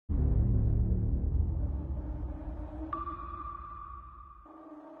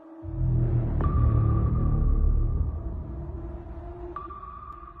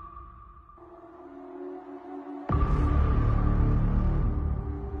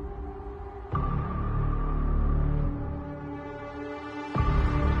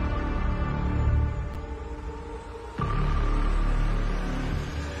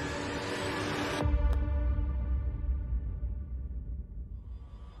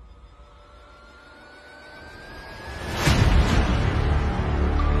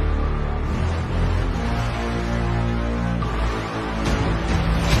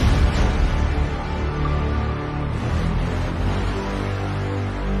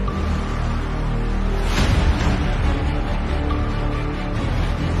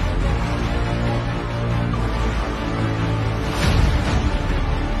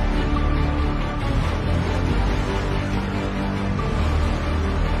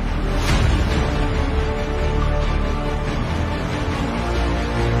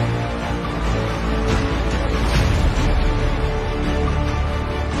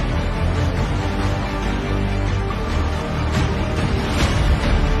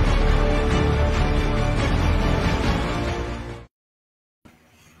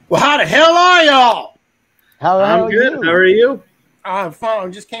Well, how the hell are y'all? I'm good. How are you? I'm fine. I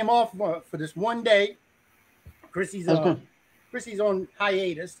just came off for this one day. Chrissy's on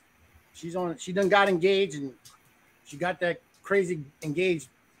hiatus. She done got engaged, and she got that crazy engaged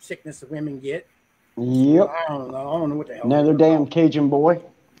sickness that women get. Yep. I don't know what the hell. Another damn Cajun boy.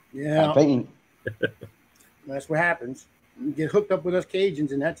 Yeah. I think. That's what happens. You get hooked up with us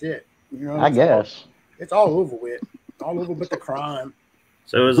Cajuns, and that's it. You know. I guess. It's all over with. All over but the crime.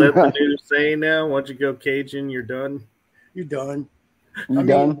 So is that the new saying now? Once you go Cajun, you're done? You're done. You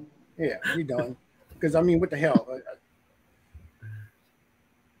done? Yeah, you're done. Because, I mean, what the hell?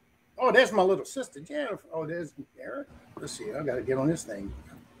 Oh, there's my little sister. Yeah. Oh, there's Eric. Let's see. I got to get on this thing.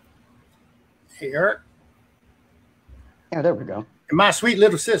 Hey, Eric. Yeah, there we go. And my sweet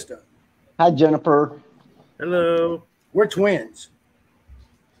little sister. Hi, Jennifer. Hello. We're twins.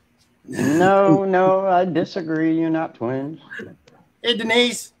 No, I disagree. You're not twins. Hey,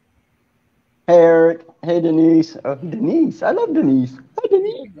 Denise. Hey, Eric. Hey, Denise. Oh, Denise. I love Denise. Hi,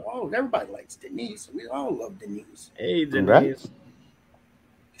 Denise. Oh, everybody likes Denise. We all love Denise. Hey, Denise. Right?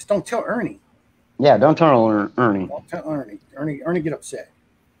 Just don't tell Ernie. Yeah, don't tell Ernie. Don't tell Ernie. Ernie get upset.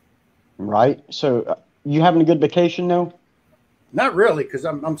 Right. So, you having a good vacation, though? Not really, because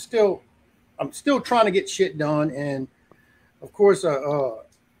I'm still trying to get shit done, and of course,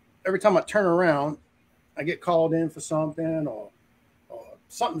 every time I turn around, I get called in for something or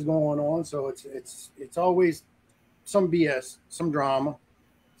something's going on. So it's always some BS, some drama.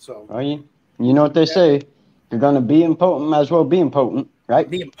 So you know what they say? If you're gonna be impotent, might as well be impotent, right?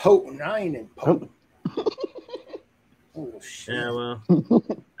 Be impotent. I ain't impotent. Oh shit. Yeah, well,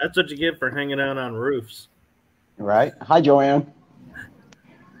 that's what you get for hanging out on roofs. Right. Hi, Joanne.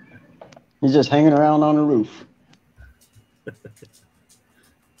 He's just hanging around on the roof. It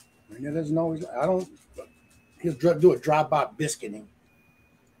doesn't always. He'll do a drive-by biscuiting.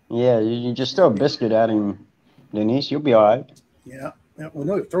 Yeah, you just throw a biscuit at him, Denise. You'll be all right. Yeah. Well,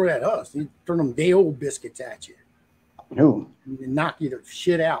 no, throw it at us. You throw them day-old biscuits at you. No. Knock you the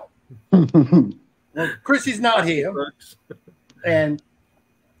shit out. Well, Chrissy's not here, and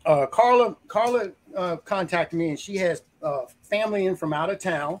Carla contacted me, and she has family in from out of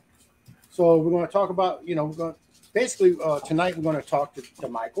town. So we're going to talk about, basically tonight we're going to talk to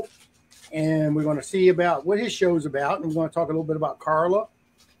Michael, and we're going to see about what his show's about, and we're going to talk a little bit about Carla,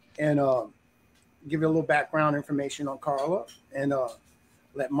 and give you a little background information on Carla, and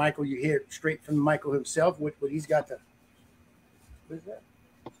let Michael, you hear straight from Michael himself what he's got to. What is that?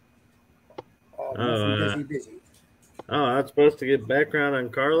 Oh, busy. Oh, I'm supposed to get background on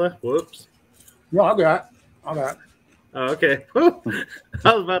Carla? Whoops. No, I got it. Oh, okay.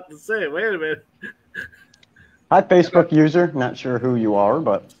 I was about to say, wait a minute. Hi, Facebook user. Not sure who you are,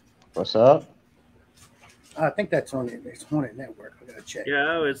 but what's up? I think that's on it. It's Haunted Network. I gotta check. Yeah,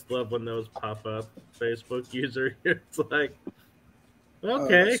 I always love when those pop up. Facebook user. It's like,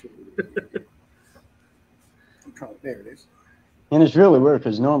 okay. There it is. And it's really weird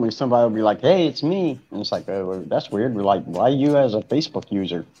because normally somebody will be like, "Hey, it's me," and it's like, oh, "That's weird." We're like, "Why you as a Facebook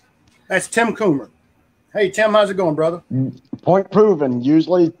user?" That's Tim Coomer. Hey, Tim, how's it going, brother? Point proven.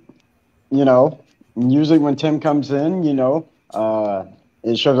 Usually when Tim comes in,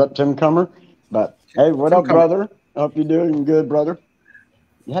 it shows up Tim Coomer. But hey, what up, brother? Hope you're doing good, brother.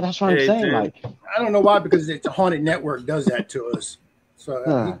 Yeah, that's what I'm saying. Tim. Like, I don't know why, because it's a Haunted Network does that to us.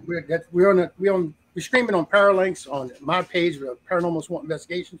 So we're streaming on Paralinks on my page, the Paranormal Swamp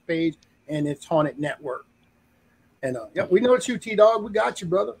Investigations page, and it's Haunted Network. And we know it's you, T-Dog. We got you,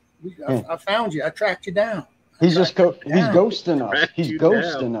 brother. I found you. I tracked you down. He's ghosting us. He's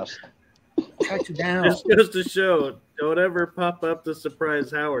ghosting us. Tracked you down. This goes to show, don't ever pop up to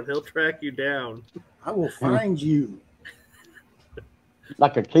surprise Howard. He'll track you down. I will find you.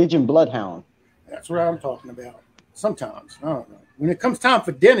 Like a Cajun bloodhound. That's what I'm talking about. Sometimes. I don't know. When it comes time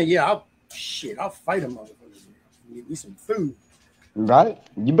for dinner, I'll fight a motherfucker. Give me some food. Right?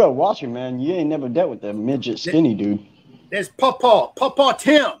 You better watch it, man. You ain't never dealt with that midget skinny dude. There's Pawpaw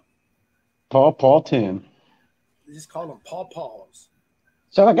Tim. Pawpaw Tim. They just call them Pawpaws.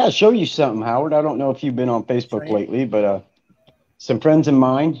 So I got to show you something, Howard. I don't know if you've been on Facebook lately, but some friends of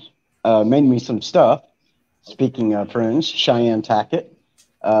mine made me some stuff. Speaking of friends, Cheyenne Tackett,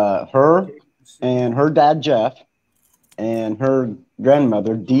 her and her dad, Jeff, and her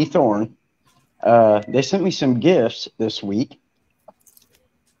grandmother, Dee Thorne, they sent me some gifts this week.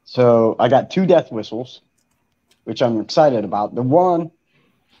 So I got 2 death whistles, which I'm excited about. The one,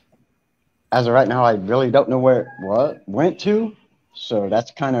 as of right now, I really don't know where it went to. So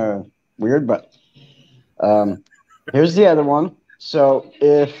that's kind of weird, but here's the other one. So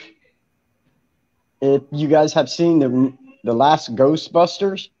if you guys have seen the last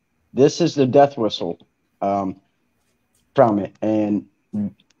Ghostbusters, this is the death whistle from it. And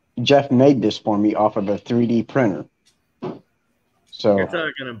Jeff made this for me off of a 3D printer. So you're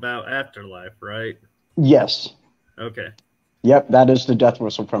talking about Afterlife, right? Yes. Okay. Yep, that is the death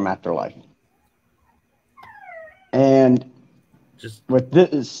whistle from Afterlife. And just with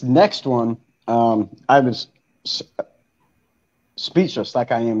this next one, I was speechless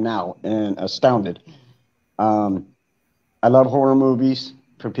like I am now and astounded. I love horror movies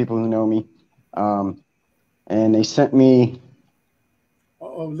for people who know me. And they sent me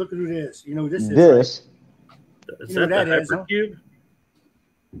Oh, look at who this. You know who this is. this. Is You know that what the that is, Hypercube?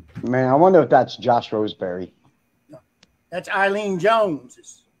 Man, I wonder if that's Josh Roseberry. That's Eileen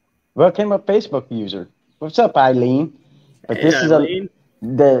Jones. Welcome, a Facebook user. What's up, Eileen? But Hey, this Eileen. is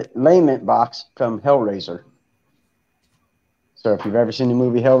the lament box from Hellraiser. So if you've ever seen the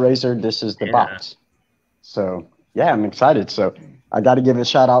movie Hellraiser, this is the box. So yeah, I'm excited. So I got to give a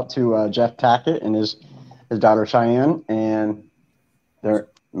shout out to Jeff Tackett and his daughter Cheyenne and their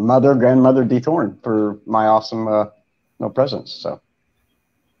grandmother D. Thorne for my awesome presents. So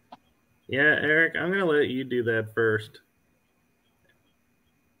Yeah, Eric, I'm gonna let you do that first.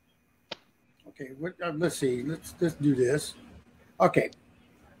 Okay, let's see. Let's do this. Okay,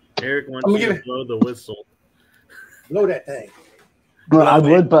 Eric wants you to blow the whistle. blow that thing. well, I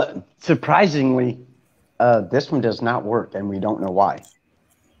would, but surprisingly, this one does not work, and we don't know why.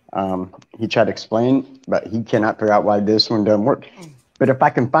 He tried to explain, but he cannot figure out why this one doesn't work. But if I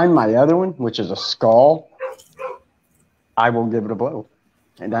can find my other one, which is a skull, I will give it a blow.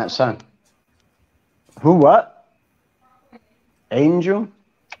 And that's son. Who what? Angel?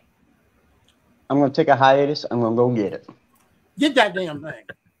 I'm going to take a hiatus. I'm going to go get it. Get that damn thing.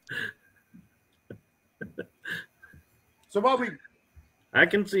 So while we I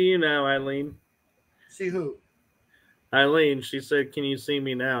can see you now, Eileen. see who? Eileen, she said, "Can you see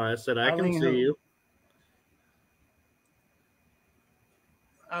me now?" I said, "I Eileen can see who? you."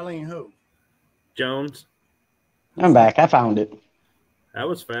 Eileen who? Jones. I'm back. I found it. That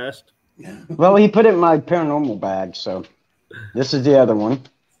was fast. Well, he put it in my paranormal bag, so this is the other one.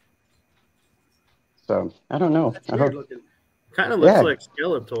 So I don't know. That's weird looking. Kind of looks Yeah. like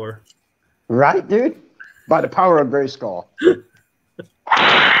Skeletor. Right, dude? By the power of Grayskull.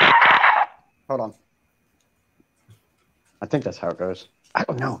 Hold on. I think that's how it goes. I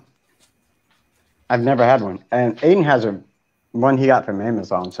don't know. I've never had one. And Aiden has one he got from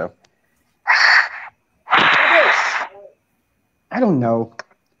Amazon, so. I don't know.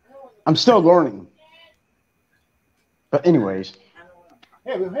 I'm still learning. But anyways.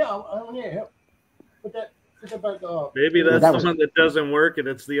 Hey, yeah. Put that back. Maybe that's that the was- one that doesn't work, and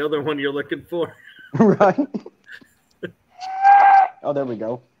it's the other one you're looking for. Right? Oh, there we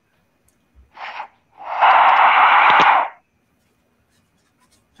go.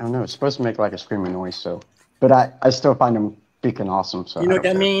 I don't know. It's supposed to make like a screaming noise, so. But I still find them freaking awesome. So You know I what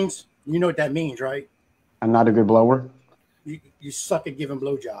don't that care. means? You know what that means, right? I'm not a good blower. You suck at giving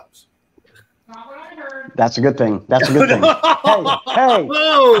blowjobs. That's a good thing. That's a good thing. Hey,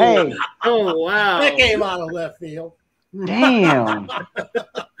 Oh, hey, oh wow! That came out of left field. damn.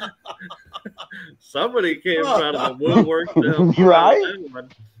 Somebody came out of the woodwork. To help you Right? out with that one.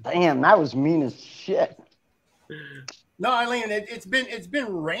 Damn, that was mean as shit. No, Eileen, it's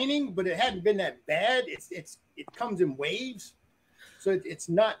been raining, but it hadn't been that bad. It comes in waves, so it's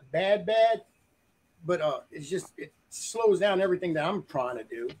not bad, but it's just it slows down everything that I'm trying to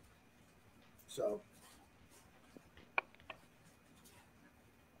do. So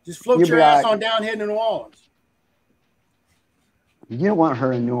just float You'll your be ass right. on down here to New Orleans. You don't want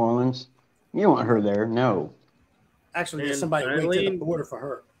her in New Orleans. You don't want her there. No. Actually, there's And somebody waiting to the Eileen- border for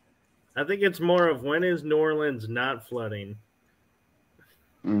her. I think it's more of when is New Orleans not flooding?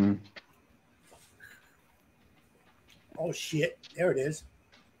 Mm. Oh shit! There it is.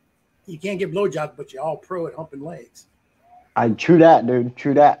 You can't get blowjobs, but you're all pro at humping legs. True that, dude.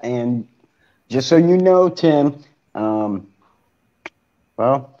 True that. And just so you know, Tim, well,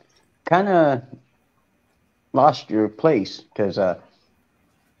 kind of lost your place because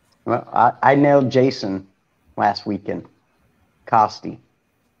I nailed Jason last weekend. Costi.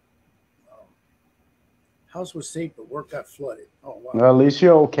 House was safe, but work got flooded. Oh wow! Well, at least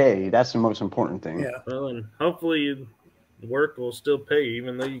you're okay. That's the most important thing. Yeah. Well, and hopefully work will still pay you,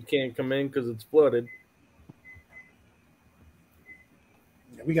 even though you can't come in because it's flooded.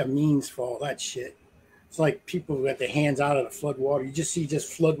 We got means for all that shit. It's like people who got their hands out of the flood water. You just see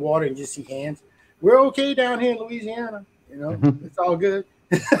flood water and just see hands. We're okay down here in Louisiana. You know, it's all good.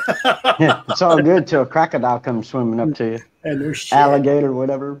 Yeah, it's all good till a crocodile comes swimming up to you. And there's shit. Alligator,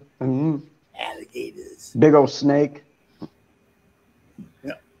 whatever. Mhm. Alligators. Big old snake.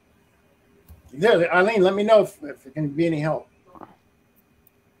 Yeah. Yeah, Eileen, let me know if it can be any help.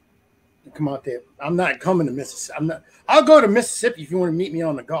 Come out there. I'm not coming to Mississippi. I'll go to Mississippi if you want to meet me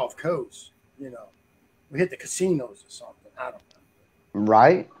on the Gulf Coast. You know, we hit the casinos or something. I don't know.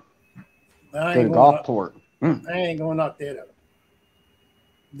 Right. I To ain't the going up, Gulfport. I ain't going up there to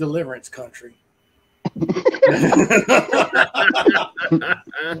deliverance country.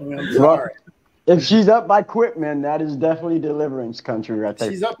 I'm sorry. If she's up by Quitman, that is definitely deliverance country right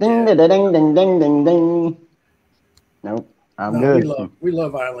there. She's up ding, there. ding, ding, ding, ding, ding. Nope, I'm good. We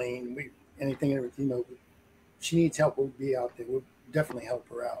love Eileen. Anything, everything. You know, if she needs help, we'll be out there. We'll definitely help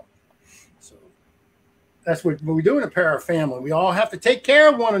her out. So that's what we do in a Para family. We all have to take care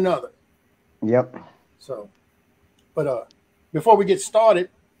of one another. Yep. So, but before we get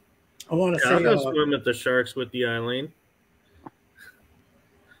started, I want to say, I'll go swim with the sharks with you, Eileen.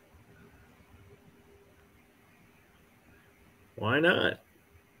 Why not?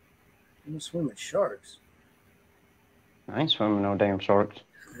 I'm swim with sharks. I ain't swimming no damn sharks.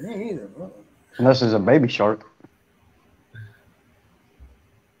 Me either. Unless it's a baby shark.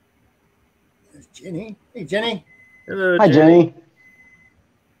 There's Jenny. Hey, Jenny. Hello, Hi, Jenny.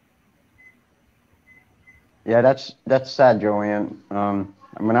 Yeah, that's sad, Joanne.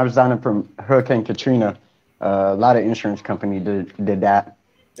 When I was down there from Hurricane Katrina, a lot of insurance companies did that.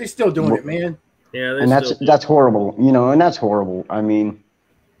 They're still doing it, man. Yeah, and that's horrible, you know, and that's horrible. I mean,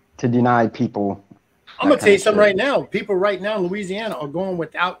 to deny people. I'm gonna tell you something right now. People right now in Louisiana are going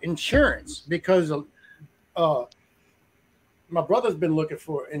without insurance because my brother's been looking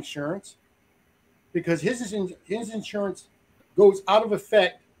for insurance because his insurance goes out of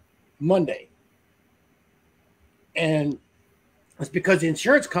effect Monday, and it's because the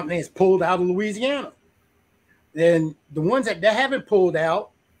insurance company has pulled out of Louisiana. Then the ones that they haven't pulled out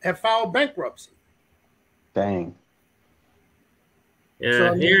have filed bankruptcy. Dang. Yeah,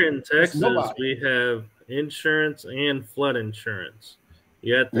 so, here in Texas, we have insurance and flood insurance.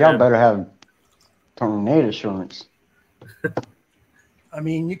 Y'all better have tornado insurance. I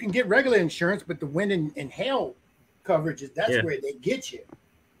mean, you can get regular insurance, but the wind and hail coverages, that's where they get you.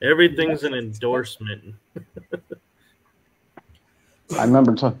 Everything's an endorsement. I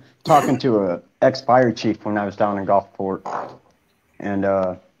remember talking to a ex-fire chief when I was down in Gulfport, and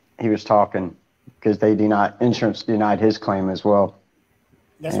he was talking because insurance denied his claim as well.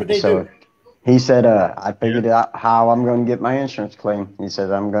 That's what they do. He said, I figured out how I'm going to get my insurance claim. He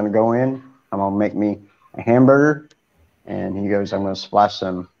said, I'm going to go in, I'm going to make me a hamburger, and he goes, I'm going to splash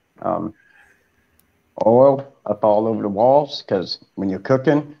some oil up all over the walls because when you're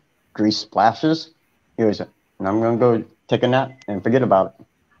cooking, grease splashes. He goes, and I'm going to go take a nap and forget about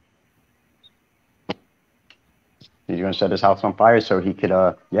it. He's going to set his house on fire so he could,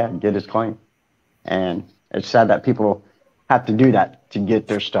 get his claim. And it's sad that people have to do that to get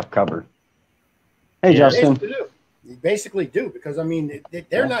their stuff covered. Hey, Justin. You basically do because, I mean,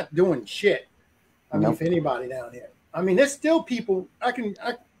 they're not doing shit. I mean, for anybody down here. I mean, there's still people.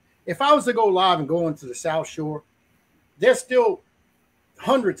 If I was to go live and go into the South Shore, there's still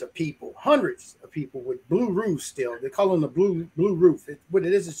hundreds of people with blue roofs still. They call them the blue roof. What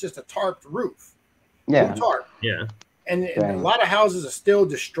it is, it's just a tarped roof. Yeah. Blue tarp. Yeah. And a lot of houses are still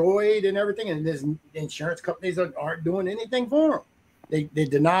destroyed and everything, and there's insurance companies that aren't doing anything for them. They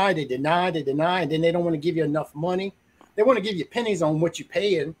deny, and then they don't want to give you enough money. They want to give you pennies on what you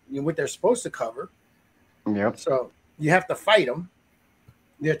pay and what they're supposed to cover. Yep. So you have to fight them.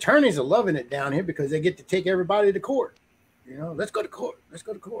 The attorneys are loving it down here because they get to take everybody to court. You know, let's go to court. Let's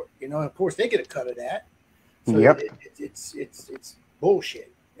go to court. You know, of course they get a cut of that. So it's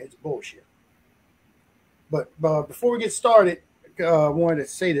bullshit. It's bullshit. But before we get started, I wanted to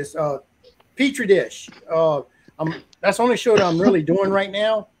say this. Petri dish. That's the only show that I'm really doing right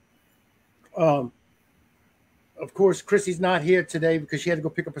now. Of course, Chrissy's not here today because she had to go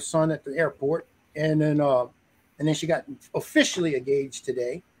pick up her son at the airport. And then she got officially engaged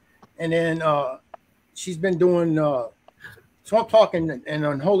today. And then she's been doing Swamp Talk and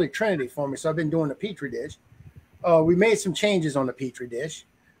Unholy Trinity for me. So I've been doing the Petri dish. We made some changes on the Petri dish.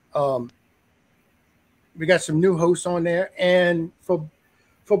 We got some new hosts on there, and for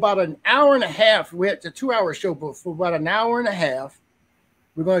about an hour and a half, it's a 2-hour show, but for about an hour and a half,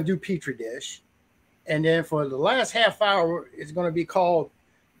 we're going to do Petri dish, and then for the last half hour, it's going to be called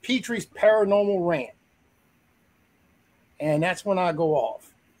Petri's Paranormal Rant, and that's when I go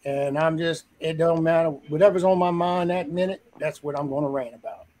off, and it don't matter, whatever's on my mind that minute, that's what I'm going to rant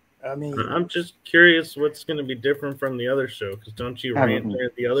about. I mean, I'm just curious what's going to be different from the other show, because don't you rant there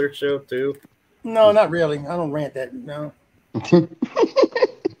at the other show too? No, not really. I don't rant that. No.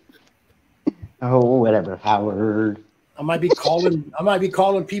 Oh, whatever, Howard. I might be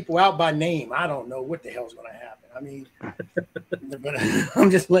calling people out by name. I don't know what the hell's going to happen. I mean, but I'm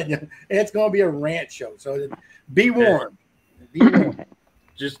just letting you. It's going to be a rant show, so be warned. Be warned.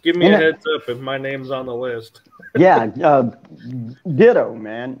 Just give me a heads up if my name's on the list. Yeah, ditto,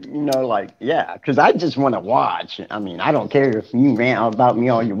 man. You know, like, yeah, because I just want to watch. I mean, I don't care if you rant about me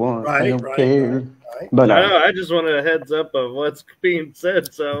all you want. I don't care. Right. But I just wanted a heads up of what's being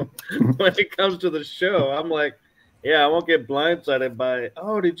said. So when it comes to the show, I'm like, yeah, I won't get blindsided by,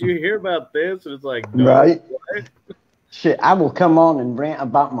 oh, did you hear about this? And it's like, no, right. What? Shit, I will come on and rant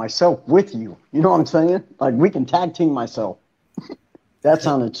about myself with you. You know what I'm saying? Like, we can tag team myself. That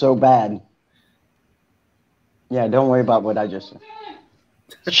sounded so bad. Yeah, don't worry about what I just said.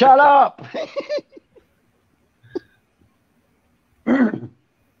 Shut up!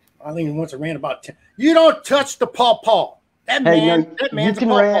 Eileen wants to rant about Tim. You don't touch the pawpaw. That man's you can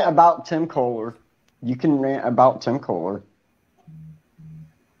rant about Tim Kohler. You can rant about Tim Kohler.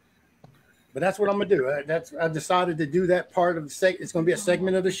 But that's what I'm gonna do. I've decided to do that part of the It's gonna be a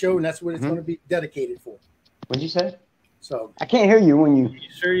segment of the show, and that's what it's gonna be dedicated for. What'd you say? So I can't hear you when you. You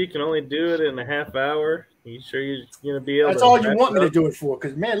sure you can only do it in a half hour? You sure you're gonna be able? That's all you want me to do it for?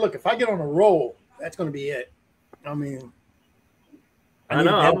 Because man, look, if I get on a roll, that's gonna be it. I mean, I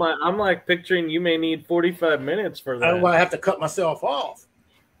know. I'm like picturing you may need 45 minutes for that. I have to cut myself off.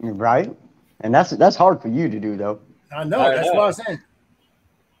 Right, and that's hard for you to do, though. I know. That's what I was saying.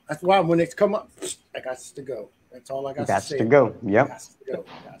 That's why when it's come up, I got to go. That's all I got to say. Got to go. Yep. Got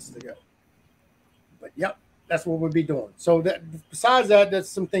to go. But yep, that's what we'll be doing. So that besides that, that's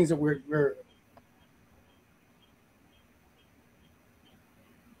some things that we're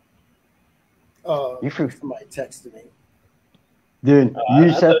somebody texted me. Dude,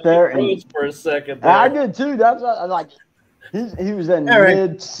 you sat there and for a second. I did too. That's what, like he was in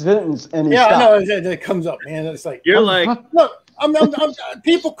mid sentence and he stopped. I know it comes up, man. It's like you're like, look, I'm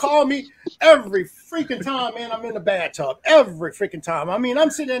people call me every freaking time, man. I'm in the bathtub every freaking time. I mean, I'm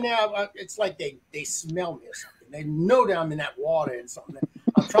sitting there. It's like they smell me or something. They know that I'm in that water and something.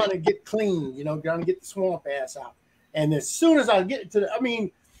 I'm trying to get clean, trying to get the swamp ass out. And as soon as I get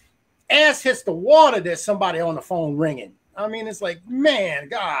to ass hits the water, there's somebody on the phone ringing. I mean, it's like, man,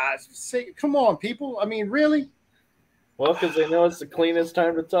 guys, come on, people. I mean, really? Well, because they know it's the cleanest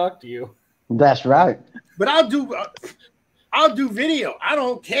time to talk to you. That's right. But I'll do video. I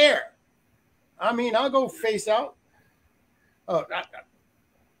don't care. I mean, I'll go face out.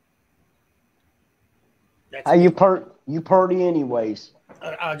 You party anyways.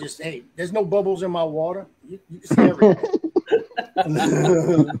 I'll just, hey, there's no bubbles in my water. You can see everything.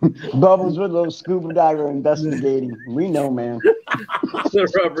 Bubbles with a little scuba diver investigating. We know, man.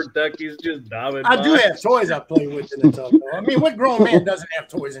 The rubber duckies just diving. I do have toys I play with in the tub, though. I mean, what grown man doesn't have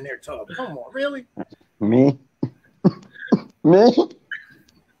toys in their tub? Come on, really? Me?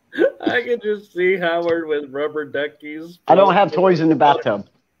 I can just see Howard with rubber duckies. I don't have toys in the bathtub.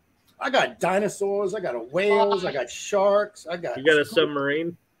 I got dinosaurs. I got whales. I got sharks. You got a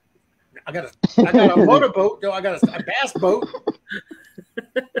submarine? I got a motorboat, though. I got a bass boat.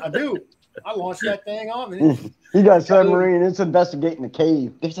 I do. I launched that thing off. You got a submarine. It's investigating the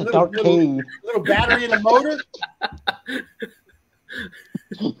cave. There's a dark cave. Little battery in the motor.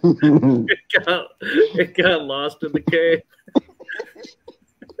 It got lost in the cave.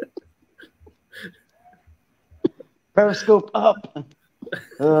 Periscope up.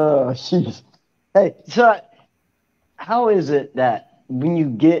 Oh, jeez. Hey, so how is it that when you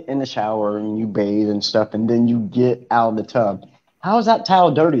get in the shower and you bathe and stuff and then you get out of the tub, how is that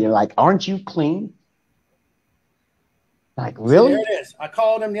towel dirty? Like, aren't you clean? Like, really? So there it is. I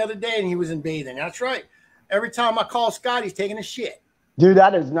called him the other day and he was in bathing. That's right. Every time I call Scott, he's taking a shit. Dude,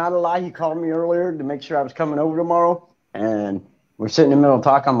 that is not a lie. He called me earlier to make sure I was coming over tomorrow. And we're sitting in the middle of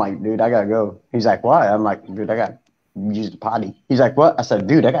talk. I'm like, dude, I got to go. He's like, why? I'm like, dude, I got to use the potty. He's like, what? I said,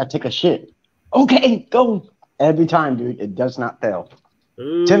 dude, I got to take a shit. Okay, go. Every time, dude. It does not fail.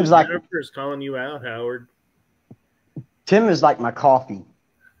 Ooh, Tim's like, Jennifer's calling you out, Howard. Tim is like my coffee.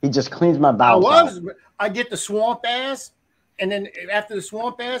 He just cleans my bowels. I get the swamp ass. And then after the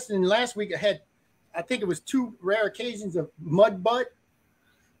swamp ass, and last week I think it was 2 rare occasions of mud butt.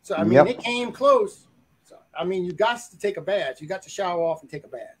 So, I mean, it came close. So, I mean, you got to take a bath. You got to shower off and take a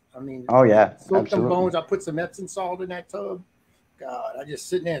bath. I mean, oh, yeah. Soak them bones. I put some Epsom salt in that tub. God, I just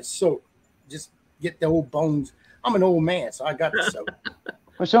sit there and soak. Just get the old bones. I'm an old man, so I got to soak.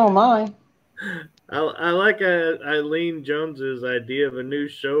 Well, so am I. I like Eileen Jones's idea of a new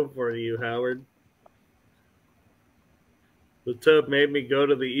show for you, Howard. The tub made me go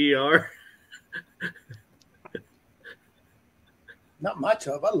to the ER. Not my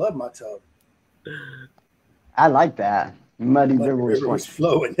tub. I love my tub. I like that. Muddy River was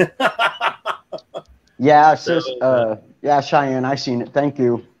flowing. Yeah, sis, yeah, Cheyenne, I seen it. Thank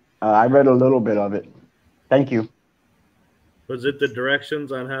you. I read a little bit of it. Thank you. Was it the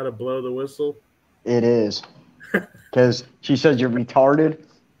directions on how to blow the whistle? It is. Because she says you're retarded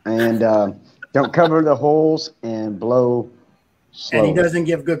and don't cover the holes and blow slowly. And he doesn't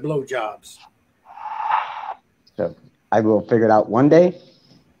give good blow jobs. So I will figure it out one day.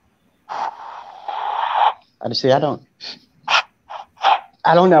 I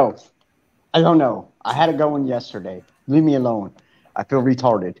don't know. I don't know. I had it going yesterday. Leave me alone. I feel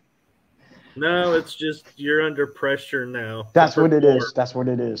retarded. No, it's just you're under pressure now. That's what it is. That's what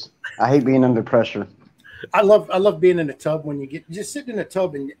it is. I hate being under pressure. I love being in the tub when you get just sitting in the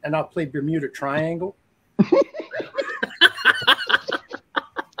tub and I'll play Bermuda Triangle.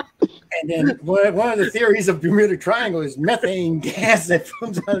 And then one of the theories of Bermuda Triangle is methane gas that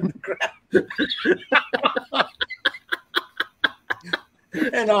comes out of the ground.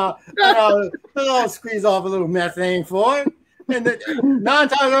 and I'll squeeze off a little methane for it. And 9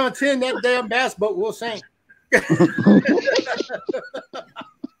 times out of 10, that damn bass boat will sink. I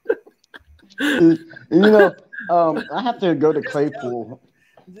have to go to Claypool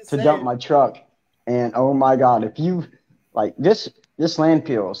to dump my truck. And oh my God, if you like this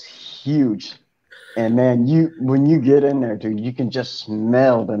landfill is huge. And man, when you get in there, dude, you can just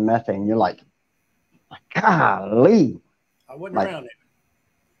smell the methane. You're like golly. I wasn't around it.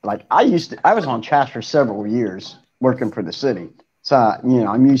 Like I was on trash for several years working for the city. So,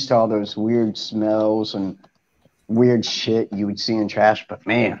 I'm used to all those weird smells and weird shit you would see in trash. But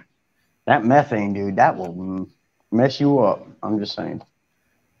man, that methane, dude, that will mess you up. I'm just saying.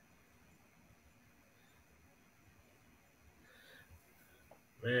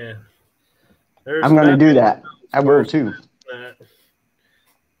 Man. I'm going to do that. I will too.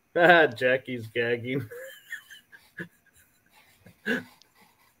 Jackie's gagging.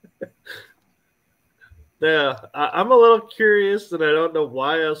 Now, I'm a little curious, and I don't know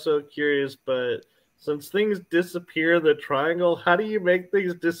why I'm so curious, but since things disappear in the triangle, how do you make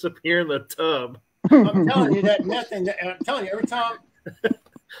things disappear in the tub? I'm telling you that methane. I'm telling you every time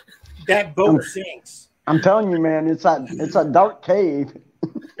that boat sinks. I'm telling you, man, it's a dark cave.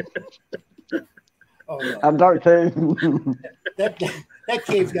 Oh, no. A dark cave. that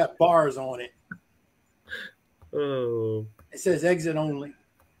cave's got bars on it. Oh. It says exit only.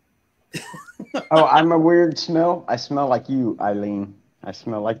 Oh, I'm a weird smell. I smell like you, Eileen. I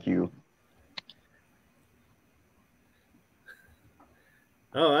smell like you.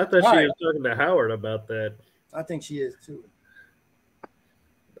 Oh, I thought she was talking to Howard about that. I think she is too.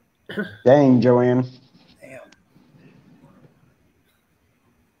 Dang, Joanne. Damn.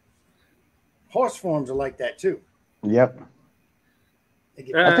 Horse farms are like that too. Yep.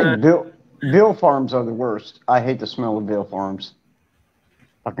 I think Bill farms are the worst. I hate the smell of Bill farms.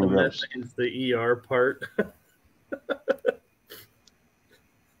 Fucking gross. Is the ER part. It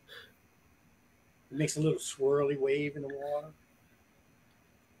makes a little swirly wave in the water.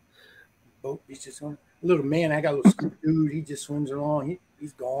 Boat, he's just on. Little man, I got a little scoop dude. He just swims along.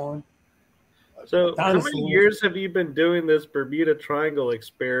 He's gone. So, how many years have you been doing this Bermuda Triangle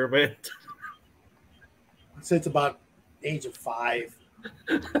experiment? Since about age of 5.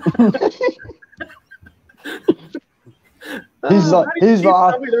 He's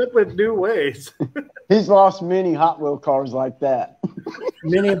lost coming up with new ways. He's lost many Hot Wheel cars like that.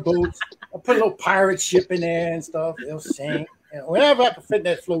 Many boats. I put a little pirate ship in there and stuff. They'll sink. And whenever I can fit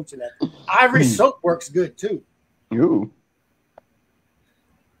that floats in that. Ivory soap works good too. Ooh.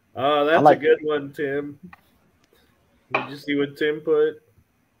 Oh, that's a good one, Tim. Did you see what Tim put?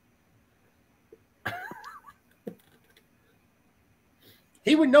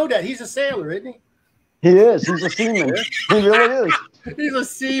 He would know that. He's a sailor, isn't he? He is. He's a seaman. He really is. He's a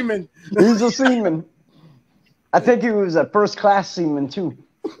seaman. He's a seaman. I think he was a first-class seaman, too.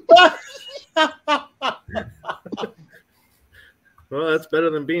 Well, that's better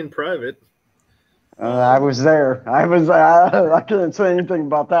than being private. I was there. I couldn't say anything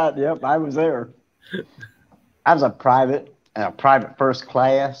about that. Yep, I was there. I was a private first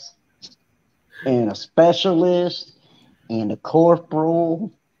class, and a specialist, and a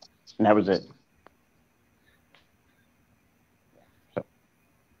corporal, and that was it. So,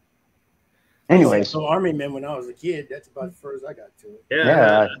 anyways, so Army men when I was a kid. That's about the first I got to it.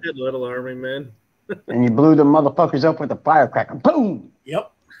 Yeah, I did Little Army Men. And you blew the motherfuckers up with a firecracker. Boom.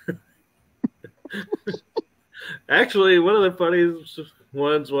 Yep. Actually, one of the funniest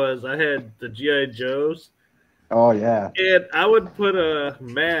ones was I had the G.I. Joes. Oh, yeah. And I would put a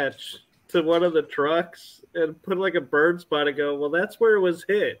match to one of the trucks and put like a bird spot and go, well, that's where it was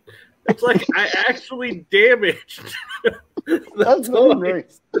hit. It's like I actually damaged. That's really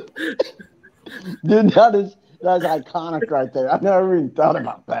great. Dude, that's iconic right there. I never even thought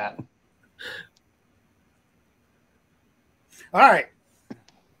about that. All right.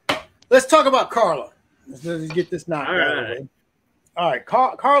 Let's talk about Carla. Let's get this knocked out of the way. All right.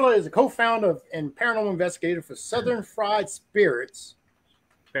 Carla is a co-founder and paranormal investigator for Southern Fried Spirits.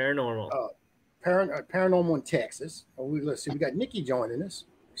 Paranormal. Paranormal in Texas. Let's see. We got Nikki joining us.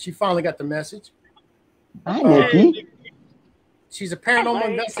 She finally got the message. Hi, Nikki. She's a paranormal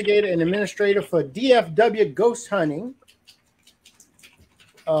investigator and administrator for DFW Ghost Hunting.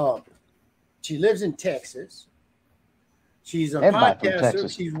 She lives in Texas. She's a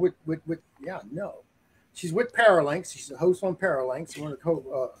podcaster. She's with She's with Paralinks. She's a host on Paralinks. One of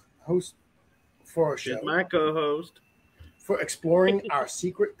the hosts for a show. She's my co-host for Exploring Our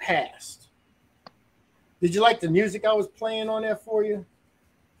Secret Past. Did you like the music I was playing on there for you?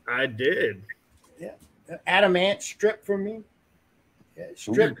 I did. Yeah. Adamant strip for me. Yeah,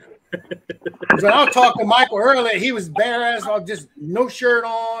 strip. When I was talking to Michael earlier, he was bare ass off, just no shirt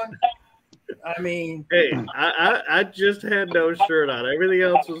on. I mean, hey, I just had no shirt on. Everything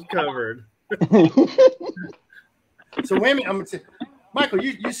else was covered. So wait a minute, I'm gonna say, Michael,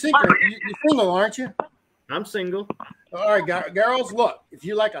 you single, you single, aren't you? I'm single. All right, girls, look, if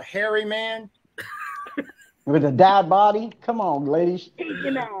you like a hairy man with a dad body, come on, ladies.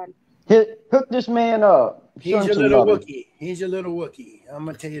 Hook this man up. He's your little Wookiee. He's your little Wookiee. I'm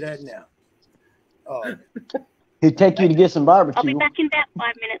gonna tell you that now. He'll take you to get some barbecue. I'll be back in about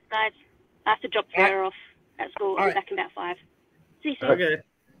 5 minutes, guys. I have to drop Sarah off at school. I'll be back in about 5. See you soon. Okay.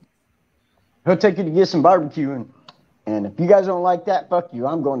 He'll take you to get some barbecue, and if you guys don't like that, fuck you.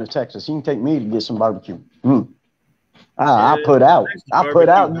 I'm going to Texas. You can take me to get some barbecue. I'll put out. I'll put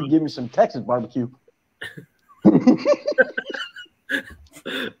out. You give me some Texas barbecue.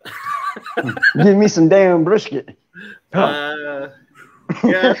 Give me some damn brisket. Yeah,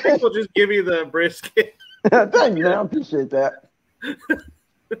 I think we'll just give you the brisket. Thank you, man. I appreciate that.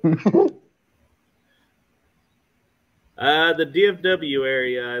 The DFW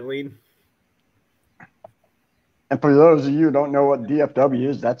area, Eileen. And for those of you who don't know what DFW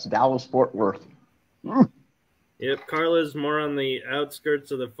is, that's Dallas-Fort Worth. Yep, Carla's more on the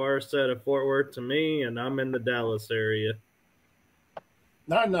outskirts of the far side of Fort Worth to me, and I'm in the Dallas area.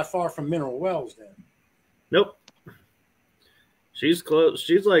 Not far from Mineral Wells, then. Nope. She's close.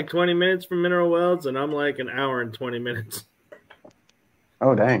 She's like 20 minutes from Mineral Wells, and I'm like an hour and 20 minutes.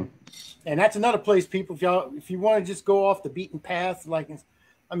 Oh, dang. And that's another place, people, if you want to just go off the beaten path, like,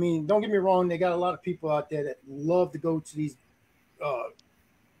 I mean, don't get me wrong, they got a lot of people out there that love to go to these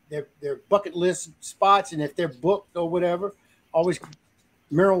their bucket list spots, and if they're booked or whatever, always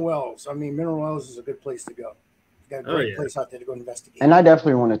Mineral Wells. I mean, Mineral Wells is a good place to go. You got a great place out there to go investigate. And I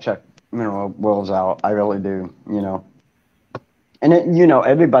definitely want to check Mineral Wells out. I really do, you know. And it, you know,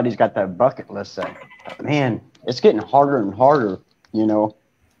 everybody's got that bucket list set. Man, it's getting harder and harder, you know,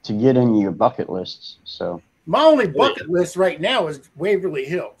 to get in your bucket lists. So my only bucket list right now is Waverly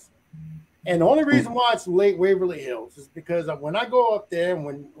Hills. And the only reason why it's late Waverly Hills is because when I go up there,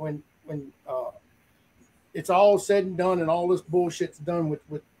 when it's all said and done and all this bullshit's done with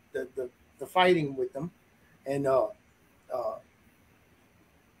the fighting with them, and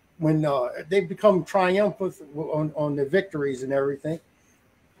when they become triumphant on the victories and everything,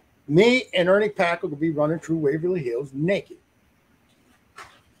 me and Ernie Packer will be running through Waverly Hills naked.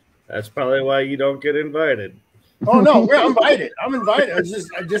 That's probably why you don't get invited. Oh no, we're invited. I'm invited.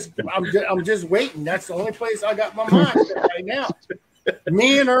 I'm just waiting. That's the only place I got my mind right now.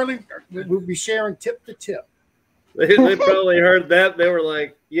 Me and Early will be sharing tip to tip. They probably heard that. They were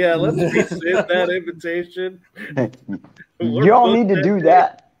like, "Yeah, let's rescind that invitation." Y'all need to do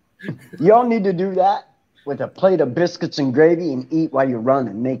that. Y'all need to do that with a plate of biscuits and gravy and eat while you're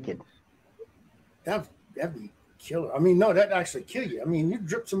running naked. That'd be killer. I mean, no, that'd actually kill you. I mean, you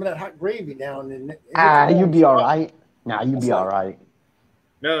drip some of that hot gravy down and you'll be all right. Nah, you'll be all right.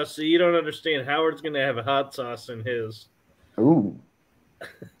 No, see, you don't understand. Howard's gonna have a hot sauce in his. Ooh.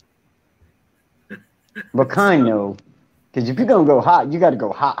 What kind though? Because if you're gonna go hot, you got to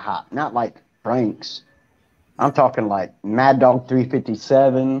go hot, not like Frank's. I'm talking like Mad Dog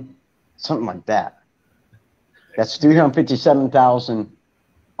 357, something like that. That's 357,000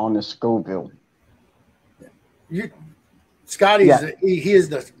 on the Scoville. Scotty's he is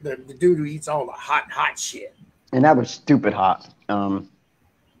the dude who eats all the hot shit. And that was stupid hot. I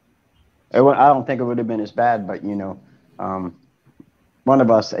don't think it would have been as bad, but you know, one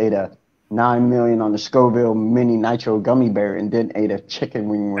of us ate a 9 million on the Scoville mini nitro gummy bear and then ate a chicken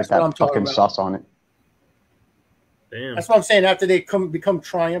wing with that fucking sauce on it. Damn. That's what I'm saying. After they become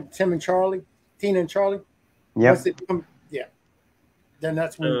Triumph, Tina and Charlie. Yep. Once they become, then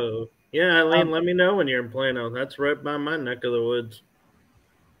that's when. So, yeah, Eileen, let me know when you're in Plano. That's right by my neck of the woods.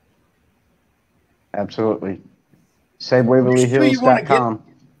 Absolutely. SaveWaverlyHills.com.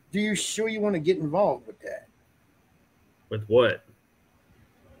 Do you sure you want to get involved with that? With what?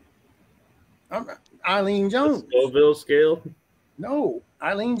 Eileen Jones. The Scoville scale? No,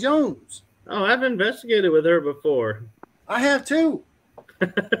 Eileen Jones. Oh, I've investigated with her before. I have too.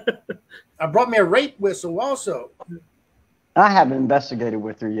 I brought me a rape whistle also. I haven't investigated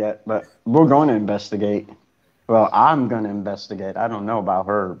with her yet, but we're going to investigate. Well, I'm going to investigate. I don't know about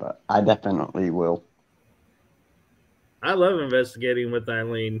her, but I definitely will. I love investigating with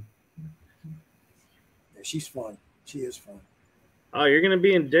Eileen. Yeah, she's fun. She is fun. Oh, you're going to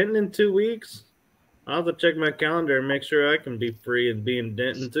be in Denton in 2 weeks? I'll have to check my calendar and make sure I can be free and be in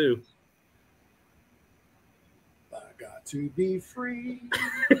Denton too. I got to be free.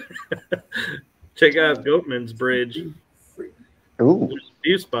 Check out Goatman's Bridge. Ooh. There's a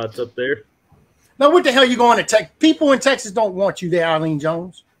few spots up there. Now, what the hell you going to Texas? People in Texas don't want you there, Eileen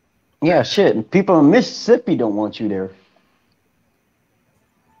Jones. Yeah, shit. People in Mississippi don't want you there.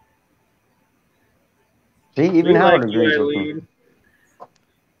 See, even Howard agrees with me.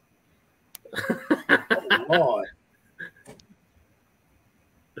 Oh, Lord.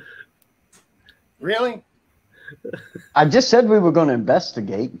 Really? I just said we were going to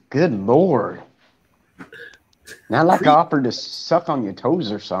investigate. Good Lord. Not like I offered to suck on your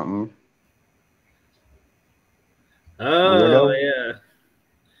toes or something. Oh,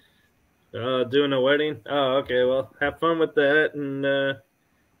 yeah. Doing a wedding? Oh, okay. Well, have fun with that. And,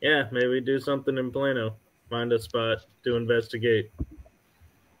 yeah, maybe do something in Plano. Find a spot to investigate.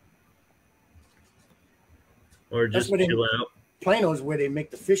 Or just chill out. Plano's where they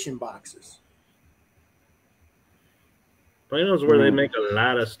make the fishing boxes. Plano's where they make a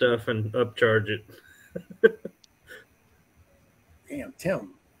lot of stuff and upcharge it. Damn,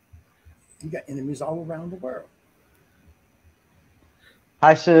 Tim. You got enemies all around the world.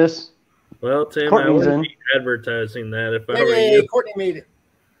 Hi, sis. Well, Tim, Courtney's I wouldn't in. be advertising that if I were Hey, you. Courtney made it.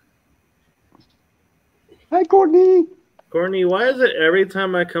 Hi, Courtney. Courtney, why is it every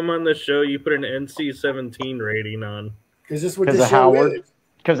time I come on the show you put an NC-17 rating on? Because this is what Because this of show Howard. is.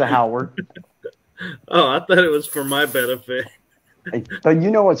 Because of Howard. Oh, I thought it was for my benefit. But you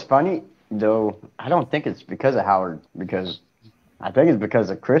know what's funny, though? I don't think it's because of Howard, because I think it's because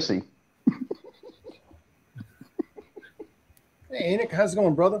of Chrissy. Hey, Enoch, how's it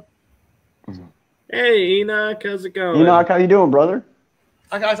going, brother? Hey, Enoch, how's it going? Enoch, how you doing, brother?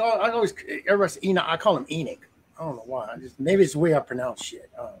 I always, everybody say Enoch. I call him Enoch. I don't know why. Maybe it's the way I pronounce shit.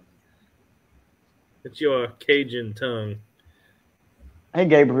 It's your Cajun tongue. Hey,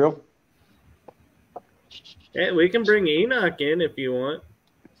 Gabriel. Hey, we can bring Enoch in if you want.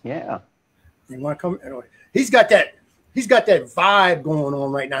 Yeah. You want to come? He's got that vibe going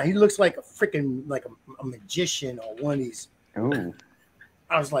on right now. He looks like a freaking a magician or one of these. Ooh.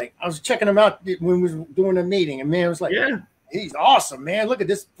 I was checking him out when we was doing a meeting, and man, I was like, Yeah. He's awesome, man. Look at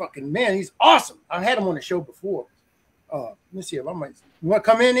this fucking man. He's awesome. I had him on the show before. Let me see if I might. You want to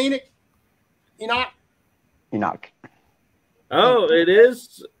come in, Enoch? Enoch. Oh, it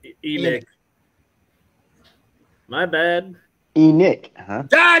is Enoch. My bad. Enoch, huh?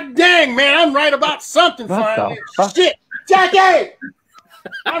 God dang, man. I'm right about something What finally. the fuck? Shit. Jackie!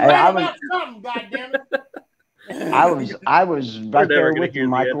 I'm Hey, right about something, goddammit. I was right never there gonna with hear you,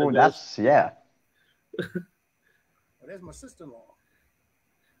 the end Michael. of That's, yeah. Well, there's my sister-in-law.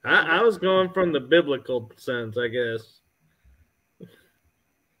 I was going from the biblical sense, I guess.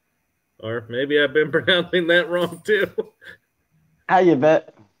 Or maybe I've been pronouncing that wrong too. How you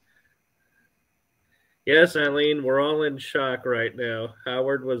bet? Yes, Eileen, we're all in shock right now.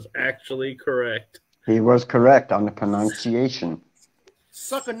 Howard was actually correct. He was correct on the pronunciation.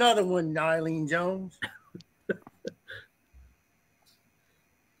 Suck another one, Eileen Jones.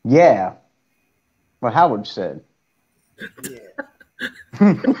 Yeah. What Howard said. Yeah.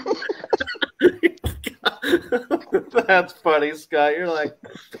 That's funny, Scott. You're like,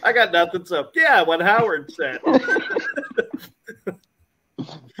 I got nothing. So, yeah, what Howard said.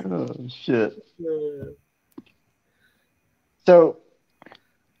 Oh, shit. So,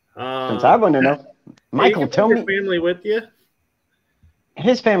 since I want to know, Michael, tell me. Your family with you?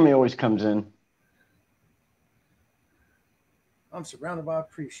 His family always comes in. I'm surrounded by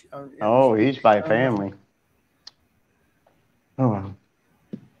appreciation. Oh, he's by family. Oh, wow.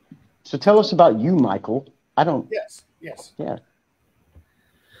 So tell us about you, Michael. I don't. Yes. Yeah.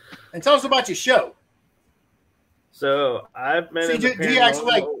 And tell us about your show. So I've been. See, do you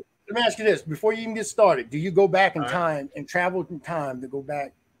actually Let me ask you this: before you even get started, do you go back in time and travel in time to go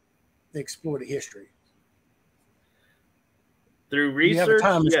back to explore the history? Through research,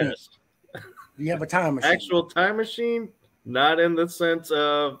 yes. Do you have a time machine? Actual time machine? Not in the sense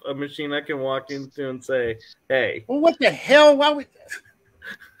of a machine I can walk into and say, "Hey." Well, what the hell? Why would?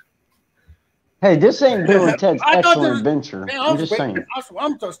 Hey, this ain't Bill and Ted's Excellent Adventure. Man, I'm just saying. That's what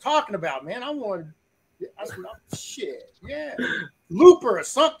I'm just talking about, man. I wanted. That's what I'm. Shit, yeah. Looper or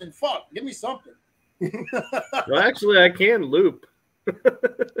something. Fuck, give me something. Well, actually, I can loop. I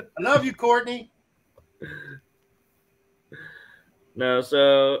love you, Courtney. No,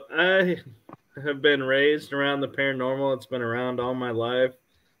 so I have been raised around the paranormal. It's been around all my life.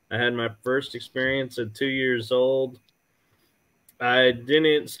 I had my first experience at 2 years old. I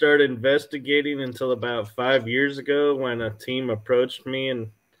didn't start investigating until about 5 years ago when a team approached me,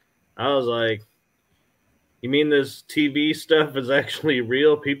 and I was like, you mean this TV stuff is actually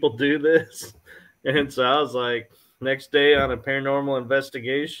real? People do this? And so I was like, next day on a paranormal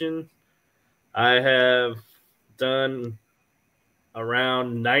investigation, I have done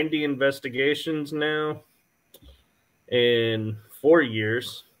around 90 investigations now in 4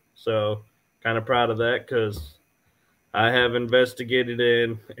 years. So kind of proud of that because I have investigated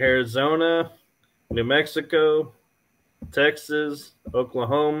in Arizona, New Mexico, Texas,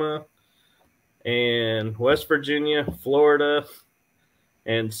 Oklahoma, and West Virginia, Florida,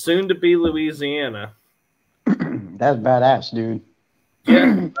 and soon to be Louisiana. That's badass, dude.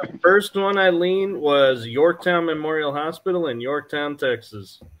 Yeah, the first one I leaned was Yorktown Memorial Hospital in Yorktown,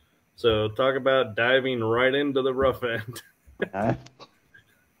 Texas. So talk about diving right into the rough end.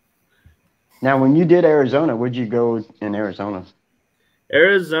 Now, when you did Arizona, where'd you go in Arizona?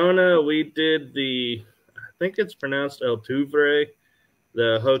 Arizona, we did I think it's pronounced El Tuvre,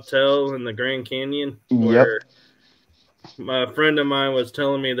 the hotel in the Grand Canyon. Where my friend of mine was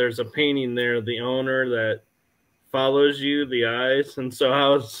telling me there's a painting there of the owner that follows you, the eyes. And so I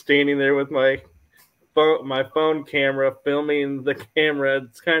was standing there with my phone camera filming the camera.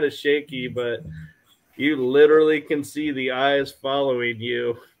 It's kind of shaky, but you literally can see the eyes following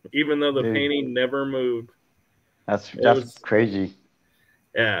you, even though the painting never moved. That's crazy.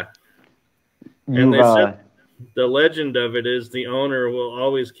 Yeah. And they said the legend of it is the owner will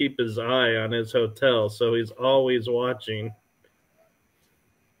always keep his eye on his hotel, so he's always watching.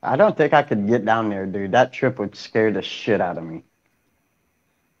 I don't think I could get down there, dude. That trip would scare the shit out of me.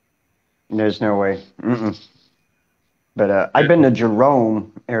 There's no way. But I've been to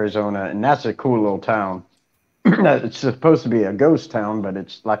Jerome, Arizona, and that's a cool little town. It's supposed to be a ghost town, but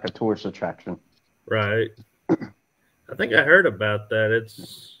it's like a tourist attraction. Right. I think I heard about that.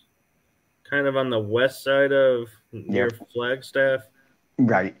 It's kind of on the west side of near Flagstaff.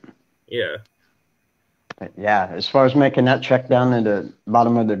 Right. Yeah. But yeah, as far as making that trek down to the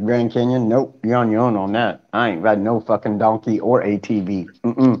bottom of the Grand Canyon, nope, you're on your own on that. I ain't riding no fucking donkey or ATV.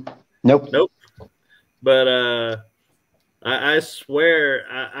 Nope. But I swear,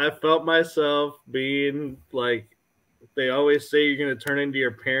 I felt myself being like, they always say you're going to turn into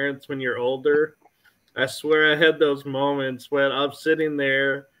your parents when you're older. I swear I had those moments when I'm sitting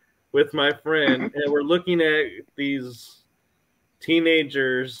there with my friend and we're looking at these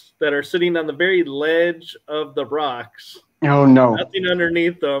teenagers that are sitting on the very ledge of the rocks. Oh, no. Nothing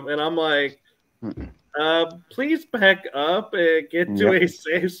underneath them. And I'm like, please back up and get to a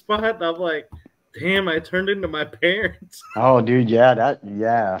safe spot. And I'm like, damn, I turned into my parents. Oh, dude, yeah.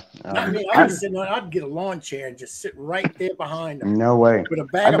 I mean, I'd get a lawn chair and just sit right there behind them. No way. With a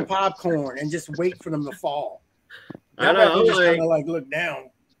bag of popcorn and just wait for them to fall. I know. Just kind of like look down.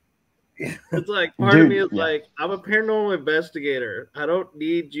 It's like part of me is like, I'm a paranormal investigator. I don't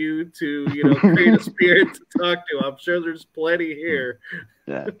need you to, create a spirit to talk to. I'm sure there's plenty here.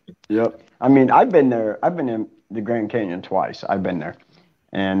 Yeah. Yep. I mean, I've been there. I've been in the Grand Canyon twice. I've been there.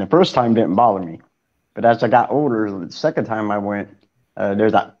 And the first time didn't bother me. But as I got older, the second time I went,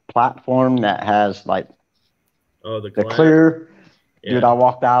 there's that platform that has like the clear. Yeah. Dude, I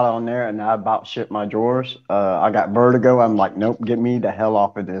walked out on there and I about shit my drawers. I got vertigo. I'm like, nope, get me the hell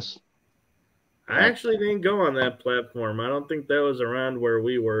off of this. I actually didn't go on that platform. I don't think that was around where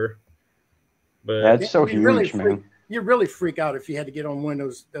we were. But that's so huge, man. You really freak out if you had to get on one of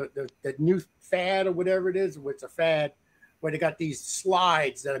those the new fad or whatever it is. It's a fad where they got these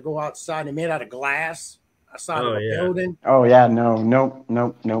slides that go outside. They're made out of glass outside of a building. Oh yeah, nope.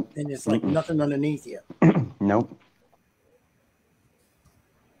 And it's like nothing underneath you. Nope.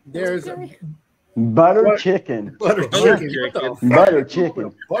 There's butter chicken. Butter chicken. Butter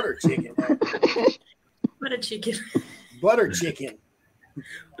chicken. Butter chicken. Butter chicken. Butter chicken.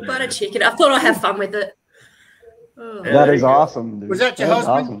 Butter chicken. I thought I'd have fun with it. Oh. That is awesome, dude. Was that your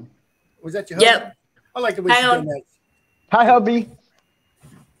husband? Awesome. Was that your husband? Yep. I like the way she did that. Hi, hubby.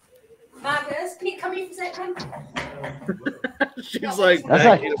 Marcus, can you come in for a second? She's like, That's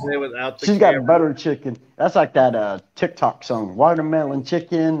like without the she's camera. got butter chicken. That's like that TikTok song, watermelon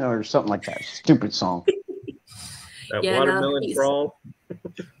chicken or something like that. Stupid song. That watermelon crawl.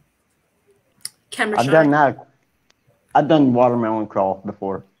 Camera I've shy. done that. I've done watermelon crawl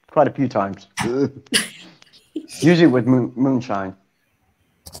before, quite a few times. Usually with moonshine.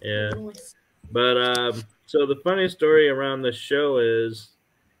 Yeah. But so the funny story around the show is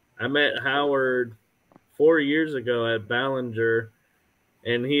I met Howard 4 years ago at Ballinger,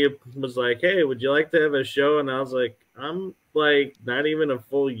 and he was like, "Hey, would you like to have a show?" And I was like, "I'm like not even a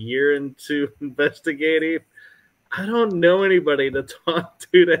full year into investigating. I don't know anybody to talk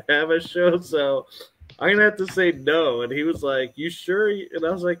to have a show, so I'm gonna have to say no." And he was like, "You sure?" And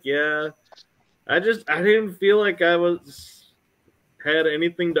I was like, "Yeah." I didn't feel like I had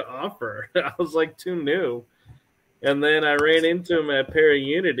anything to offer. I was like too new. And then I ran into him at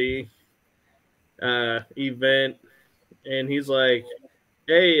Paraunity event, and he's like,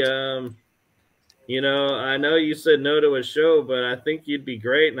 "Hey, you know, I know you said no to a show, but I think you'd be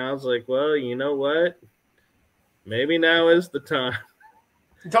great." And I was like, "Well, you know what? Maybe now is the time."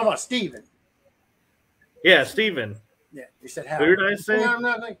 You're talking about Steven. Yeah, Steven. Yeah, you said how? Who did I say? No,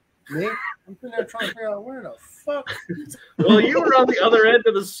 nothing. Me? I'm sitting there trying to figure out where the fuck. Well, you were on the other end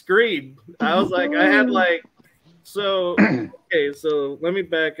of the screen. I was like, I had like, so, okay, so let me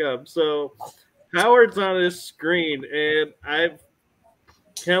back up. So Howard's on his screen, and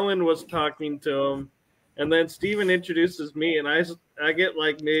Kellen was talking to him, and then Steven introduces me, and I get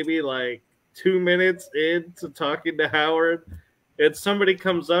like maybe like 2 minutes into talking to Howard, and somebody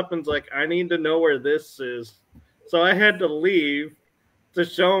comes up and's like, "I need to know where this is." So I had to leave to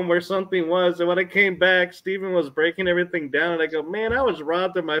show him where something was. And when I came back, Steven was breaking everything down. And I go, "Man, I was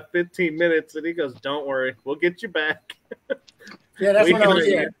robbed of my 15 minutes. And he goes, "Don't worry. We'll get you back." Yeah, that's when I was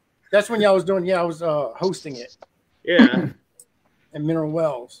here. That's when y'all was doing, I was hosting it. Yeah. In Mineral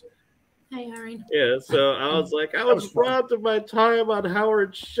Wells. Hey, Irene. Yeah, so I was like, I was robbed of my time on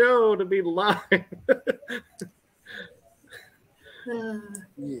Howard's show to be live. Yeah,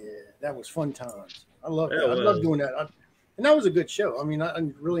 that was fun times. I love that. I love doing that. And that was a good show. I mean, I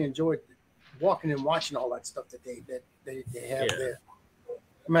really enjoyed walking and watching all that stuff that they have there.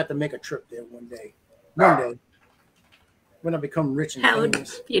 I'm gonna have to make a trip there one day. One day. When I become rich and Howard,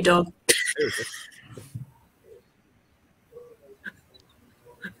 famous. your dog.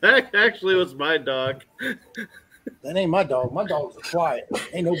 That actually was my dog. That ain't my dog. My dog's quiet.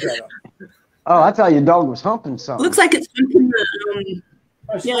 Ain't no better. Oh, I thought your dog was humping something. Looks like it's humping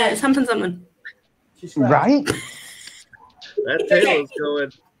yeah, it's humping something. Right? That tail is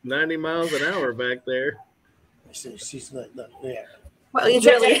going 90 miles an hour back there. She's look, yeah. Well, it's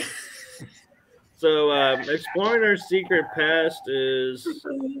really. So, exploring our secret past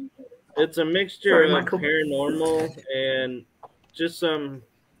it's a mixture of paranormal and just some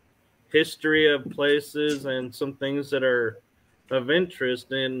history of places and some things that are of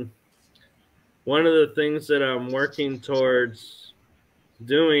interest. And one of the things that I'm working towards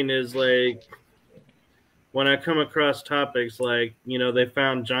doing is like when I come across topics like, you know, they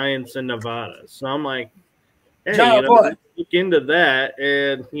found giants in Nevada. So I'm like, hey, Giant what? look into that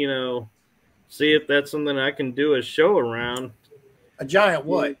and, you know, see if that's something I can do a show around. A giant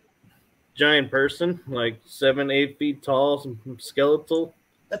what? Giant person, like 7-8 feet tall, skeletal.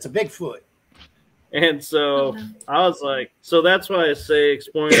 That's a Bigfoot. And so I was like, so that's why I say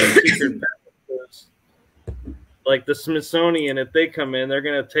exploring the secret past. Like the Smithsonian, if they come in, they're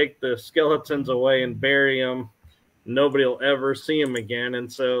going to take the skeletons away and bury them. Nobody will ever see them again.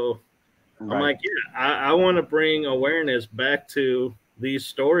 And so I'm like, yeah, I want to bring awareness back to these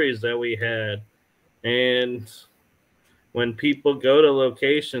stories that we had. And when people go to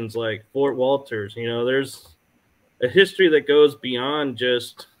locations like Fort Walters, you know, there's a history that goes beyond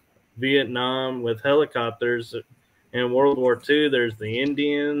just Vietnam with helicopters. In World War II, there's the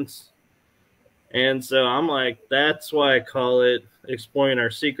Indians. And so I'm like, that's why I call it exploring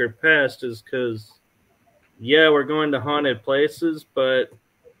our secret past, is because, yeah, we're going to haunted places, but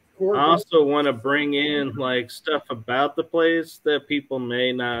I also want to bring in like stuff about the place that people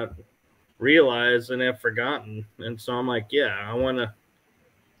may not realize and have forgotten. And so I'm like, yeah, I want to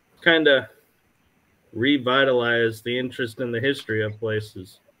kind of revitalize the interest in the history of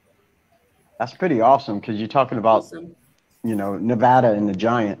places. That's pretty awesome because you're talking about, you know, Nevada and the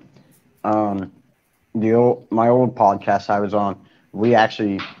giant. My old podcast I was on, we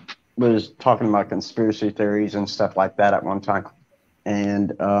actually was talking about conspiracy theories and stuff like that at one time.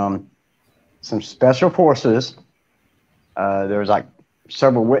 And some special forces, there was like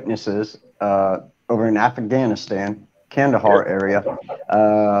several witnesses over in Afghanistan, Kandahar area,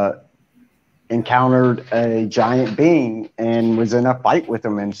 encountered a giant being and was in a fight with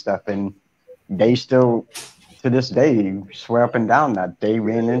them and stuff. And they still, to this day, swear up and down that they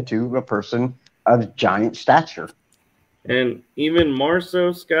ran into a person of giant stature. And even more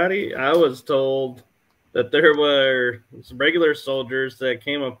so, Scotty, I was told that there were some regular soldiers that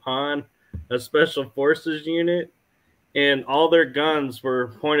came upon a special forces unit, and all their guns were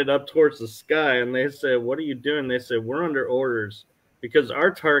pointed up towards the sky. And they said, "What are you doing?" They said, "We're under orders because our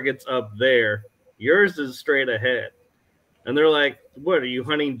target's up there. Yours is straight ahead." And they're like, "What, are you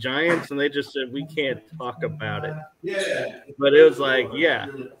hunting giants?" And they just said, "We can't talk about it." Yeah. But it was like, yeah,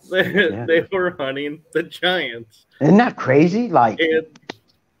 they were hunting the giants. Isn't that crazy? Like,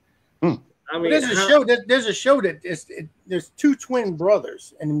 I mean, there's a show that there's two twin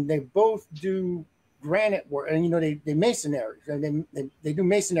brothers, and they both do granite work, and they masonry, and they do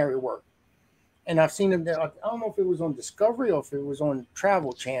masonry work. And I've seen them there. I don't know if it was on Discovery or if it was on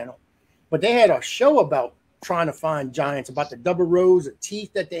Travel Channel, but they had a show about trying to find giants, about the double rows of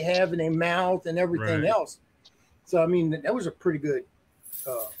teeth that they have in their mouth and everything else. So I mean, that was a pretty good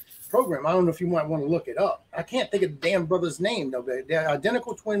program. I don't know if you might want to look it up. I can't think of the damn brother's name though. They're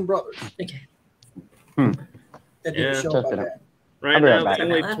identical twin brothers. Okay. That did a show about that. Right now, the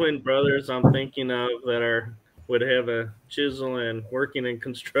only twin brothers I'm thinking of that would have a chisel and working in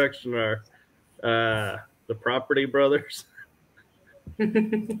construction are the Property Brothers.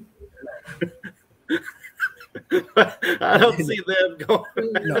 I don't see them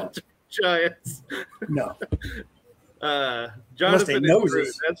going after giants. No. Jonathan and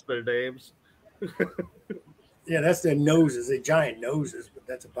Bruce, that's their names. Yeah, that's their noses. They're giant noses, but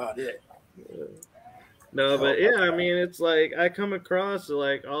that's about it. No, but yeah, I mean, it's like I come across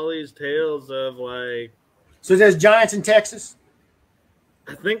like all these tales of like. So there's giants in Texas?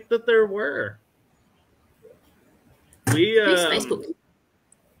 I think that there were. Who's Facebook?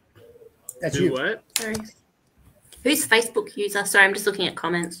 That's you. What? Sorry. Who's Facebook user? Sorry, I'm just looking at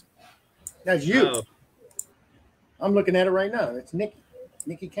comments. That's you. Oh. I'm looking at it right now. It's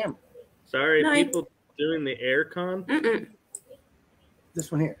Nikki Cameron. Sorry, people doing the air con.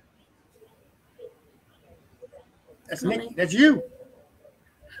 This one here. That's Nikki. That's you.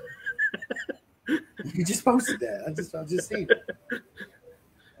 You just posted that. I just seen it.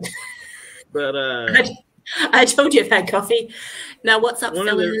 But I told you I've had coffee. Now, what's up,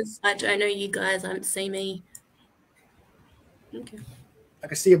 fellas? I know you guys haven't seen me. Okay. I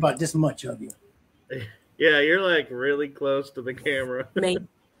can see about this much of you. Yeah, you're like really close to the camera. Me.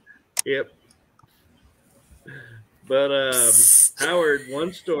 Yep. But Howard,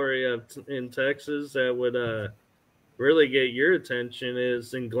 one story in Texas that would really get your attention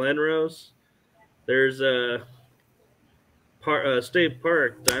is in Glen Rose. There's a state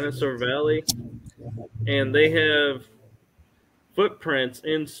park, Dinosaur Valley, and they have footprints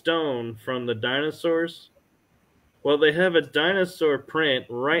in stone from the dinosaurs. Well, they have a dinosaur print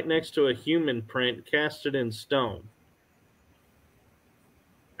right next to a human print casted in stone.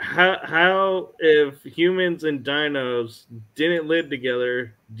 How if humans and dinos didn't live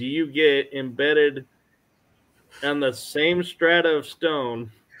together, do you get embedded on the same strata of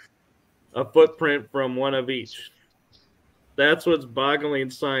stone a footprint from one of each? That's what's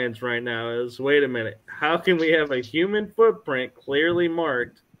boggling science right now is, wait a minute, how can we have a human footprint clearly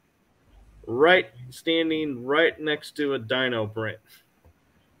marked standing right next to a dino print?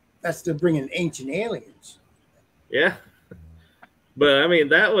 That's to bring in ancient aliens. Yeah. But I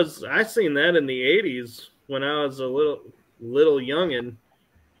mean, I seen that in the 80s when I was a little youngin'.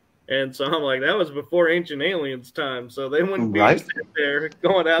 And so I'm like, that was before Ancient Aliens time. So they wouldn't be sitting there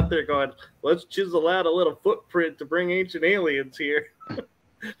going out there going, let's chisel out a little footprint to bring Ancient Aliens here.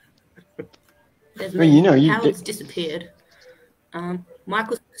 Howard's disappeared.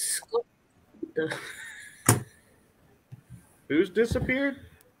 Michael Scott. Who's disappeared?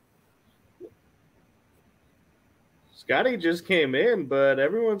 Scotty just came in, but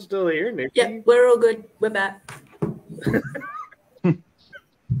everyone's still here, Nikki. Yeah, we're all good. We're back.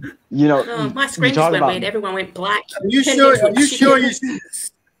 My screen just went weird. Everyone went black. You sure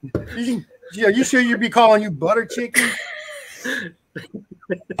you'd be calling you butter chicken?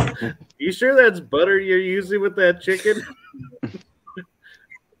 You sure that's butter you're using with that chicken?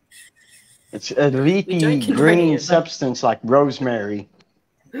 It's a leafy green substance like rosemary.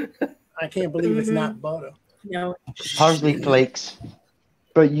 I can't believe it's not butter. No. Parsley flakes.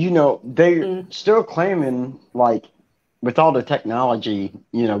 But, they're still claiming, like, with all the technology,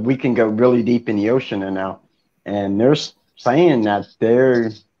 we can go really deep in the ocean now. And they're saying that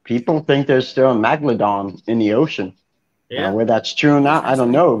people think there's still a megalodon in the ocean. Yeah. Now, whether that's true or not, I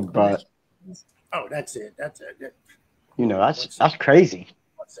don't know, but oh, that's it. That's it. you know, that's crazy.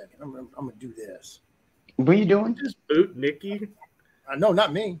 1 second. I'm gonna do this. What are you doing? Just boot Nikki. No,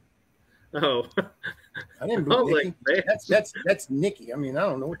 not me. Oh, I didn't boot Nikki. Like, that's Nikki. I mean, I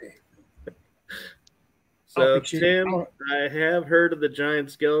don't know what the heck. So Tim, I have heard of the giant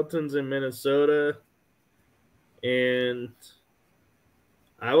skeletons in Minnesota, and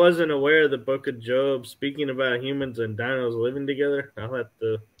I wasn't aware of the Book of Job speaking about humans and dinos living together. I'll have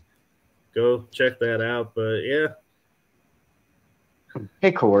to go check that out. But yeah.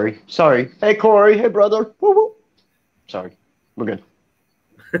 Hey Corey, sorry. Hey Corey, hey brother. Woo woo. Sorry, we're good.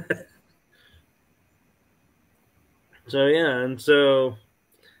 So yeah, and so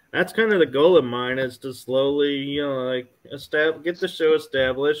that's kind of the goal of mine, is to slowly, you know, like get the show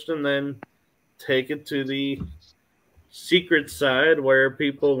established and then take it to the secret side where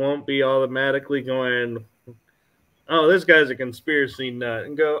people won't be automatically going, oh, this guy's a conspiracy nut,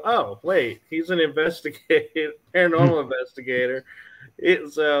 and go, oh, wait, he's an paranormal investigator.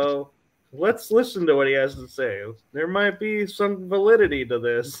 So let's listen to what he has to say. There might be some validity to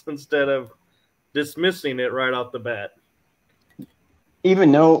this instead of dismissing it right off the bat.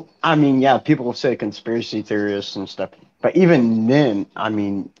 Even though, I mean, yeah, people say conspiracy theorists and stuff, but even then, I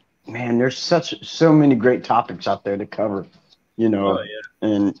mean, man, there's so many great topics out there to cover, you know,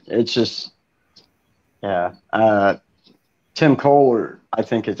 and it's just, yeah. Tim Kohler, I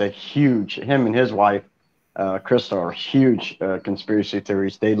think, is him and his wife, Krista, are huge conspiracy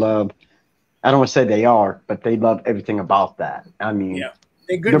theories. They love, I don't want to say they are, but they love everything about that. I mean,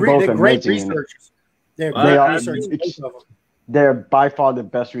 they're great researchers. They're by far the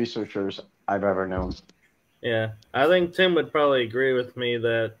best researchers I've ever known. Yeah, I think Tim would probably agree with me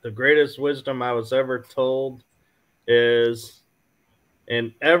that the greatest wisdom I was ever told is,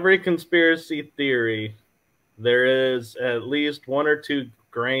 in every conspiracy theory, there is at least 1 or 2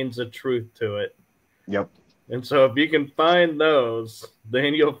 grains of truth to it. Yep. And so if you can find those,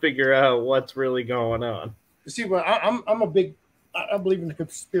 then you'll figure out what's really going on. See, well, I believe in the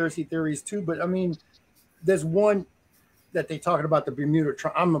conspiracy theories too, but I mean, there's one that they talking about, the Bermuda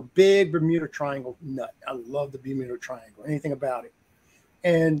Triangle. I'm a big Bermuda Triangle nut. I love the Bermuda Triangle, anything about it.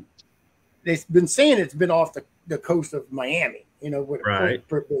 And they've been saying it's been off the coast of Miami, you know, right.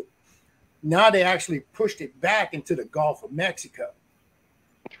 Now they actually pushed it back into the Gulf of Mexico.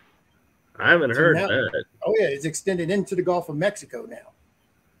 I haven't heard that. Oh yeah, it's extended into the Gulf of Mexico now.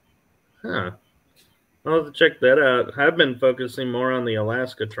 Huh. I'll have to check that out. I've been focusing more on the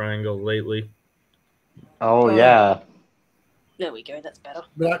Alaska Triangle lately. Oh yeah. There we go. That's better.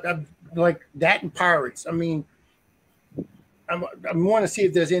 But I like that and pirates. I mean, I want to see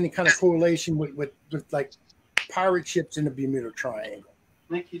if there's any kind of correlation with like pirate ships in the Bermuda Triangle.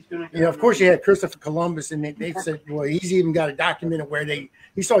 You know, of course, you had Christopher Columbus, and they said, well, he's even got a document where he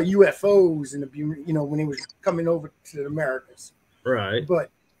saw UFOs in the, you know, when he was coming over to the Americas. Right.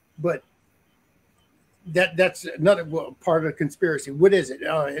 But that's another part of the conspiracy. What is it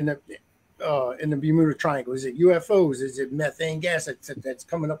in the Bermuda Triangle? Is it UFOs? Is it methane gas that's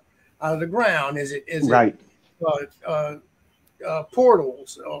coming up out of the ground? Is it right?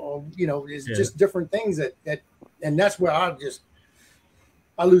 Portals? Or you know, it's just different things that and that's where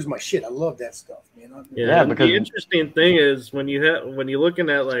I lose my shit. I love that stuff, man. Yeah, because the interesting thing is when you're looking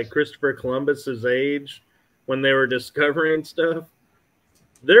at like Christopher Columbus's age, when they were discovering stuff,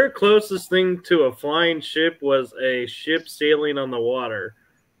 their closest thing to a flying ship was a ship sailing on the water.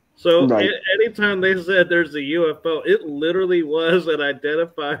 So anytime they said there's a UFO, it literally was an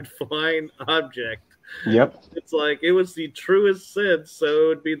identified flying object. Yep. It's like it was the truest sense, so it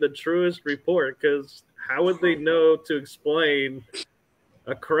would be the truest report, because how would they know to explain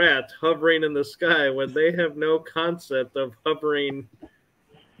a craft hovering in the sky when they have no concept of hovering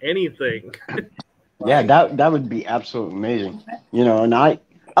anything? Yeah, that would be absolutely amazing. You know, and I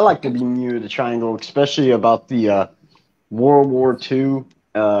like to be near the Triangle, especially about the World War II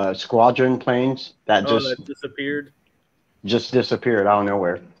squadron planes that disappeared. Just disappeared out of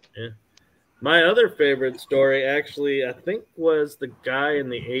nowhere. Yeah. My other favorite story, actually, I think, was the guy in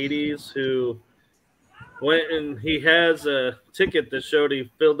the 80s who went and he has a ticket that showed he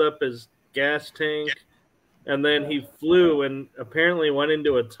filled up his gas tank, and then he flew and apparently went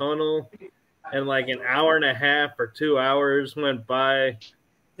into a tunnel, and like an hour and a half or 2 hours went by.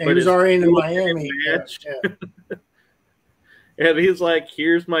 He was already in Miami. And he's like,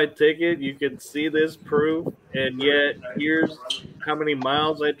 here's my ticket. You can see this proof. And yet, here's how many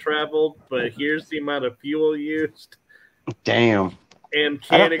miles I traveled, but here's the amount of fuel used. Damn. And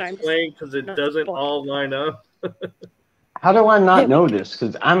can't explain because it doesn't all line up. How do I not know this?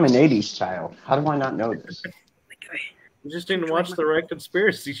 Because I'm an 80s child. How do I not know this? You just didn't watch the right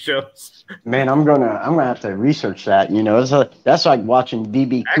conspiracy shows. Man, I'm gonna have to research that. You know, that's like watching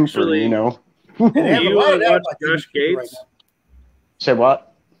DB Cooper. You know. Do you watch Josh Gates? Say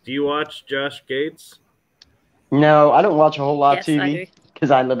what? Do you watch Josh Gates? No, I don't watch a whole lot of TV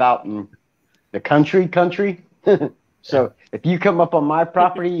because I live out in the country. So if you come up on my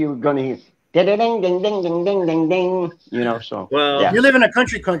property, you're gonna hear ding ding ding ding ding ding ding ding. You know, so well, you live in a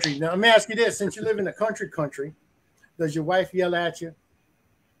country. Now let me ask you this: since you live in a country, does your wife yell at you?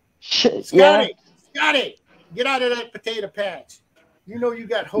 Scotty, get out of that potato patch. You know you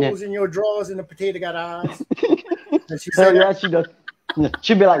got holes in your drawers and the potato got eyes. She does.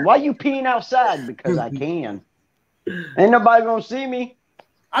 She'd be like, "Why you peeing outside?" Because I can. Ain't nobody gonna see me.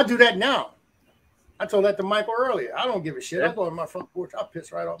 I do that now. I told that to Michael earlier. I don't give a shit. I go on my front porch. I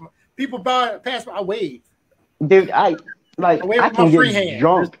piss right off. People pass by. I wave. Dude, I wave with my free hand.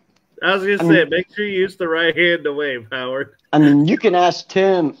 Drunk. I was gonna say, make sure you use the right hand to wave, Howard. I mean, you can ask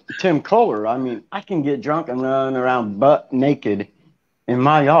Tim Kohler. I mean, I can get drunk and run around butt naked in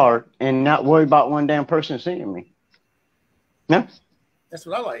my yard and not worry about one damn person seeing me. Yeah, that's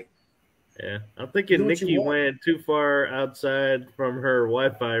what I like. Yeah, I'm thinking Nikki went too far outside from her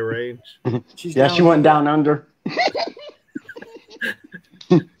Wi-Fi range. She went down under.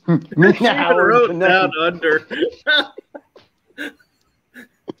 Wrote down under.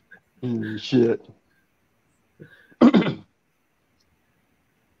 Shit.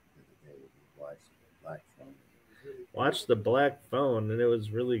 Watched the Black Phone, and it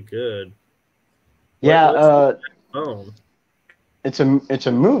was really good. Yeah, phone. It's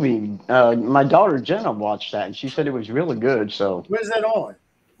a movie. My daughter Jenna watched that, and she said it was really good. So where's that on?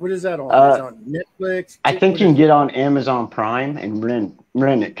 What is that on? Is it on Netflix? I think you can get on Amazon Prime and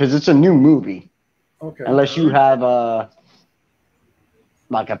rent it because it's a new movie. Okay. Unless you have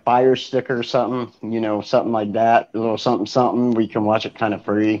like a Fire Stick or something, you know, something like that, a little something where you can watch it kind of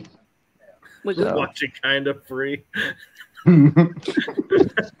free. We can watch it kind of free. In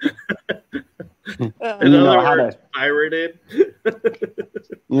other words, pirated.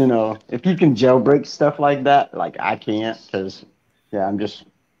 You know, if you can jailbreak stuff like that, like I can't, because I'm just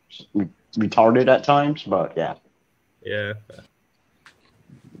retarded at times. But yeah.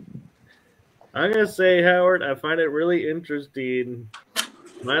 I'm gonna say, Howard, I find it really interesting.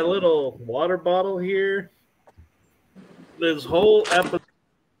 My little water bottle here. This whole episode.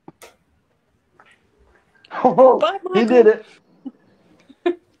 Oh, he did it.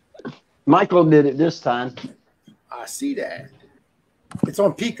 Michael did it this time. I see that. It's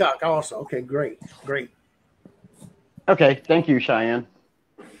on Peacock also. Okay, great. Okay, thank you, Cheyenne.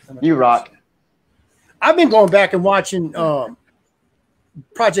 You rock. I've been going back and watching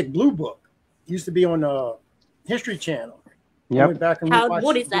Project Blue Book. It used to be on the History Channel. Yep.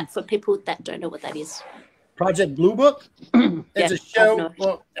 What is that for people that don't know what that is? Project Blue Book? It's a show.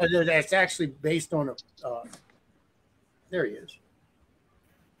 Well, it's actually based on a. There he is.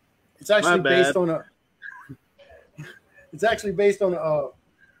 It's actually based on a. It's actually based on a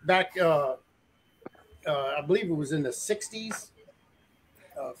back. I believe it was in the 60s,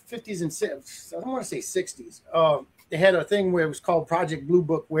 50s, and 60s. I don't want to say 60s. They had a thing where it was called Project Blue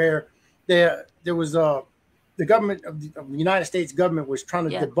Book, where there was the government of the United States government was trying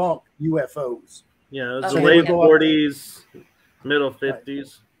to debunk UFOs. Yeah, it was the late 40s, middle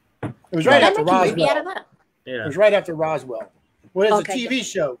 50s. It was right after Roswell. Yeah, it was right after Roswell. Well, it's a TV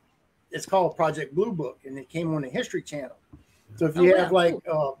show. It's called Project Blue Book, and it came on the History Channel. So if you have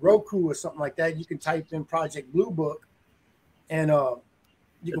Roku or something like that, you can type in Project Blue Book, and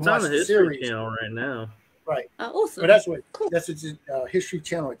you can watch the series. History Channel right now. Right. Awesome. But that's a History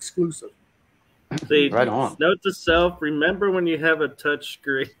Channel exclusive. See, right on. Note to self: remember when you have a touch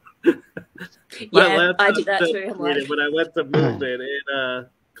screen. Yeah, I do that too. When I went to move it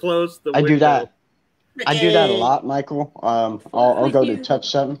closed the window. I do that. I do that a lot, Michael. I'll go to touch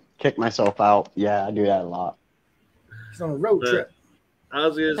something, kick myself out. Yeah, I do that a lot. It's on a road trip. I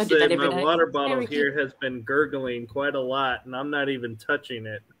was going to say my water bottle here has been gurgling quite a lot, and I'm not even touching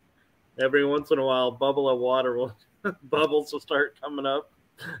it. Every once in a while, a bubble of water bubbles will start coming up.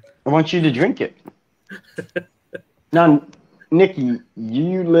 I want you to drink it. Now, Nikki,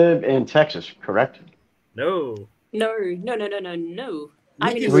 you live in Texas, correct? No. No.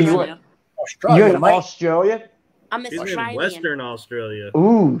 I'm in Australia. You're in Australia? I'm Australian. In Western Australia.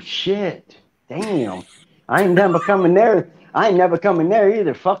 Ooh, shit. Damn. I ain't never coming there. I ain't never coming there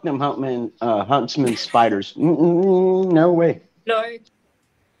either. Fuck them huntsman spiders. No way. No.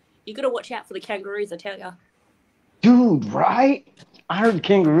 You got to watch out for the kangaroos, I tell ya. Dude, right? I heard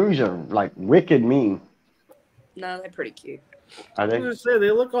kangaroos are like wicked mean. No, they're pretty cute. Are they? I was going to say,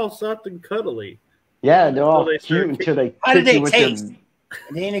 they look all soft and cuddly. Yeah, they're all cute until they How did kick you they with taste? their...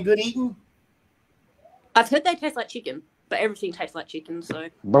 Are they any good eating? I've heard they taste like chicken, but everything tastes like chicken, so.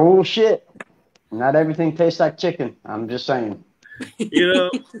 Bullshit. Not everything tastes like chicken. I'm just saying. You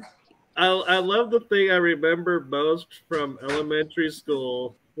know, I love the thing I remember most from elementary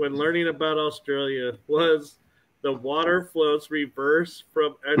school when learning about Australia was the water flows reverse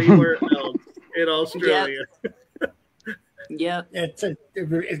from anywhere else in Australia. Yep.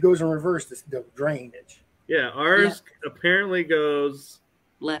 It goes in reverse, the drainage. Yeah, ours apparently goes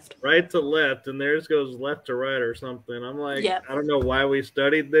left, right to left, and theirs goes left to right or something. I'm like, Yep. I don't know why we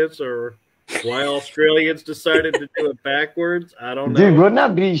studied this or why Australians decided to do it backwards. I don't know. Dude, wouldn't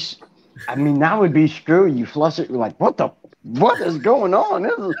that be... I mean, that would be screwy. You flush it, you're like, what is going on?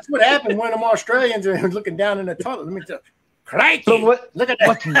 That's what happened when them Australians are looking down in the toilet. Let me tell you. Crikey! Look at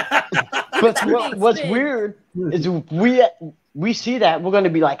that. What's weird is we see that, we're going to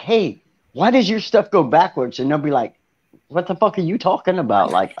be like, hey, why does your stuff go backwards? And they'll be like, what the fuck are you talking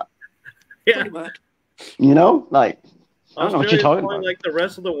about? Like, yeah. You know, like, I don't know what you're talking about. Like the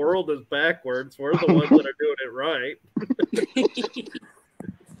rest of the world is backwards. We're the ones that are doing it right.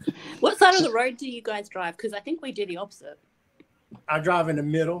 What side of the road do you guys drive? Because I think we do the opposite. I drive in the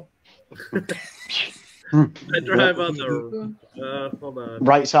middle. I drive on the hold on.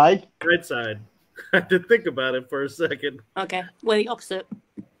 Right side? Right side. I had to think about it for a second. Okay, we're the opposite.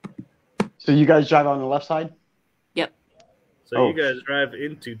 So you guys drive on the left side? Yep. So you guys drive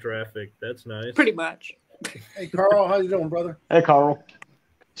into traffic. That's nice. Pretty much. Hey Carl, how you doing, brother? Hey Carl.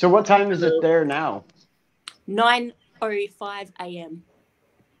 So what time is it there now? 9:05 a.m.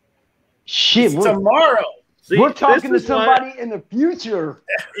 Shit, tomorrow. See, we're talking to somebody in the future.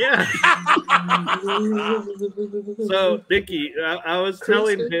 Yeah. So, Nikki, I was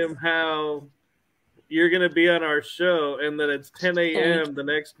telling him how you're going to be on our show and that it's 10 a.m. the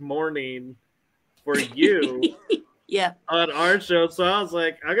next morning for you on our show. So I was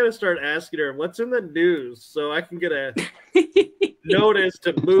like, I got to start asking her, what's in the news so I can get a notice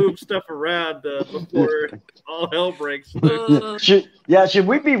to move stuff around before all hell breaks loose. Should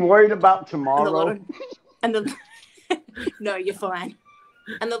we be worried about tomorrow? No, you're fine.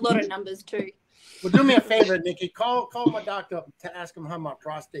 And the lot of numbers too. Well, do me a favor, Nikki. Call my doctor up to ask him how my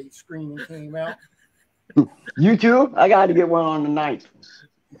prostate screening came out. You too? I got to get one on tonight.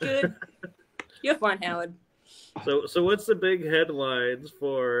 Good. You're fine, Howard. So what's the big headlines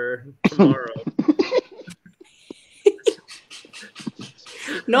for tomorrow?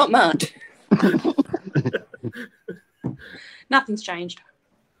 Not much. Nothing's changed.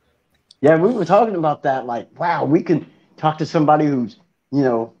 Yeah, we were talking about that. Like, wow, we can talk to somebody who's, you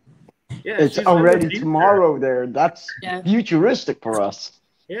know, it's already tomorrow there. That's futuristic for us.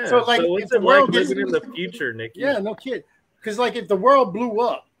 Yeah. So, like, what's if the it world like living in the future, Nikki? Yeah, no kid. Because, like, if the world blew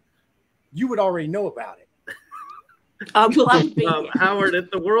up, you would already know about it. Well, I would be Howard, if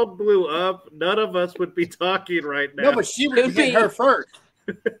the world blew up, none of us would be talking right now. No, but she would get her first.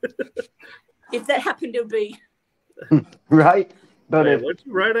 If that happened, it would be. Right? But Wait, what's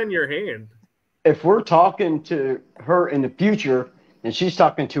right on your hand? If we're talking to her in the future and she's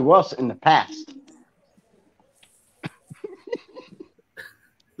talking to us in the past.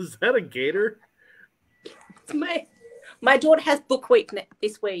 Is that a gator? My daughter has book week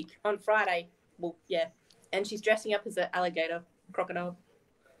this week on Friday. Well, yeah. And she's dressing up as an alligator, crocodile.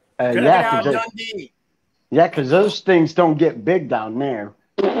 Yeah, because those things don't get big down there.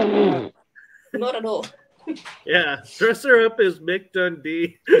 Not at all. Yeah, dress her up as Mick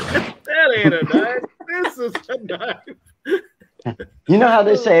Dundee. That ain't a knife. This is a knife. You know how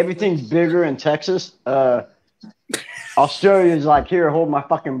they say everything's bigger in Texas? Australia's like, here, hold my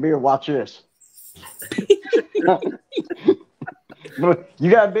fucking beer, watch this. You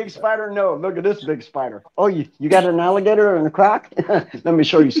got a big spider? No, look at this big spider. Oh, you got an alligator and a croc? Let me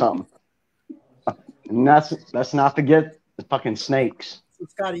show you something. And let's not forget the fucking snakes. So,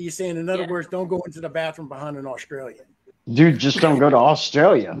 Scotty, you're saying, in other words, don't go into the bathroom behind an Australian. Dude, just don't go to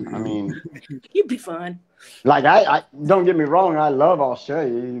Australia. I mean, you'd be fine. Like, I don't get me wrong, I love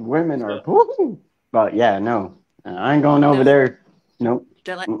Australia. Women are, but yeah, no, I ain't going over there. Nope.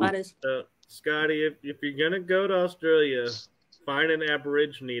 Don't like spiders. Scotty, if you're gonna go to Australia, find an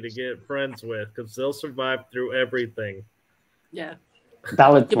Aborigine to get friends with, because they'll survive through everything. Yeah.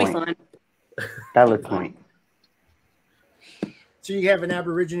 Valid You'll point. be fine. Valid point. So you have an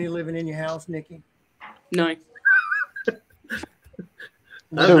Aborigine living in your house, Nikki? No.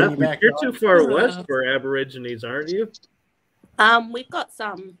 You're too far west for Aborigines, aren't you? We've got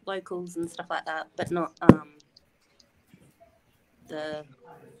some locals and stuff like that, but not the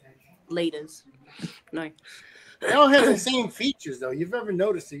leaders. No. They all have the same features, though. You've ever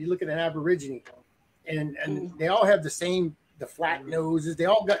noticed it? You look at an Aborigine, and they all have the flat noses. They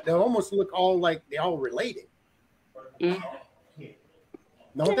almost look all like they all related.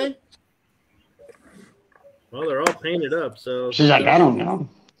 Don't they? Well, they're all painted up, so She's like, I don't know.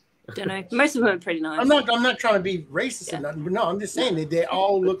 Don't know. Most of them are pretty nice. I'm not trying to be racist or nothing, but no, I'm just saying that they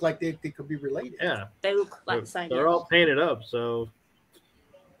all look like they could be related. Yeah, they look like the same. They're all painted up, so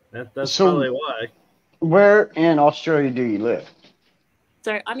that's probably why. Where in Australia do you live?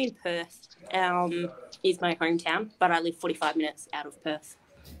 So I'm in Perth. Is my hometown, but I live 45 minutes out of Perth.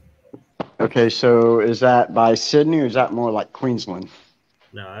 Okay, so is that by Sydney or is that more like Queensland?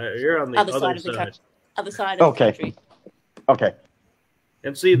 No, you're on the other side. Of the country. Other side of the country. Okay.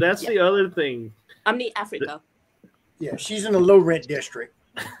 And see, that's the other thing. I'm near Africa. Yeah, she's in the low rent district.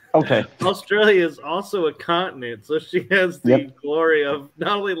 Okay. Australia is also a continent, so she has the glory of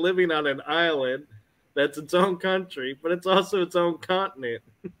not only living on an island that's its own country, but it's also its own continent.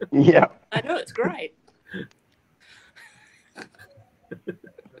 Yeah. I know, it's great.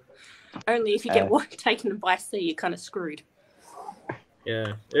 Only if you get taken by sea, you're kind of screwed.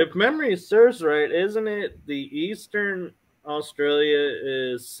 Yeah. If memory serves right, isn't it the eastern Australia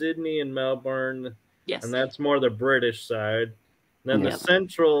is Sydney and Melbourne? Yes. And that's more the British side. Then the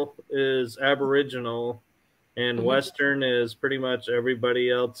central is Aboriginal, and western is pretty much everybody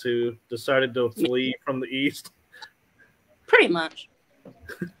else who decided to flee from the east. Pretty much.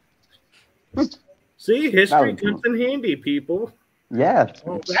 See, history comes in handy, people. Yeah.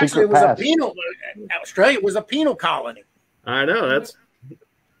 Well, actually, it was a penal. Australia was a penal colony. I know.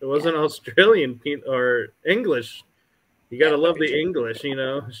 It wasn't Australian or English. You got to love the English, you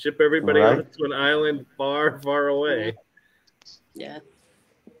know. Ship everybody out to an island far, far away. Yeah.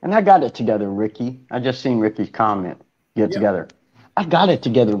 And I got it together, Ricky. I just seen Ricky's comment. Get together. I got it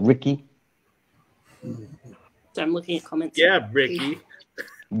together, Ricky. So I'm looking at comments. Yeah, Ricky.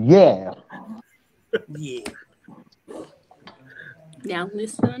 Yeah. Yeah. Now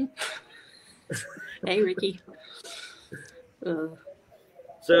listen. Hey, Ricky.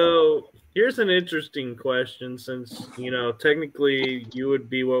 So here's an interesting question, since, technically you would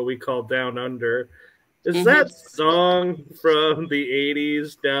be what we call Down Under. Is that song from the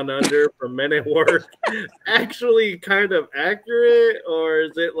 80s, Down Under, from Men at Work, actually kind of accurate, or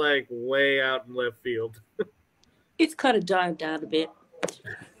is it like way out in left field? It's kind of dived down a bit.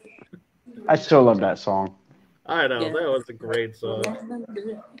 I still love that song. I know, that was a great song.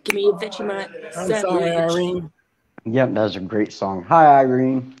 Give me a Vegemite. I'm sorry, Irene. Yep, that was a great song. Hi,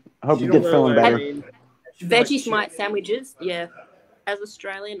 Irene. I hope you get feeling better. Vegemite sandwiches, yeah. As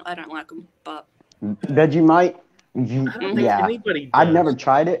Australian, I don't like them, but... Vegemite? Yeah. I've never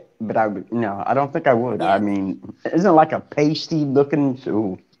tried it, but I would. No, I don't think I would. Yeah. I mean, isn't it like a pasty looking?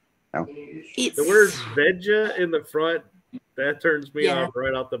 Ooh, no. The word veggie in the front, that turns me off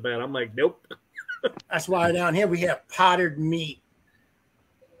right off the bat. I'm like, nope. That's why down here we have potted meat.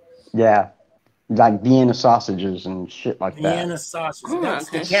 Yeah, like Vienna sausages and shit like that. Vienna sausages. That's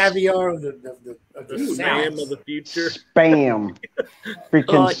the caviar of the spam of the future. Spam.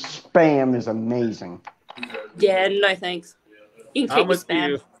 Freaking spam is amazing. Yeah, no thanks. You can keep your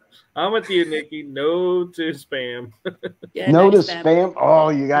spam. I'm with you, Nikki. No to spam. No to spam. Oh,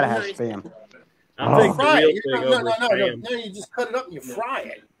 you gotta have spam. I'll take the real thing over spam. No, you just cut it up and you fry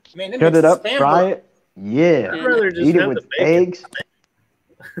it. Man, cut it up, fry it. Yeah. I'd rather just eat it with eggs.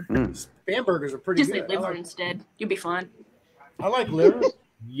 Spam burgers are pretty good. Just eat liver instead. You'll be fine. I like liver.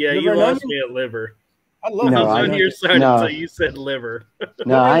 Yeah, you lost me at liver. I love I was on your side until you said liver.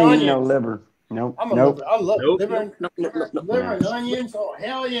 No, I ain't no liver. Nope. Liver. I love liver. Liver and onions. Oh,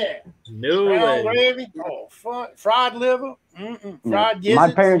 hell yeah. No way. Gravy. Oh, fried liver. Fried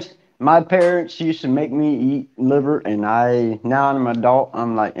gizzards. My parents used to make me eat liver, and now I'm an adult,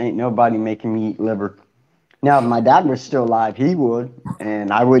 I'm like, ain't nobody making me eat liver. Now, if my dad was still alive, he would,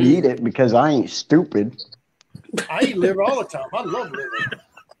 and I would eat it because I ain't stupid. I eat liver all the time. I love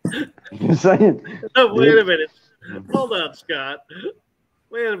liver. You're saying? Oh, wait a minute. Hold on, Scott.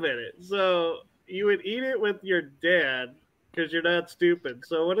 Wait a minute. So you would eat it with your dad because you're not stupid.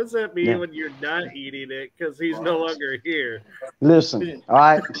 So what does that mean when you're not eating it because he's no longer here? Listen, all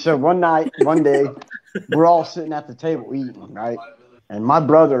right. So one day, we're all sitting at the table eating, right? And my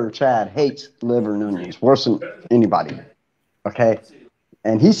brother, Chad, hates liver and onions worse than anybody. Okay?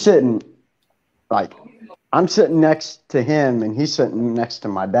 And he's sitting, I'm sitting next to him, and he's sitting next to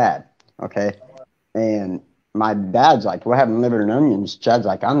my dad. Okay? And my dad's like, we're having liver and onions. Chad's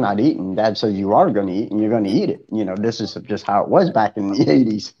like, I'm not eating. Dad says you are going to eat, and you're going to eat it. This is just how it was back in the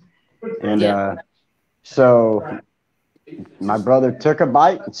 80s. And so my brother took a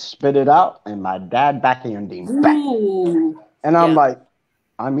bite and spit it out, and my dad backhanded him back. And I'm like,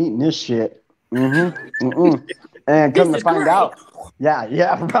 I'm eating this shit. And come to find out,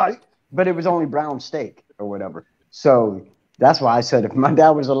 yeah, right. But it was only brown steak or whatever. So that's why I said if my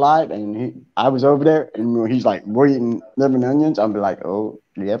dad was alive and I was over there and he's like, we're eating liver and onions, I'd be like, oh,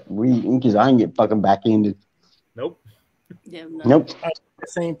 yep, we eating because I ain't get fucking back-ended. Nope. Yeah, no. Nope. The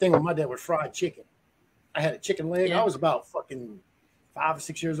same thing with my dad with fried chicken. I had a chicken leg. Yeah. I was about fucking 5 or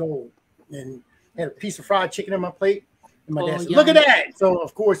 6 years old and had a piece of fried chicken on my plate. And my dad said, look at that. So,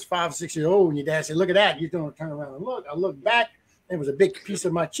 of course, 5 or 6 years old, and your dad said, look at that. You're going to turn around and look. I looked back. There was a big piece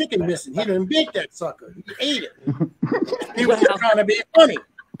of my chicken missing. He didn't bake that sucker. He ate it. He was just trying to be funny.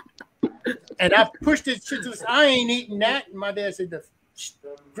 And I pushed this shit to the side. I ain't eating that. And my dad said,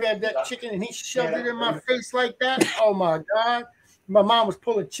 grab that chicken, and he shoved it in my face like that. Oh, my God. My mom was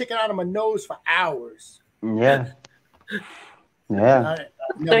pulling chicken out of my nose for hours. Yeah. Yeah.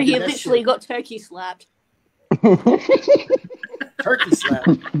 So he literally got turkey slapped. Turkey slap.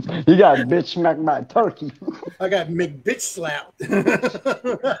 You got bitch smacked by a turkey. I got McBitch slapped.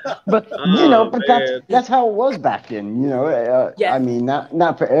 But you know, but that's how it was back then. You know, I mean,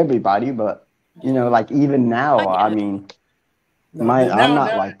 not for everybody, but you know, like even now, I mean, I'm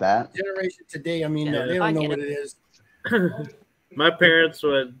not like that. Generation today, I mean, they don't know what it is. My parents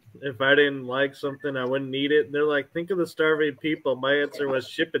would, if I didn't like something, I wouldn't eat it. They're like, think of the starving people. My answer was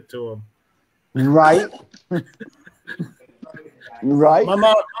ship it to them. Right. Right. My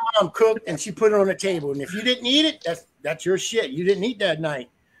mom cooked and she put it on the table. And if you didn't eat it, that's your shit. You didn't eat that night.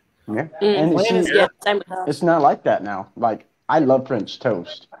 Yeah. And it's not like that now. Like, I love French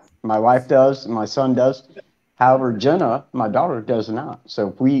toast. My wife does, my son does. However, Jenna, my daughter, does not. So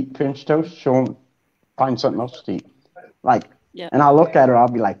if we eat French toast, she'll find something else to eat. Like, and I'll look at her, I'll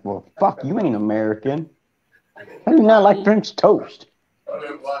be like, well, fuck, you ain't American. How do you not like French toast?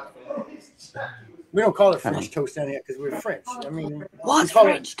 We don't call it French toast down here because we're French. I mean, what's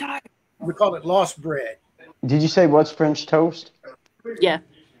French toast? We call it lost bread. Did you say what's French toast? Yeah.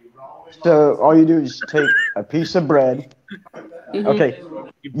 So all you do is take a piece of bread. Mm-hmm. Okay.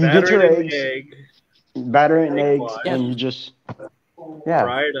 You get your eggs, batter it in eggs, and you just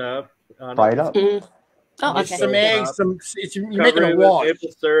fry it up. Fry it up. Mm. Oh, okay. Some eggs, you're making a wash.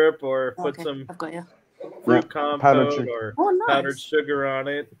 Maple syrup or put some fruit compote or powdered sugar on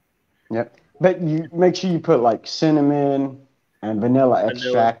it. Yep. But you make sure you put like cinnamon and vanilla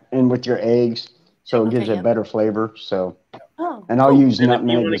extract in with your eggs, so it gives it a better flavor. So, and I'll use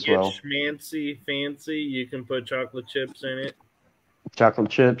nutmeg as well. If you want to get fancy, you can put chocolate chips in it. Chocolate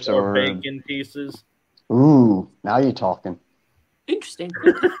chips or bacon pieces. Ooh, now you're talking. Interesting.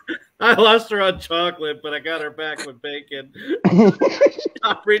 I lost her on chocolate, but I got her back with bacon.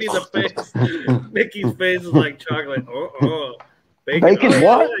 Stop reading the face. Nikki's face is like chocolate. Oh. Bacon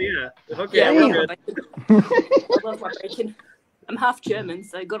what? Yeah. Okay, we're good. I love my bacon. I'm half German,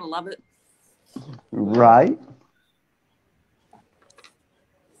 so gotta love it. Right.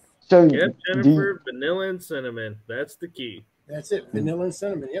 So Jennifer, vanilla and cinnamon. That's the key. That's it. Vanilla and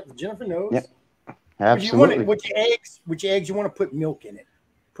cinnamon. Yep, Jennifer knows. Yep. Absolutely. With your eggs, you want to put milk in it.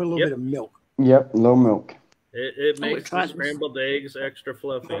 Put a little bit of milk. Yep, low milk. It makes the scrambled eggs extra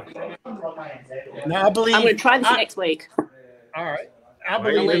fluffy. Now, I believe I'm going to try this next week. All right. I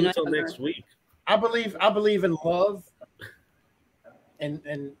believe until next week. I believe in love and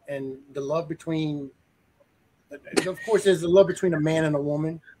the love between, of course, there's the love between a man and a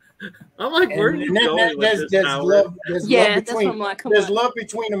woman. I'm like, where are you going with this, Howard? There's love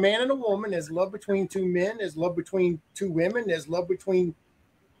between a man and a woman. There's love between two men. There's love between two women. There's love between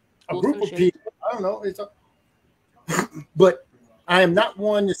a group of people. I don't know. But I am not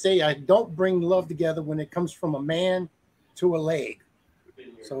one to say I don't bring love together when it comes from a man to a leg.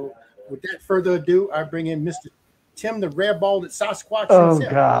 So without further ado, I bring in Mr. Tim, the red-balled Sasquatch. Oh,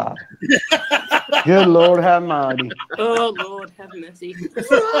 God. Good Lord have mercy. Oh, Lord have mercy.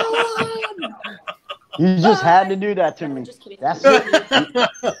 You just had to do that to me. That's it.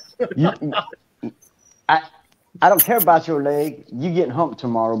 I don't care about your leg. You getting humped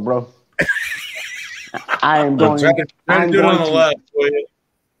tomorrow, bro. I'm going to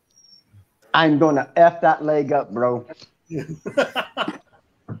F that leg up, bro.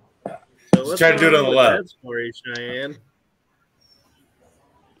 So let's try to do it on the left. Story, Cheyenne.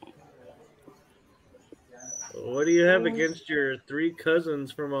 What do you have against your 3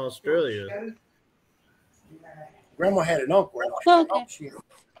 cousins from Australia? Grandma had an uncle.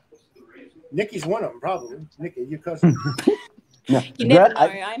 Nikki's one of them, probably. Nikki, your cousin. You never know.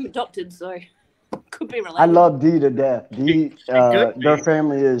 I'm adopted, so could be related. I love Dee to death. Dee, their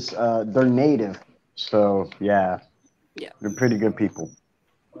family is they're native, so yeah, they're pretty good people.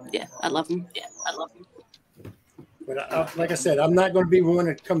 Yeah, I love them. But like I said, I'm not going to be one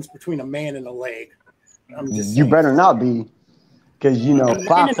that comes between a man and a leg. I'm just You better not be, because you know,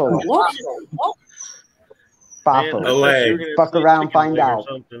 Fafo. A leg. Fuck around, find out.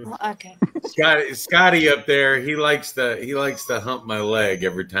 Okay. Scotty up there, he likes to hump my leg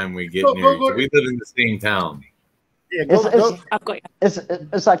every time we get near each other. We live in the same town. Yeah, I've got you.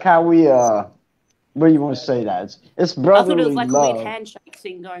 It's like how we what do you want to say that? It's I brotherly thought it was like love. a weird handshake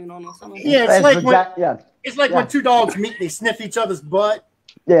thing going on or something. Yeah, it's like when, it's like Yeah. when two dogs meet, they sniff each other's butt.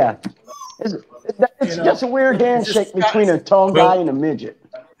 Yeah. It's just a weird handshake between a tall guy and a midget.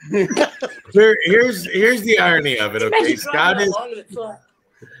 Here's the irony of it, okay?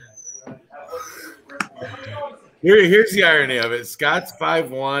 Here's the irony of it. Scott's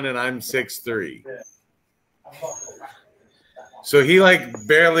 5'1" and I'm 6'3". So he like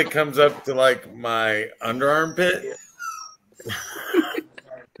barely comes up to like my underarm pit.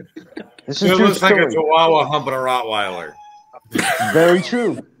 This is it true looks like story. a Chihuahua humping a Rottweiler. Very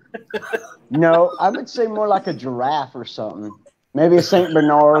true. No, I would say more like a giraffe or something. Maybe a Saint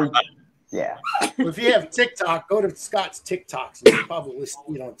Bernard. Yeah. Well, if you have TikTok, go to Scott's TikToks. You probably see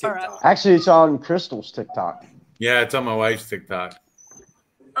it on TikTok. Actually, it's on Crystal's TikTok. Yeah, it's on my wife's TikTok.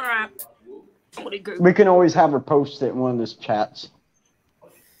 All right. We can always have her post it in one of those chats.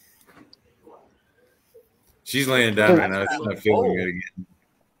 She's laying down right now. She's not feeling good again.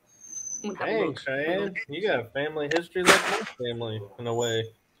 Dang, Cheyenne, you got a family history like my family in a way.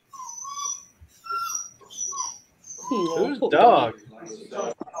 Who's dog?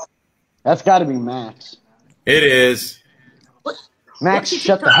 That's got to be Max. It is. Max,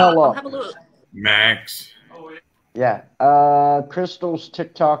 shut the hell up. Have a look. Max. Yeah. Crystal's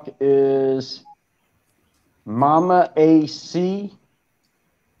TikTok is Mama AC.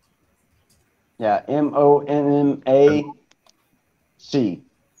 Yeah, MONMAC.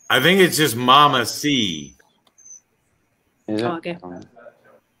 I think it's just Mama C. Is it? Oh, okay.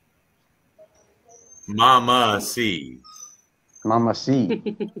 Mama C. Mama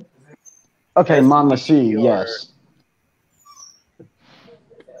C. Okay, Mama C, yes.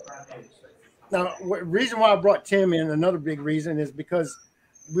 Now, reason why I brought Tim in, another big reason, is because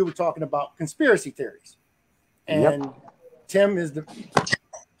we were talking about conspiracy theories. And Tim is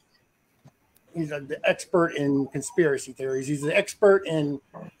he's the expert in conspiracy theories. He's the expert in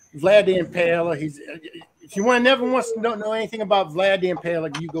Vlad the Impaler. If you never wants to know anything about Vlad the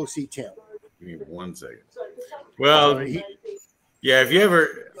Impaler, you go see Tim. Give me 1 second. Well, yeah, if you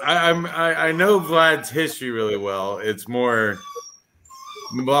ever, I know Vlad's history really well. It's a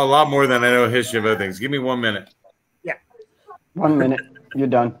lot more than I know history of other things. Give me 1 minute. Yeah. 1 minute. You're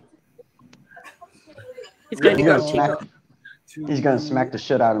done. He's going to go smack. He's going to smack the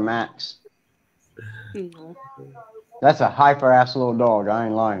shit out of Max. No. That's a hyper-ass little dog. I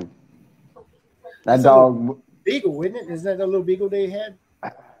ain't lying. That dog. Beagle, isn't it? Is that a little beagle they had?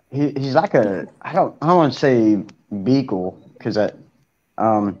 He's like a. I don't want to say beagle because that.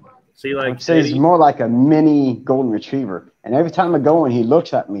 I'd say he's more like a mini golden retriever. And every time I go in, he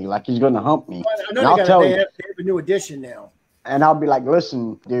looks at me like he's going to hump me. I know they have a new edition now. And I'll be like,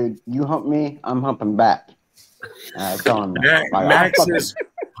 "Listen, dude, you hump me, I'm humping back." It's on.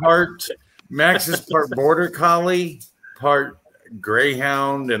 Max is part border collie, part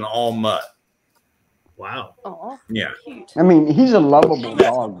greyhound, and all mutt. Wow. Oh, yeah. Cute. I mean, he's a lovable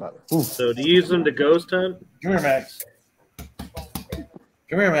dog, but. Oof. So do you use him to ghost hunt? Come here, Max.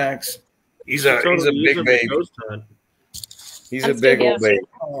 Come here, Max. He's a big baby. He's a big old baby.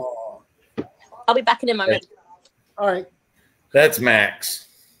 Oh. I'll be back in a moment. All right. That's Max.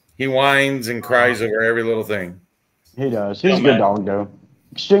 He whines and cries over every little thing. He does. He's a good dog, though.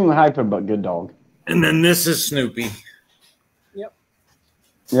 Extremely hyper, but good dog. And then this is Snoopy. Yep.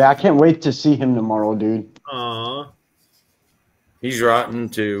 Yeah, I can't wait to see him tomorrow, dude. Aw. He's rotten,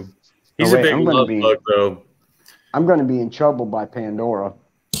 too. He's a big love bug, though. I'm going to be in trouble by Pandora.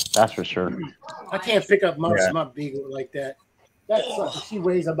 That's for sure. I can't pick up my beagle like that. She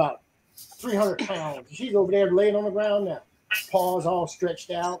weighs about 300 pounds. She's over there laying on the ground now. Paws all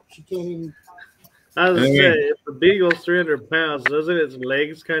stretched out. She can't even. I was going to say, if the beagle's 300 pounds, doesn't its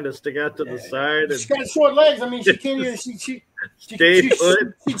legs kind of stick out to the side? She's got short legs. I mean, she can't even. She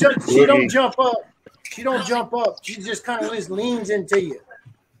don't jump up. She don't jump up. She just kind of just leans into you.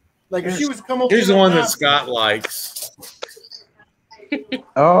 Like if she was to come over. Here's the one that Scott likes.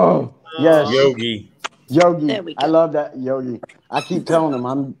 Oh, yes. Yogi. I love that Yogi. I keep telling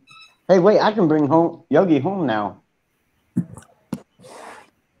him hey, wait, I can bring Yogi home now.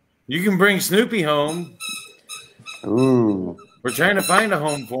 You can bring Snoopy home. Ooh. We're trying to find a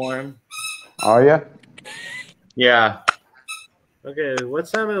home for him. Are you? Yeah. Okay, what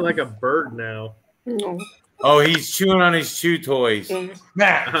sounded like a bird now? No. Oh, he's chewing on his chew toys.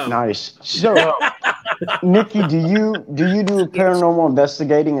 Nice. So, Nikki, do you do paranormal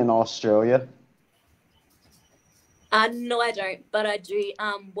investigating in Australia? No, I don't, but I do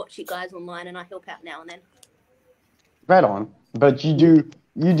watch you guys online, and I help out now and then. Right on. But you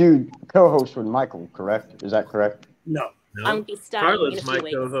do co-host with Michael, correct? Is that correct? No. No. I'm be starting Carla's in a my few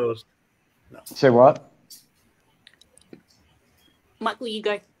weeks. co-host. Say what? Michael, you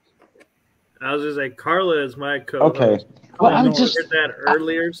go. I was just saying, Carla is my co-host. Okay. Well, I'm just heard that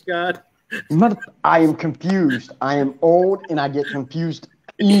earlier, Scott. I am confused. I am old and I get confused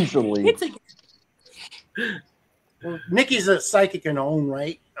easily. Well, Nikki's a psychic in her own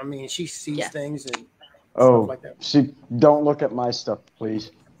right. I mean, she sees things and stuff like that. She don't look at my stuff,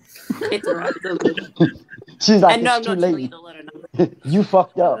 please. It's all right. She's like, and no, it's I'm too not late. either. You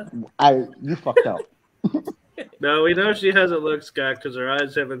fucked up. You fucked up. No, we know she hasn't looked, Scott, because her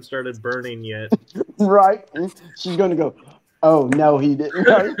eyes haven't started burning yet. Right? She's gonna go, oh no, he didn't.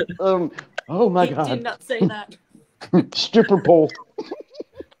 Right? Oh my God. He did not say that. Stripper pole.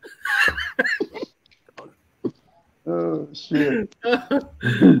 Oh shit.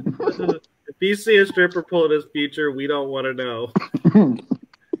 If you see a stripper pole in his future, we don't want to know.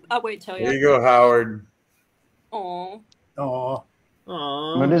 I won't tell you. There you go, Howard. Aww. Oh,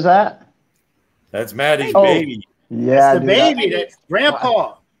 What is that? That's Maddie's Oh. baby. Yeah, the dude, baby. That's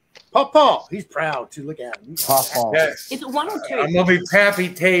Grandpa. Papa. He's proud to look at him. Papa. Yes. Is it one or two? I'm gonna be Pappy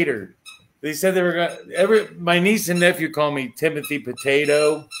Tater. They said they were gonna. My niece and nephew call me Timothy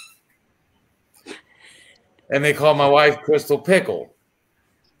Potato, and they call my wife Crystal Pickle.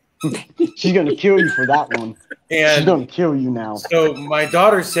 She's gonna kill you for that one. She's And gonna kill you now. so my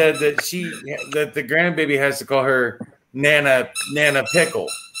daughter said that that the grandbaby has to call her Nana Pickle.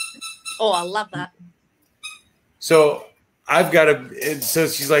 Oh, I love that. So I've got to. And so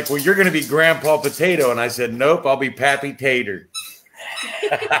she's like, "Well, you're going to be Grandpa Potato," and I said, "Nope, I'll be Pappy Tater."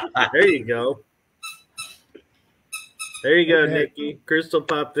 There you go. There you go, Okay. Nikki. Crystal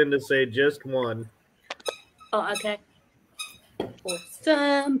popped in to say just one. Oh, okay.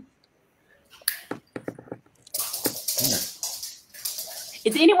 Awesome.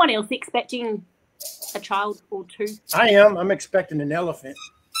 Is anyone else expecting a child or two? I am. I'm expecting an elephant.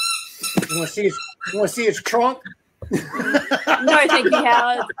 You want to see its trunk? No, thank you,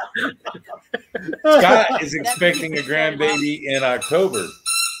 Howard. Scott is expecting a grandbaby in October.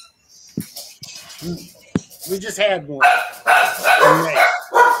 We just had one. In May.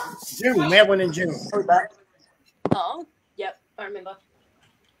 June. We had one in June. Oh, yep, I remember.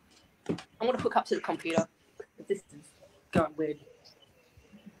 I'm going to hook up to the computer. This is going weird.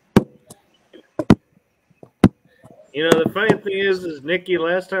 You know, the funny thing is Nikki,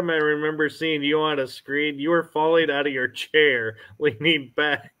 last time I remember seeing you on a screen, you were falling out of your chair, leaning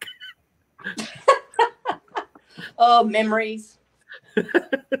back. Oh, memories.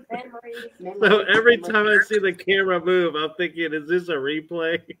 memories. So every time I see the camera move, I'm thinking, is this a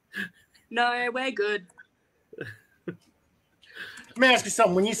replay? No, we're good. Let me ask you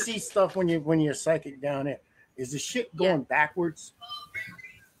something. When you see stuff when you're psychic down there, is the shit going backwards?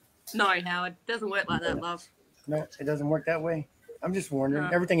 No, Howard. It doesn't work like that, love. No, it doesn't work that way. I'm just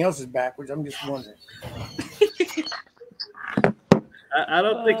wondering. Everything else is backwards. I'm just wondering. I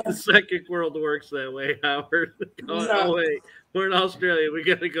don't think the psychic world works that way, Howard. Oh, wait. We're in Australia. We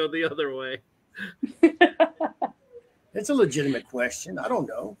got to go the other way. It's a legitimate question. I don't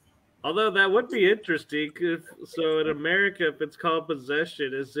know. Although that would be interesting. So in America, if it's called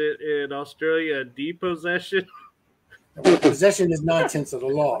possession, is it in Australia a depossession? Possession is 9/10 of the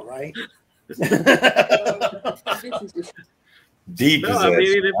law, right? Deep. No, I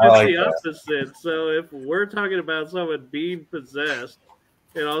mean, if it's the opposite. So if we're talking about someone being possessed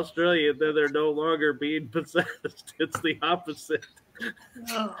in Australia, then they're no longer being possessed. It's the opposite.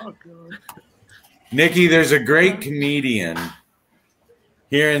 Oh, God. Nikki, there's a great comedian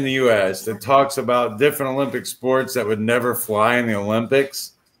here in the U.S. that talks about different Olympic sports that would never fly in the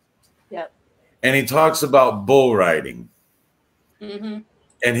Olympics. Yep. And he talks about bull riding. Mm-hmm.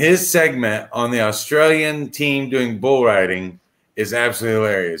 And his segment on the Australian team doing bull riding is absolutely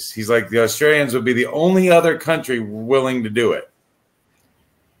hilarious. He's like, the Australians would be the only other country willing to do it.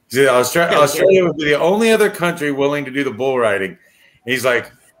 Australia would be the only other country willing to do the bull riding. He's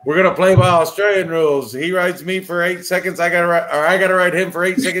like, we're gonna play by Australian rules. He rides me for 8 seconds. I gotta ride him for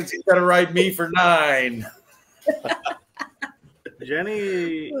 8 seconds. He's gotta ride me for 9.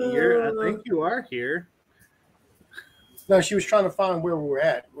 Jenny, I think you are here. No, she was trying to find where we were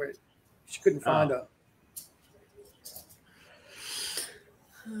at. She couldn't find a.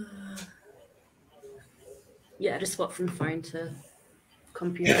 Yeah, I just swapped from phone to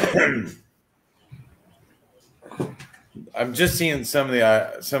computer. I'm just seeing some of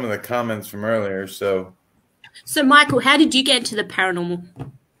the comments from earlier. So Michael, how did you get into the paranormal?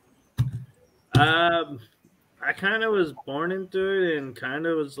 I kind of was born into it, and kind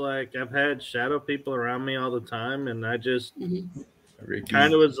of was like I've had shadow people around me all the time, and I just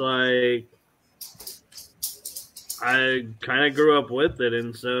kind of was like I kind of grew up with it,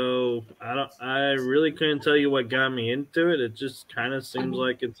 and so I really couldn't tell you what got me into it. It just kind of seems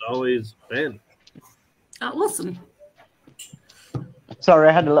like it's always been. Oh, awesome. Sorry,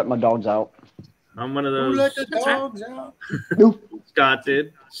 I had to let my dogs out. I'm one of those. Who let the dogs out? Scott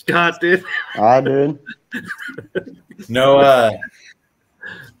did. I did. No,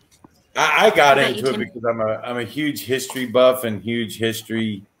 I got into it because I'm a huge history buff and huge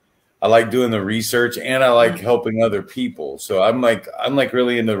history. I like doing the research and I like helping other people. So I'm like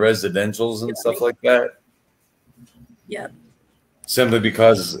really into residentials and stuff like that. Yeah. Simply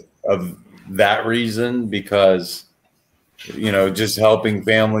because of that reason, because just helping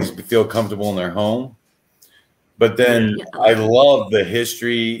families feel comfortable in their home. But then I love the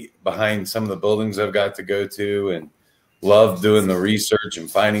history behind some of the buildings I've got to go to, and love doing the research and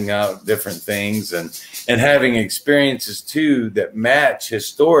finding out different things and having experiences too that match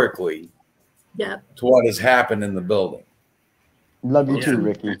historically to what has happened in the building. Love you too,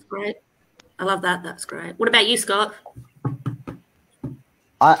 Ricky. That's great. I love that. That's great. What about you, Scott?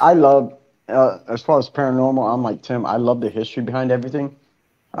 I love, as far as paranormal, I'm like Tim. I love the history behind everything.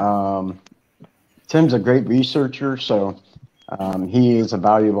 Tim's a great researcher, so he is a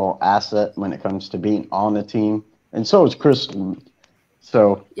valuable asset when it comes to being on the team. And so is Kristen.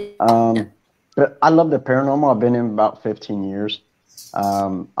 So, but I love the paranormal. I've been in about 15 years.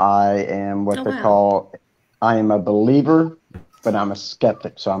 I am what they call, I am a believer, but I'm a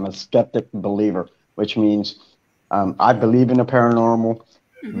skeptic. So I'm a skeptic believer, which means I believe in the paranormal.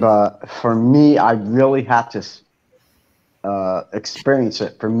 But for me, I really have to experience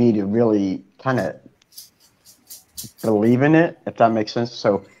it for me to really kind of believe in it, if that makes sense.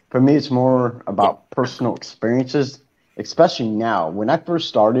 So for me, it's more about personal experiences, especially now. When I first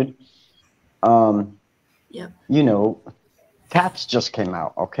started, Taps just came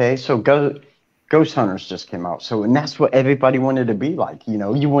out, okay? So Ghost Hunters just came out. So, and that's what everybody wanted to be like,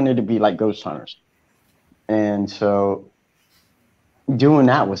 you wanted to be like Ghost Hunters. And so doing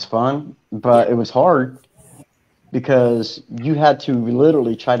that was fun, but it was hard because you had to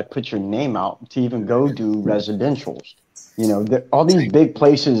literally try to put your name out to even go do residentials. All these big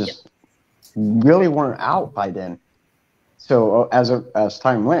places really weren't out by then. So as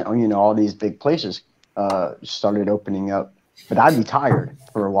time went on, all these big places started opening up. But I'd be tired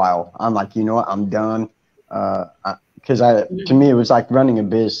for a while. I'm like, you know what? I'm done. Because to me, it was like running a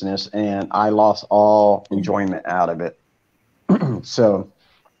business, and I lost all enjoyment out of it. So,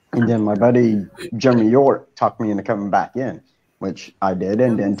 and then my buddy Jeremy York talked me into coming back in, which I did.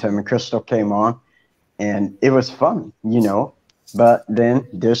 And then Tim and Crystal came on, and it was fun, But then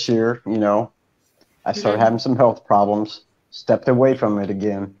this year, I started having some health problems, stepped away from it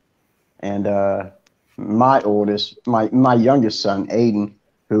again. And my youngest son, Aiden,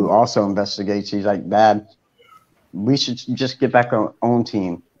 who also investigates, he's like, Dad, we should just get back on our own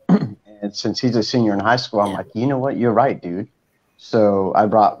team. And since he's a senior in high school, I'm like, you know what? You're right, dude. So I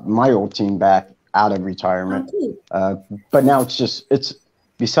brought my old team back out of retirement. But now it's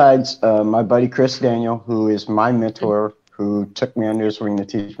besides my buddy Chris Daniel, who is my mentor, who took me under his wing to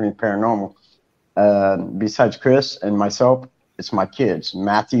teach me paranormal. Besides Chris and myself, it's my kids,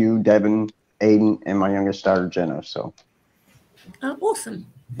 Matthew, Devin, Aiden, and my youngest daughter, Jenna. So, awesome.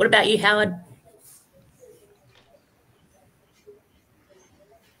 What about you, Howard?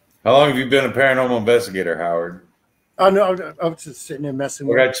 How long have you been a paranormal investigator, Howard? Oh, no, I was just sitting there messing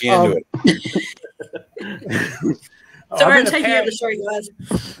with it. What got you into it? So I'm taking over the story, guys.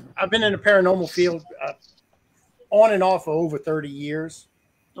 I've been in the paranormal field on and off for over 30 years.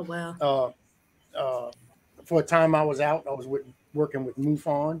 Oh, wow. For a time I was out, I was working with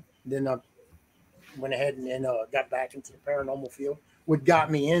MUFON. Then I went ahead and got back into the paranormal field. What got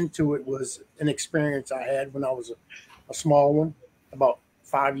me into it was an experience I had when I was a small one, about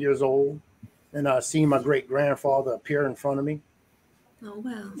 5 years old. And I seen my great grandfather appear in front of me. Oh,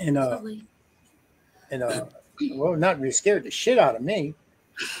 wow. And well, not really scared the shit out of me.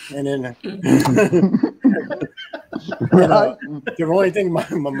 And then the only thing, my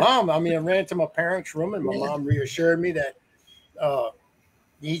mom, I ran to my parents' room, and my mom reassured me that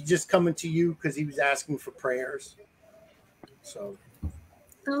he's just coming to you because he was asking for prayers. So,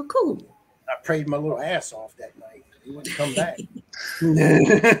 oh, cool. I prayed my little ass off that night. He wouldn't come back.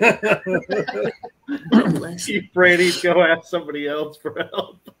 You prayed he'd go ask somebody else for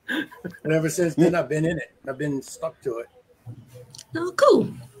help. And ever since then, I've been in it. I've been stuck to it. Oh, cool.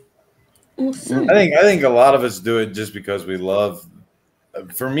 Awesome. I think a lot of us do it just because we love.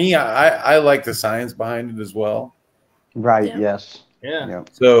 For me, I like the science behind it as well. Right. Yeah. Yes. Yeah. Yep.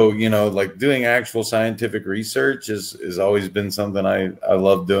 So, like doing actual scientific research has always been something I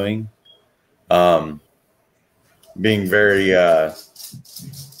love doing. Being very, I've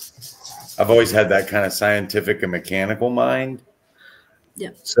always had that kind of scientific and mechanical mind.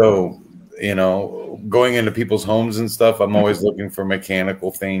 Yeah. So, going into people's homes and stuff, I'm always looking for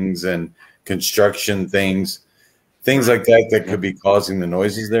mechanical things and construction things like that could be causing the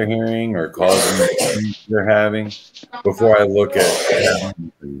noises they're hearing or causing the things they're having before I look at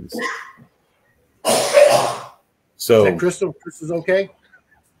things. So, is that Crystal? Crystal's okay?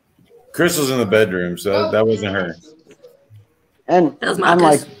 Crystal's in the bedroom, so that wasn't her. And I'm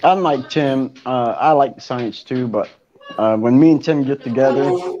like Tim. I like science too, but when me and Tim get together,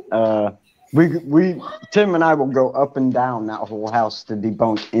 Tim and I will go up and down that whole house to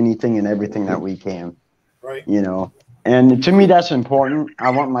debunk anything and everything that we can. Right. And to me that's important. I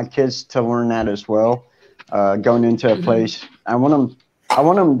want my kids to learn that as well. Going into a place, I want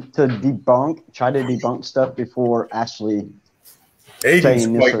them to try to debunk stuff before actually Aiden's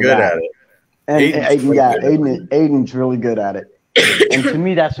quite good at it. And Aiden's really good at it. And to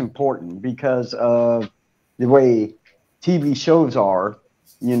me, that's important because of the way TV shows are.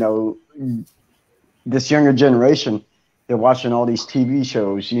 This younger generation, they're watching all these TV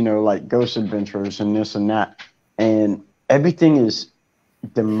shows, like Ghost Adventures and this and that. And everything is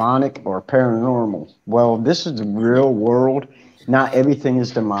demonic or paranormal. Well, this is the real world. Not everything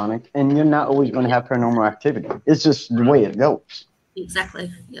is demonic. And you're not always going to have paranormal activity. It's just the way it goes.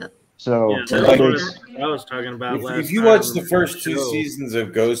 Exactly. Yep. So I was talking about if you watch the first 2 seasons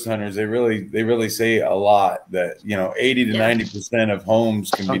of Ghost Hunters, they really say a lot that 80 to 90% of homes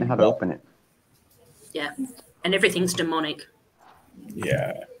can be how to open it. Yeah, and everything's demonic.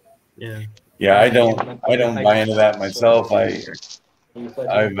 Yeah. I don't buy into that myself.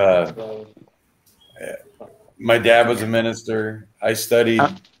 My dad was a minister. I studied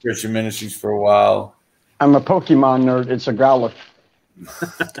Christian ministries for a while. I'm a Pokemon nerd. It's a Growler.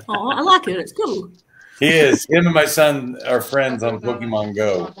 Oh, I like it. It's cool. He is. Him and my son are friends on Pokemon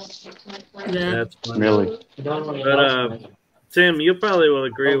Go. Yeah. That's funny. Really. But Tim, you probably will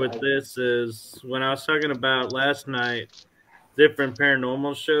agree with this. Is when I was talking about last night, different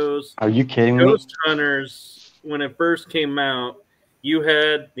paranormal shows. Are you kidding me? Ghost Hunters, when it first came out, you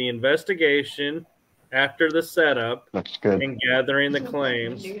had the investigation after the setup and gathering the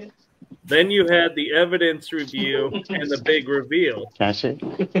claims. Then you had the evidence review and the big reveal. That's it.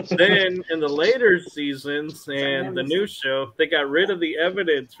 Then in the later seasons and the new show, they got rid of the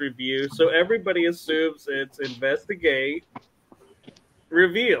evidence review, so everybody assumes it's investigate,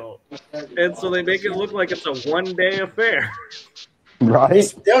 reveal, and so they make it look like it's a one-day affair.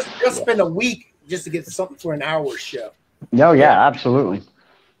 Right? They'll spend a week just to get something for an hour show. No, yeah, absolutely.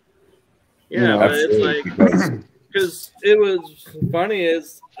 Yeah, but it's like because it was funny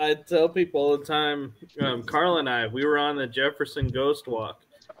is I tell people all the time, Carl and I, we were on the Jefferson Ghost Walk,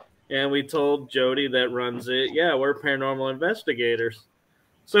 and we told Jody that runs it, yeah, we're paranormal investigators.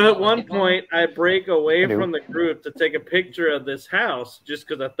 So at one point, I break away from the group to take a picture of this house just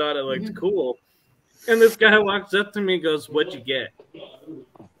because I thought it looked cool. And this guy walks up to me and goes, "What'd you get?"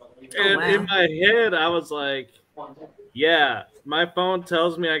 And in my head, I was like, yeah, my phone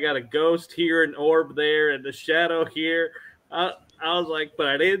tells me I got a ghost here, an orb there, and a shadow here. I was like, but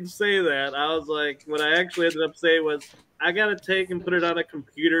I didn't say that. I was like, what I actually ended up saying was, I got to take and put it on a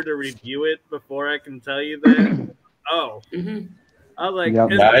computer to review it before I can tell you that. Oh. I was like,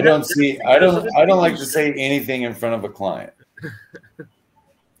 I don't like to say anything in front of a client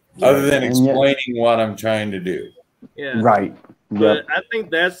other than explaining what I'm trying to do. Yeah. Right. But I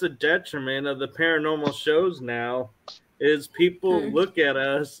think that's the detriment of the paranormal shows now is people look at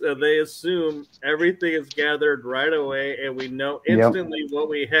us and they assume everything is gathered right away and we know instantly what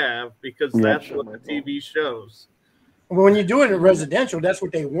we have because that's what the TV shows. Well, when you're doing it residential, that's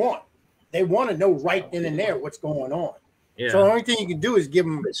what they want. They want to know right then and there what's going on. Yeah. So the only thing you can do is give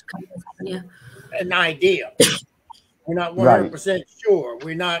them an idea. We're not 100% sure.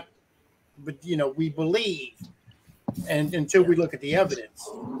 We're not, but we believe. And until we look at the evidence.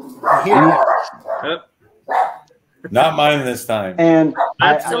 Not mine this time. And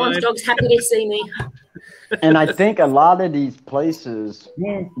someone's dog's happy to see me. And I think a lot of these places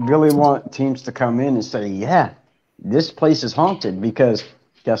really want teams to come in and say, yeah, this place is haunted because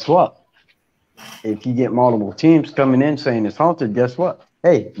guess what? If you get multiple teams coming in saying it's haunted, guess what?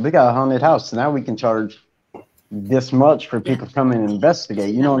 Hey, we got a haunted house. So now we can charge this much for people to come in and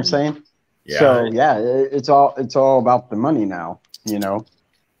investigate. You know what I'm saying? Yeah. So it's all about the money now. you know.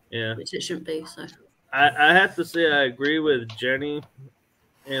 Yeah. Which it shouldn't be. So I have to say I agree with Jenny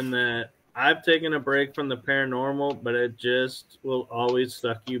in that I've taken a break from the paranormal, but it just will always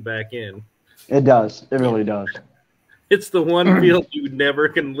suck you back in. It does. It really does. It's the one field you never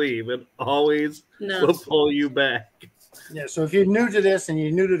can leave. It always will pull you back. Yeah, so if you're new to this and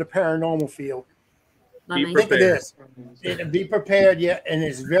you're new to the paranormal field, think of this. Be prepared, yeah, and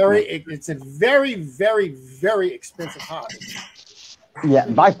it's a very, very, very expensive hobby. Yeah,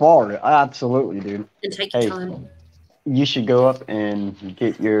 by far, absolutely, dude. And take your time. You should go up and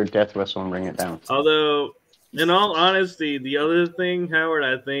get your death whistle and bring it down. Although, in all honesty, the other thing, Howard,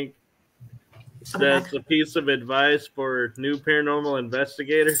 I think that's a piece of advice for new paranormal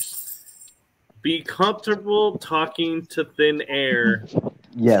investigators. Be comfortable talking to thin air.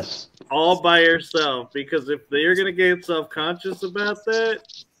 Yes. All by yourself, because if they're going to get self-conscious about that,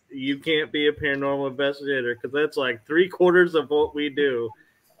 you can't be a paranormal investigator, because that's like 3/4 of what we do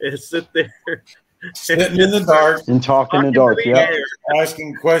is sit there sitting in the dark and talking in the dark,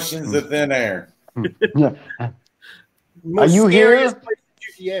 asking questions to thin air. Are you here?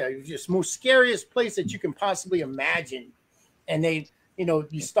 Yeah, it's just most scariest place that you can possibly imagine, and you're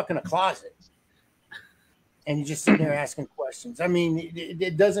stuck in a closet, and you're just sitting there asking questions. I mean,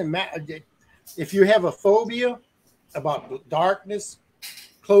 it doesn't matter if you have a phobia about darkness,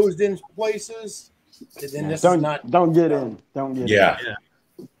 closed-in places. Then this is not. Don't get in. Don't get in. Yeah.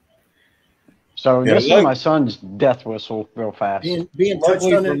 So this is my son's death whistle, real fast.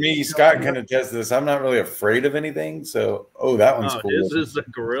 Luckily for me, Scott can attest to this. I'm not really afraid of anything. So, that one's cool. This is a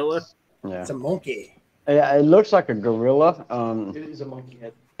gorilla. Yeah. It's a monkey. Yeah, it looks like a gorilla. It is a monkey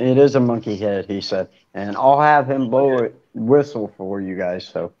head. It is a monkey head, he said. And I'll have him blow a whistle for you guys.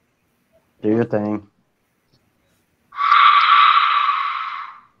 So do your thing.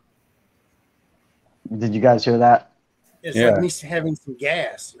 Did you guys hear that? It's like me having some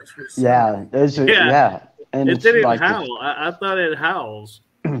gas. Yeah. And it didn't howl. I thought it howls.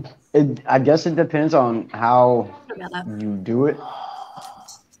 I guess it depends on how you do it.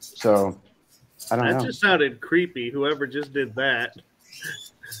 So I don't know. That just sounded creepy. Whoever just did that.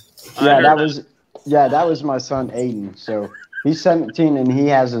 That was my son Aiden. So he's 17 and he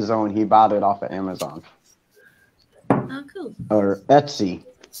has his own. He bought it off of Amazon. Oh, cool. Or Etsy.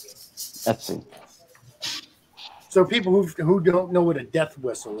 So people who don't know what a death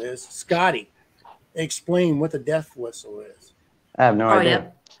whistle is, Scotty, explain what the death whistle is. I have no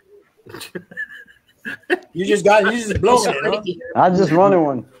idea. Yeah. You just blowing it, huh? I just wanted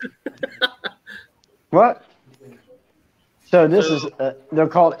one. What? So this is they're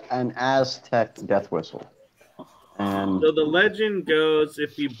called an Aztec death whistle. And so the legend goes,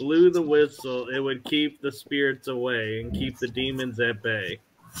 if you blew the whistle, it would keep the spirits away and keep the demons at bay.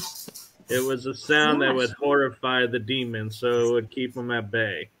 It was a sound that would horrify the demons, so it would keep them at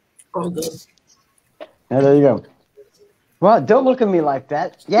bay. Oh, good. Yeah, there you go. Well, don't look at me like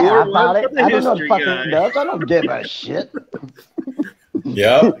that. Yeah, about it. I don't know what fucking it does. I don't give a shit.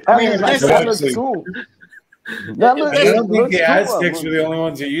 Yeah. That looks cool. I don't think the Aztecs were the only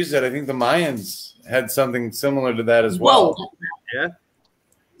ones who used it. I think the Mayans had something similar to that as well. Whoa. Yeah.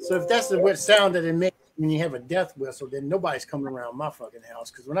 So if that's the sound that it makes when you have a death whistle, then nobody's coming around my fucking house.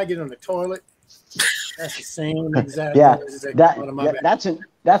 Because when I get on the toilet, that's the same exact.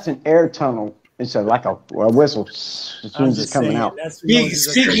 That's an air tunnel. It's like a whistle as soon as it's coming out.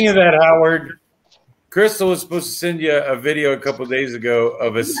 Speaking of that, Howard, Crystal was supposed to send you a video a couple of days ago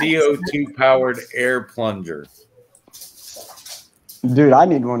of a CO2 powered air plunger. Dude, I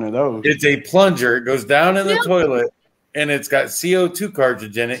need one of those. It's a plunger. It goes down in the toilet, and it's got CO2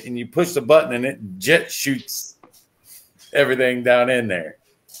 cartridge in it, and you push the button, and it jet shoots everything down in there.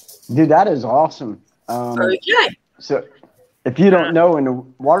 Dude, that is awesome. So if you don't know, in the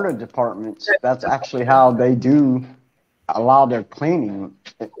water departments, that's actually how they do a lot of their cleaning,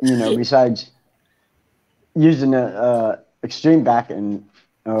 besides using the extreme vac and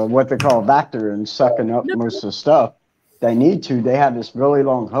what they call a vector and sucking up most of the stuff. They need to. They have this really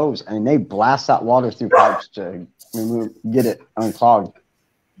long hose, and they blast that water through pipes to get it unclogged.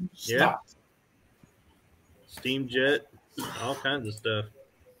 Yeah. Steam jet, all kinds of stuff.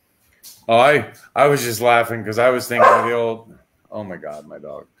 Oh, I was just laughing because I was thinking of the old. Oh my God, my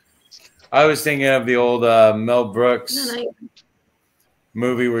dog! I was thinking of the old Mel Brooks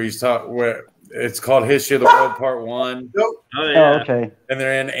movie where it's called History of the World Part 1. Oh yeah. Oh, okay. And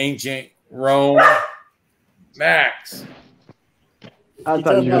they're in ancient Rome. Max. I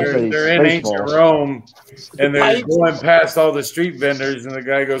thought you were going to say they're in ancient Rome, and they're going past all the street vendors, and the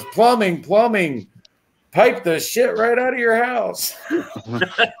guy goes, plumbing, pipe the shit right out of your house.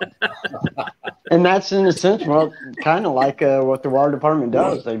 And that's in a sense, well, kind of like what the water department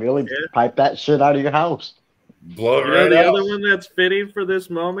does. They really pipe that shit out of your house. Blow it You know right the out. other one that's fitting for this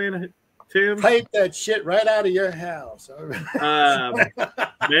moment, Tim? Pipe that shit right out of your house.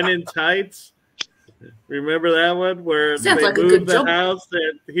 Men in Tights. Remember that one where Sounds they like a move good the job. house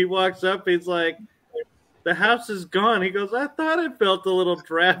and he walks up, he's like, the house is gone. He goes, I thought it felt a little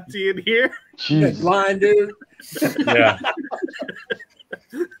drafty in here. Jeez. Blind dude.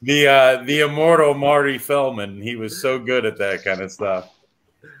 Yeah. The immortal Marty Feldman. He was so good at that kind of stuff.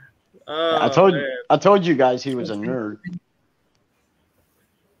 Oh, I told you guys he was a nerd.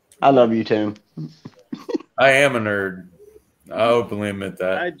 I love you, Tim. I am a nerd. I openly admit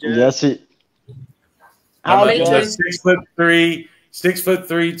that. Yes, I'm How a old? 6'3",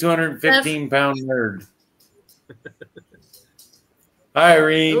 215-pound nerd. Hi, Oh,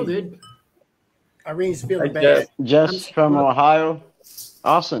 Irene. good. Irene's feeling Hi, bad. Jess from Ohio.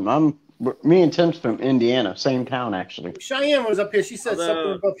 Awesome. Me and Tim's from Indiana, same town actually. Cheyenne was up here. She said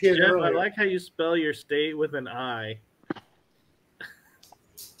something up here Jeff, earlier. I like how you spell your state with an I.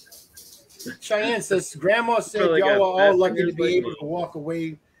 Cheyenne says, Grandma said Probably y'all got are all bad lucky to fingers be like able me. to walk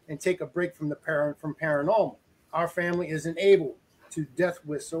away and take a break from from paranormal. Our family isn't able to death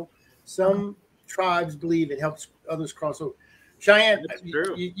whistle. Some tribes believe it helps others cross over. Cheyenne, That's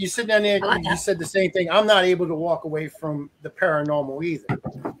true. you sit down there, I like you that. said the same thing. I'm not able to walk away from the paranormal either.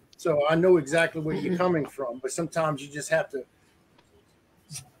 So I know exactly where you're coming from, but sometimes you just have to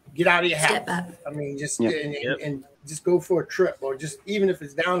get out of your house. Step back. I mean, just Yep. and just go for a trip, or just even if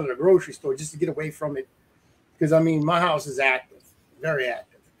it's down to the grocery store, just to get away from it. Because I mean, my house is active, very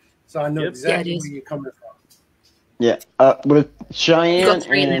active, so I know Yep. exactly Yeah, it where is. you're coming from. Yeah, with Cheyenne You got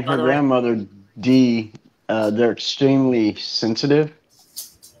three in and it, by her the way. grandmother Dee, they're extremely sensitive.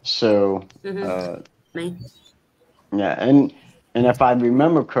 So, Me. yeah, and if I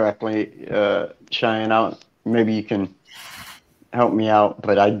remember correctly, Cheyenne, maybe you can help me out,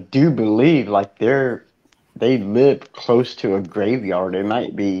 but I do believe like they live close to a graveyard. It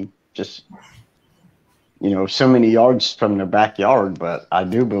might be just so many yards from their backyard, but I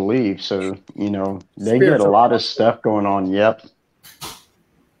do believe so. They get a Spiritual lot of concept. stuff going on. Yep.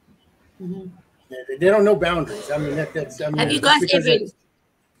 Mm-hmm. Yeah, they don't know boundaries. I mean, that's. I mean, Have you just guys because ever? it's-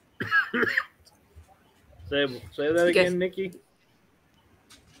 Say that again, Nikki.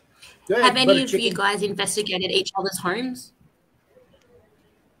 Go ahead, Have any Butter of you Chicken. guys investigated each other's homes?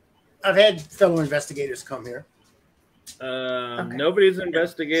 I've had fellow investigators come here. Okay. Nobody's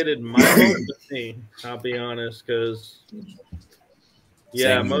investigated my home with me, I'll be honest, because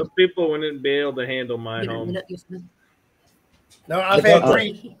Same. most people wouldn't be able to handle my home. No, I've had thought-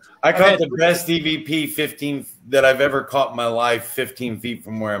 three. I I've caught had the best EVP 15 that I've ever caught in my life 15 feet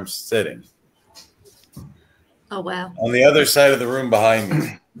from where I'm sitting. Oh wow. On the other side of the room behind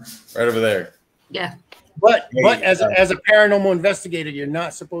me. Right over there. Yeah. But as a paranormal investigator, you're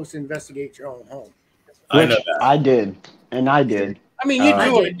not supposed to investigate your own home. I know Which that. I did, and I did. I mean, you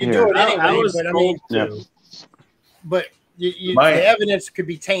do it. You do it I anyway. was But I mean, told to. but the evidence could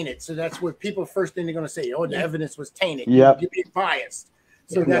be tainted. So that's what people first thing they're going to say. Oh, the evidence was tainted. Yep. You're being biased.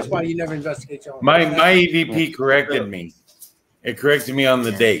 So that's why you never investigate your own. My home. EVP corrected me. It corrected me on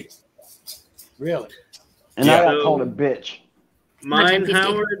the date. Really. And Yeah. I got called a bitch. Mine, 150.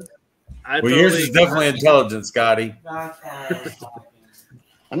 Howard. Well, yours is definitely intelligent, Scotty.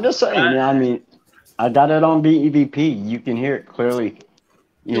 I'm just saying. I mean, I got it on BEVP. You can hear it clearly.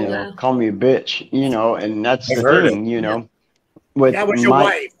 Yeah. Call me a bitch. And that's I've the heard thing. With That was your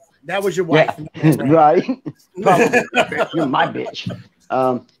wife. That was your wife. Yeah, right. Probably. You're my bitch.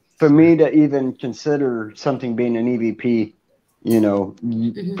 For me to even consider something being an EVP,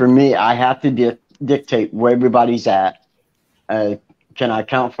 for me, I have to dictate where everybody's at. Can I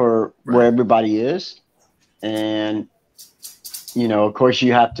account for where everybody is? And, of course,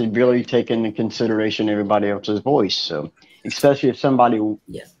 you have to really take into consideration everybody else's voice. So, especially if somebody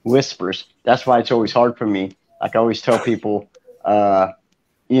whispers, that's why it's always hard for me. Like I always tell people, at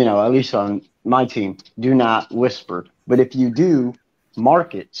least on my team, do not whisper. But if you do,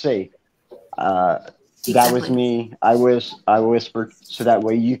 mark it. Say, that was me. I whispered. So that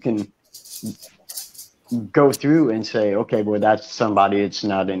way you can go through and say, okay, well, that's somebody. It's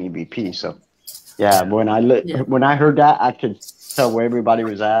not an EVP. So, when I heard that, I could tell where everybody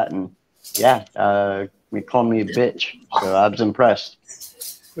was at, and we called me a bitch. So I was impressed.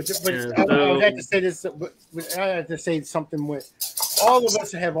 But I would have to say this. But I have to say something with all of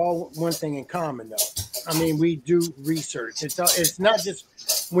us have one thing in common, though. I mean, we do research. It's not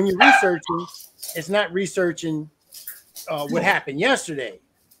just when you're researching. It's not researching what happened yesterday.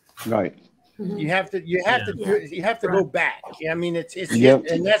 Right. You have to go back. I mean, it's Yep.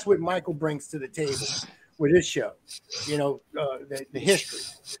 and that's what Michael brings to the table. with this show. You know, the history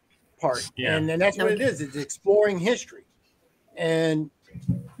part, and that's what it is. It's exploring history, and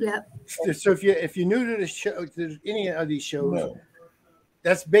so if you're new to the show, to any of these shows,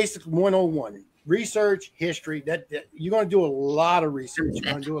 that's basically 101. Research history. That you're going to do a lot of research.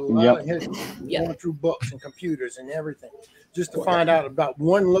 You're going to do a lot of history, going through books and computers and everything, just to find out about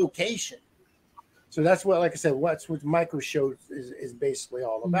one location. So that's what, like I said, what Michael show is basically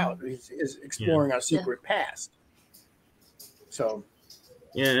all about. Is exploring our secret past. So.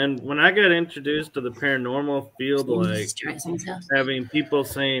 Yeah, and when I got introduced to the paranormal field, like having people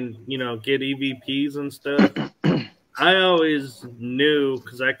saying, you know, get EVPs and stuff, I always knew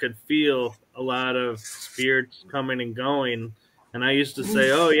because I could feel a lot of spirits coming and going. And I used to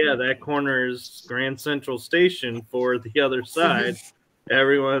say, oh, yeah, that corner is Grand Central Station for the other side.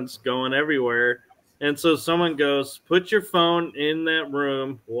 Everyone's going everywhere. And so someone goes, put your phone in that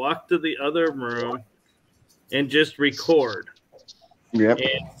room, walk to the other room, and just record. Yep.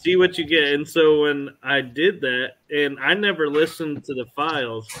 And see what you get. And so when I did that, and I never listened to the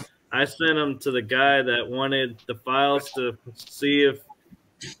files, I sent them to the guy that wanted the files to see if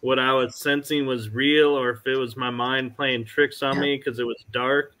what I was sensing was real or if it was my mind playing tricks on me because it was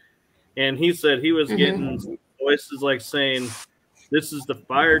dark. And he said he was getting voices like saying, this is the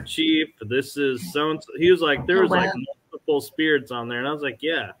fire chief, this is so-and-so. He was like, there was like multiple spirits on there. And I was like,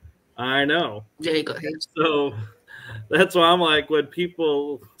 yeah, I know. There you go. So that's why I'm like, when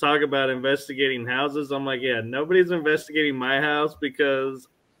people talk about investigating houses, I'm like, yeah, nobody's investigating my house because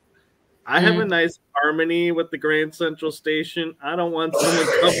I have a nice harmony with the Grand Central Station. I don't want someone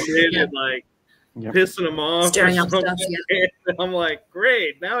coming in and like pissing them off. Stirring up stuff. I'm like,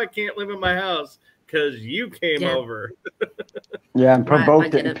 great, now I can't live in my house because you came over. And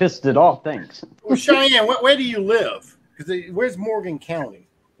provoked it and pissed it off. Thanks. Well, Cheyenne, where do you live? Because where's Morgan County?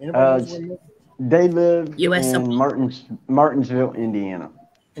 They live US in Martinsville, Indiana.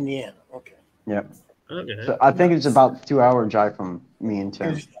 Indiana, okay. Yep. Okay. So I think it's about a 2-hour drive from me and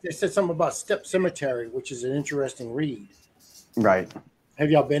Tim. They said something about Step Cemetery, which is an interesting read. Right.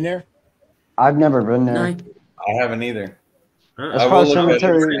 Have y'all been there? I've never been there. No. I haven't either. As far as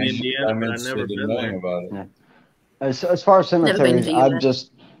cemeteries, I'm interested in knowing about it. Yeah. As far as cemeteries, I've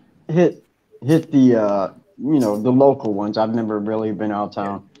just hit the the local ones. I've never really been out of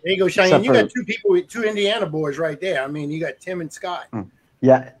town. There you go, Cheyenne. You got two Indiana boys right there. I mean, you got Tim and Scott.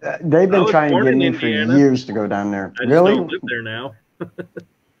 Yeah, they've been trying to get me for years to go down there. I just don't live there now.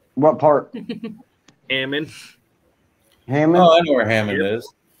 What part? Hammond. Hammond? Oh, I know where Hammond is.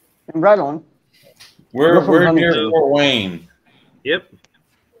 Right on. We're near Fort Wayne. Yep.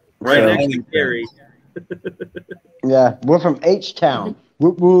 Right next to Gary. Yeah, we're from H-Town.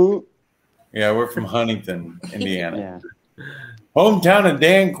 Whoop, whoop. Yeah, we're from Huntington, Indiana. Yeah. Hometown of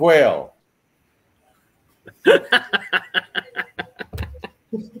Dan Quayle.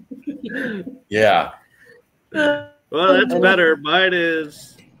 Yeah. Well, that's better. My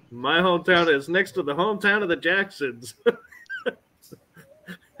hometown is next to the hometown of the Jacksons.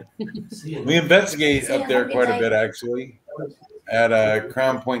 We investigate up there quite a bit, actually, at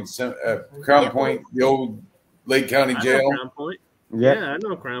Crown Point, the old Lake County Jail. Crown Point. Yeah, I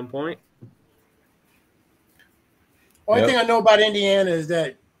know Crown Point. Only thing I know about Indiana is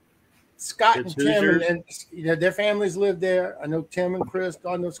that Scott and Tim and their families live there. I know Tim and Chris.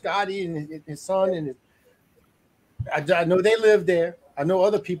 I know Scotty and his son, and I know they live there. I know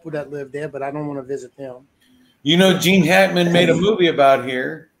other people that live there, but I don't want to visit them. You know, Gene Hackman made a movie about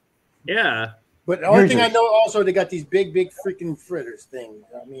here. Yeah. But the only thing I know also, they got these big freaking fritters things.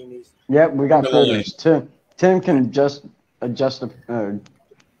 I mean, we got fritters. Tim can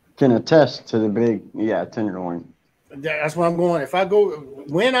can attest to the big tenderloin. That's where I'm going.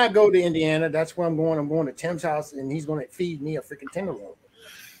 When I go to Indiana, that's where I'm going. I'm going to Tim's house, and he's going to feed me a freaking tenderloin.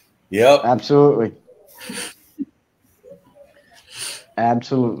 Yep, absolutely,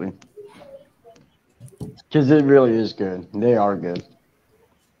 absolutely. Because it really is good. They are good.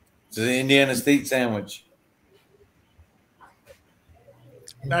 It's the Indiana State sandwich.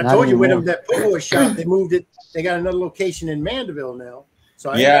 I told you when that po' boy shop, they moved it. They got another location in Mandeville now.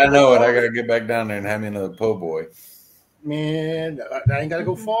 So I know it. I got to get back down there and have me another po' boy. Man, I ain't got to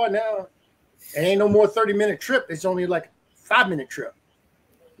go far now. It ain't no more 30-minute trip. It's only like a 5-minute trip.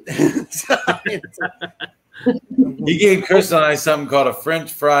 He gave Chris and I something called a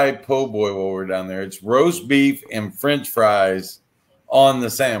French fry po' boy while we're down there. It's roast beef and French fries on the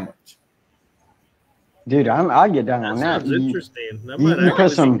sandwich. Dude, I'll get down on that. Sounds interesting. That you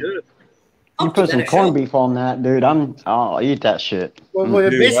put some corned beef on that, dude. I'll eat that shit. Well,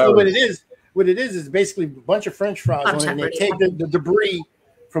 basically what it is basically a bunch of French fries on it, and they take the debris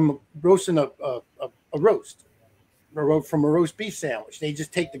from roasting a a roast from a roast beef sandwich. They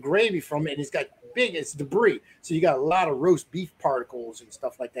just take the gravy from it, and it's debris. So you got a lot of roast beef particles and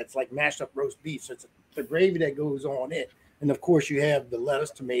stuff like that. It's like mashed up roast beef. So it's the gravy that goes on it. And of course you have the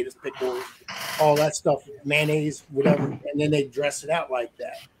lettuce, tomatoes, pickles, all that stuff, mayonnaise, whatever. And then they dress it out like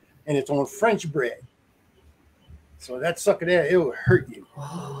that. And it's on French bread. So that sucker there, it will hurt you.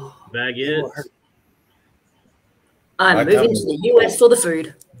 Bag is. I'm moving to the US for the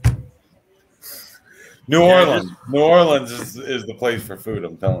food. New Orleans is the place for food,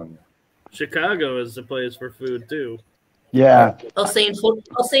 I'm telling you. Chicago is the place for food too. Yeah. I'll see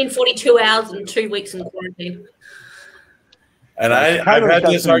in 42 hours and 2 weeks in quarantine. And I've had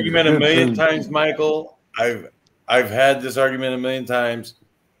this argument a million times, Michael. I've had this argument a million times.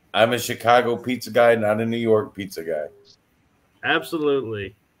 I'm a Chicago pizza guy, not a New York pizza guy.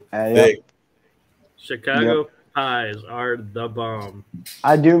 Absolutely. Chicago pies are the bomb.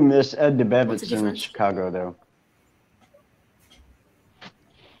 I do miss Ed DeBevitt's in Chicago, though.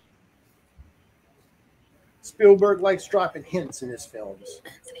 Spielberg likes dropping hints in his films.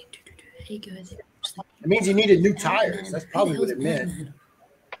 It means he needed new tires. That's probably what it meant.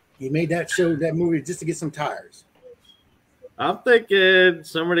 He made that movie just to get some tires. I'm thinking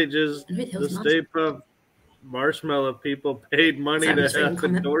somebody just the Stay Puft Marshmallow people paid money to have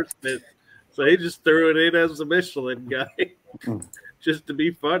endorsed it. So he just threw it in as a Michelin guy just to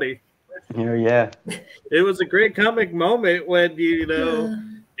be funny. Yeah. It was a great comic moment when,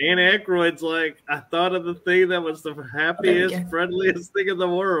 Dan Aykroyd's like, I thought of the thing that was the happiest, friendliest thing in the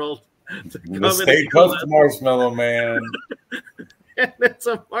world. The Stay Puft Marshmallow Man. And it's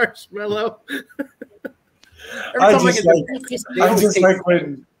a marshmallow. I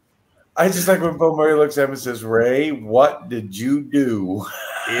just like when Bill Murray looks at him and says, "Ray, what did you do?"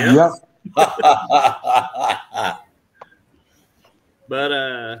 Yep.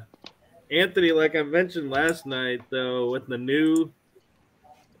 But Anthony, like I mentioned last night, though, with the new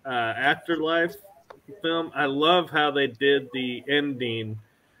Afterlife film, I love how they did the ending.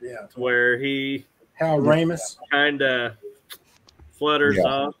 Yeah, where Howard Ramis kind of flutters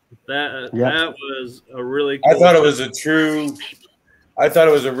off. That was a really cool I thought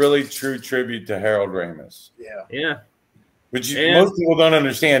it was a really true tribute to Harold Ramis. Yeah. Which most people don't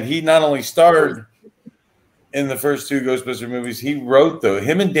understand. He not only starred in the first two Ghostbuster movies,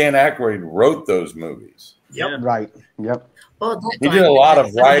 him and Dan Aykroyd wrote those movies. Yep. Right. Yep. Well, he did a lot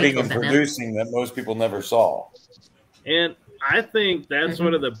of writing and producing that most people never saw. And I think that's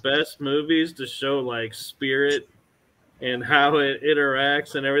one of the best movies to show like spirit and how it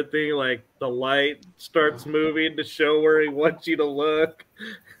interacts and everything. Like the light starts moving to show where he wants you to look.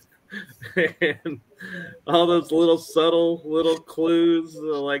 And all those little subtle little clues,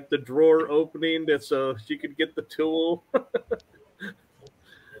 like the drawer opening so she could get the tool.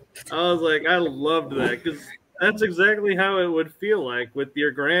 I was like, I loved that because that's exactly how it would feel like with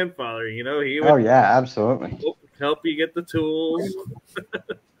your grandfather. He would absolutely help you get the tools.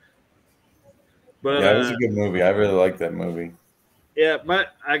 But it was a good movie. I really liked that movie. Yeah,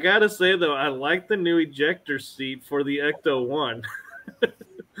 but I gotta say though, I like the new ejector seat for the Ecto-1.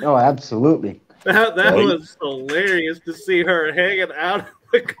 Oh, absolutely. That was hilarious to see her hanging out of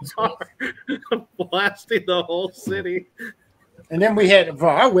the car, blasting the whole city. And then we had for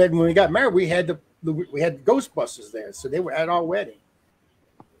our wedding when we got married, we had the Ghostbusters there, so they were at our wedding.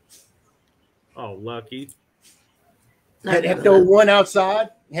 Oh, lucky! Had Ecto-1 outside.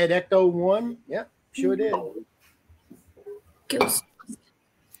 Had Ecto-1. Yeah, sure did. Ghost.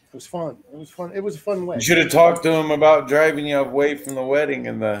 It was fun. It was a fun wedding. You should have talked to him about driving you away from the wedding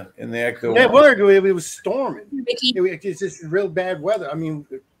in the Ecto-1. Yeah, it was storming. It's just real bad weather. I mean,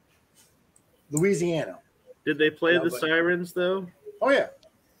 Louisiana. Did they play the sirens though? Oh yeah.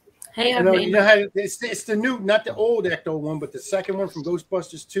 Hey, you know how it's the new, not the old Ecto-1, but the second one from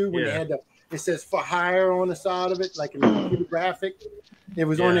Ghostbusters 2 when they had it says "for hire" on the side of it, like in the computer graphic. It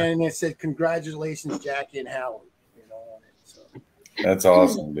was on there and it said "Congratulations, Jackie and Howard." On it. So. That's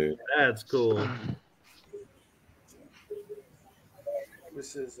awesome, dude. That's cool.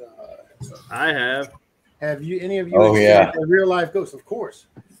 This is. I have. Have you any of you experienced a real life ghost? Of course,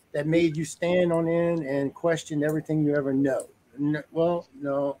 that made you stand on end and question everything you ever know.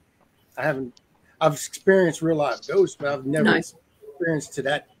 No, I haven't. I've experienced real life ghosts, but I've never experienced to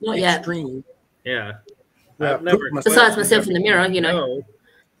that extreme. Yeah, I've never. Besides myself in the mirror,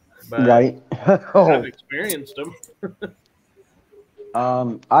 right. I've experienced them.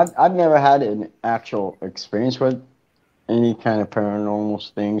 I've never had an actual experience with any kind of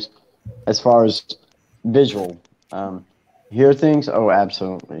paranormal things as far as visual. Hear things? Oh,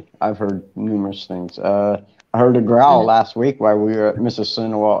 absolutely. I've heard numerous things. I heard a growl last week while we were at Mrs.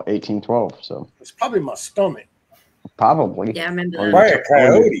 Cinewall 1812. So it's probably my stomach. Probably. Yeah, I remember Or that. Probably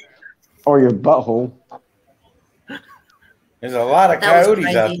a coyote. Or your butthole. There's a lot of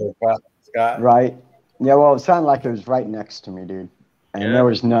coyotes out there, Scott. Right. Yeah, well, it sounded like it was right next to me, dude. And there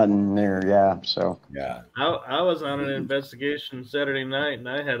was nothing there, so. Yeah. I was on an investigation Saturday night, and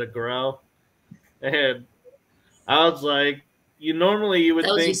I had a growl. And I was like, normally you would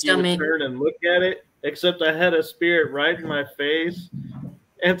think you would turn and look at it, except I had a spirit right in my face.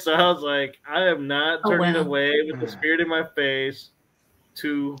 And so I was like, I am not turning away with the spirit in my face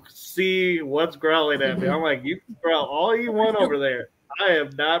to see what's growling at me. I'm like, you can growl all you want over there. I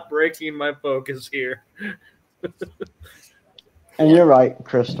am not breaking my focus here. And you're right,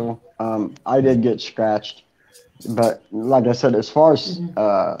 Crystal. I did get scratched. But like I said, as far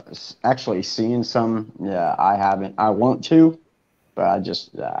as actually seeing some, I haven't. I want to, but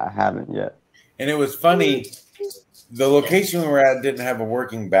I haven't yet. And it was funny. The location we were at didn't have a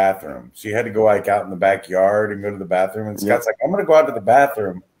working bathroom. So you had to go like out in the backyard and go to the bathroom. And Scott's like, I'm going to go out to the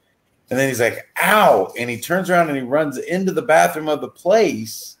bathroom. And then he's like, ow. And he turns around and he runs into the bathroom of the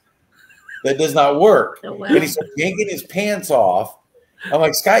place that does not work. Oh, wow. And he starts yanking his pants off. I'm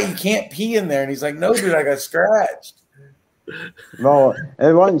like, Scott, you can't pee in there. And he's like, no, dude, I got scratched. Well,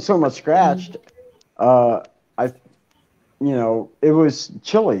 it wasn't so much scratched. It was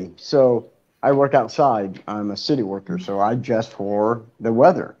chilly. So I work outside. I'm a city worker. So I dressed for the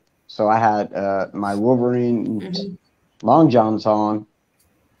weather. So I had my Wolverine long johns on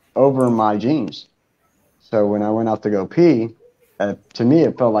over my jeans. So when I went out to go pee, to me,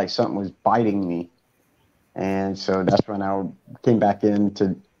 it felt like something was biting me. And so that's when I came back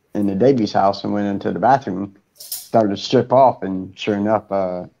into the Davies house and went into the bathroom, started to strip off, and sure enough,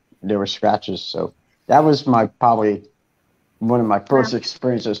 there were scratches. So that was probably one of my first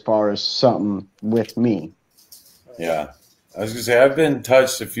experiences as far as something with me. Yeah. I was going to say, I've been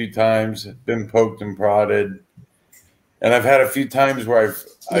touched a few times, been poked and prodded, and I've had a few times where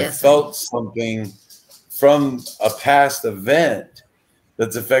I've felt something from a past event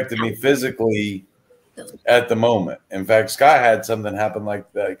that's affected me physically at the moment. In fact, Scott had something happen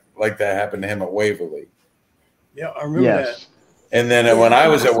like that happened to him at Waverly. Yeah, I remember that. And then when I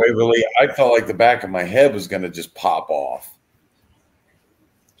was at Waverly, I felt like the back of my head was going to just pop off.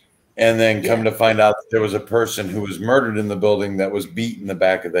 And then come to find out that there was a person who was murdered in the building that was beat in the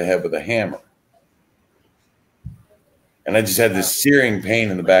back of the head with a hammer. And I just had this searing pain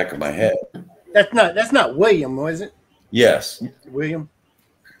in the back of my head. That's not William, was it? Yes. William.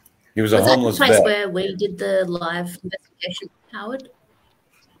 He was a homeless vet. Was that the place where we did the live investigation, Howard?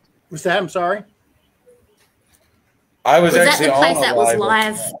 What's that? I'm sorry. I was actually that the place on that was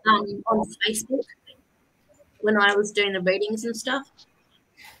live on Facebook when I was doing the readings and stuff?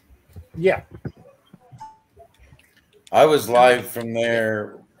 Yeah. I was live from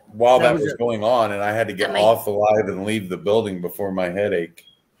there while that was going on, and I had to get off the live and leave the building before my headache.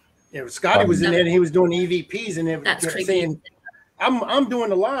 Yeah, Scotty was in there and he was doing EVPs and everything, saying, I'm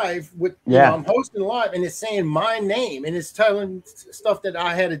doing a live with, I'm hosting a live, and it's saying my name, and it's telling stuff that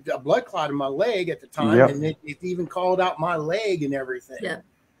I had a blood clot in my leg at the time, and it even called out my leg and everything. Yeah.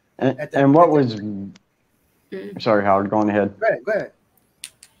 And what was, sorry, Howard, going ahead. Go ahead.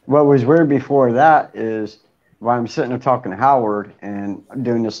 What was weird before that is while I'm sitting there talking to Howard and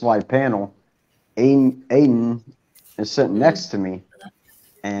doing this live panel, Aiden is sitting next to me,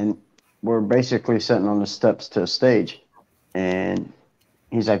 and we're basically sitting on the steps to the stage. And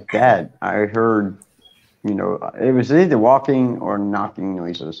he's like, Dad, I heard, it was either walking or knocking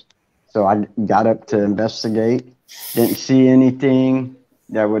noises. So I got up to investigate, didn't see anything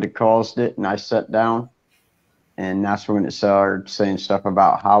that would have caused it, and I sat down. And that's when it started saying stuff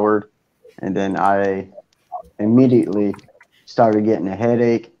about Howard. And then I immediately started getting a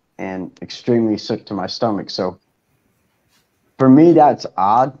headache and extremely sick to my stomach. So for me, that's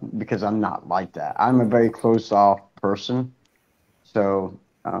odd because I'm not like that. I'm a very closed off person. So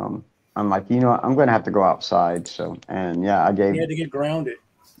I'm like, I'm going to have to go outside. So, and you had to get grounded.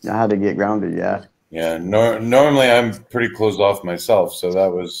 I had to get grounded. Yeah. Yeah. Normally I'm pretty closed off myself. So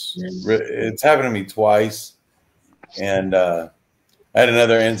that was, it's happened to me twice. And I had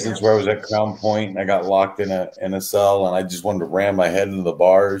another instance where I was at Crown Point and I got locked in a cell and I just wanted to ram my head into the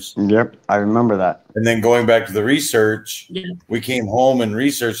bars. Yep, I remember that. And then going back to the research, we came home and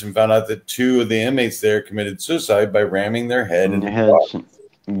researched and found out that 2 of the inmates there committed suicide by ramming their head into the bars.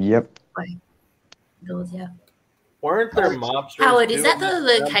 Yep. Yeah. Weren't there mobsters? Howard, is that the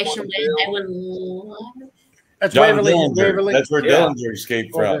location where they were live? That's Waverly. That's where Dillinger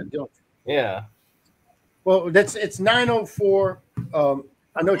escaped from. Yeah. Well, it's 9:04.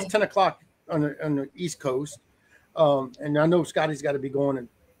 I know it's 10 o'clock on the East Coast. And I know Scotty's got to be going to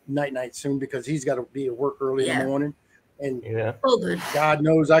night soon because he's got to be at work early in the morning. And God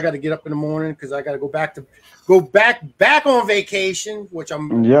knows I got to get up in the morning because I got to go back on vacation, which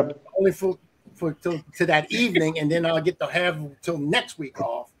I'm only for to that evening, and then I'll get to have till next week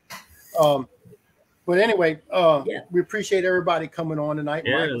off. But anyway, we appreciate everybody coming on tonight.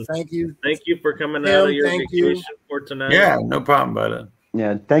 Yeah. Michael, thank you. Thank you for coming out of your vacation for tonight. Yeah, no problem about it.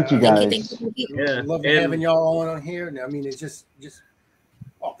 Yeah, thank you guys. Thank you. Yeah, love having y'all on here. I mean, it's just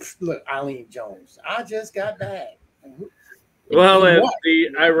look, Eileen Jones. I just got back. Well, the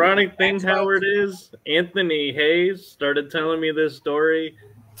ironic thing, Howard, is Anthony Hayes started telling me this story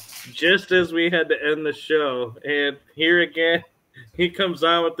just as we had to end the show. And here again, he comes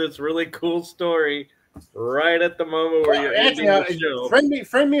on with this really cool story right at the moment where you're ending the show. Friend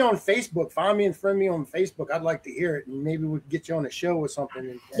me on Facebook. Find me and friend me on Facebook. I'd like to hear it, and maybe we'll get you on the show or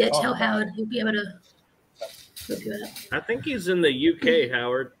something. And tell Howard. He'll be able to look it up. I think he's in the UK,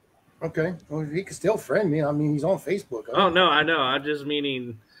 Howard. Okay. Well, he can still friend me. I mean, he's on Facebook. Oh, no, I know. I'm just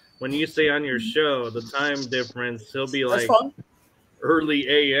meaning when you say on your show, the time difference, he'll be like early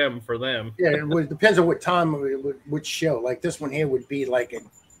AM for them. Yeah, it depends on what time, which show. Like this one here would be like at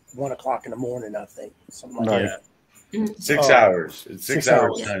 1 o'clock in the morning, I think. Something like that. 6 hours. It's 6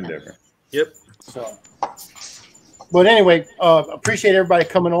 hours time difference. Yep. So, but anyway, appreciate everybody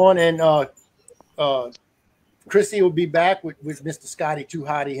coming on, and Chrissy will be back with Mr. Scotty Too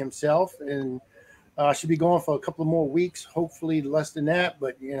Hottie himself, and should be going for a couple of more weeks, hopefully less than that.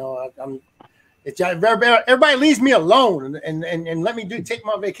 But you know, everybody leaves me alone and let me take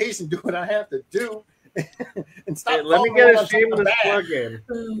my vacation, do what I have to do, and stop. Hey, let me get a shameless plug in.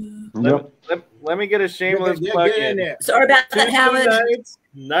 Let me get a shameless plug in. Sorry about that, Howard. Nights,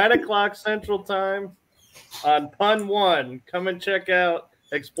 9 o'clock Central Time on Pun 1. Come and check out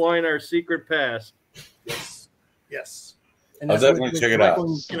Exploring Our Secret Past. Yes. And I'll definitely check it out.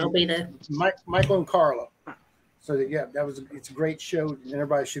 And I'll be there. Michael and Carla. So it's a great show, and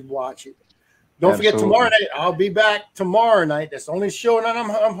everybody should watch it. Don't forget tomorrow night. I'll be back tomorrow night. That's the only show that I'm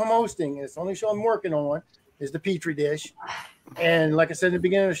hosting. It's the only show I'm working on is the Petri Dish. And like I said in the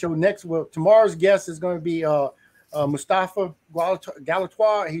beginning of the show, tomorrow's guest is going to be Mustafa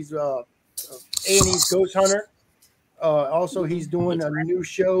Galatois. He's A&E's Ghost Hunter. Also, he's doing a new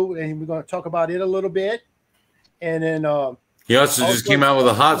show, and we're going to talk about it a little bit. And then he also just came out with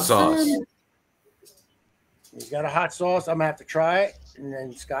a hot sauce. He's got a hot sauce. I'm gonna have to try it. And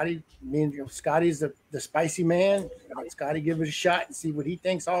then Scotty's the spicy man. Scotty give it a shot and see what he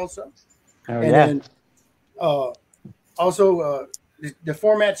thinks also. Then also the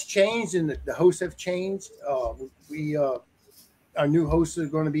format's changed and the hosts have changed. Our new hosts are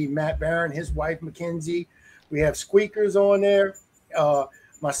going to be Matt Barron, his wife Mackenzie. We have Squeakers on there.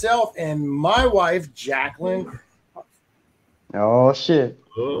 Myself and my wife Jacqueline. Oh shit!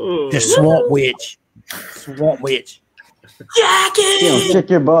 The Swamp Witch. Jackie, kick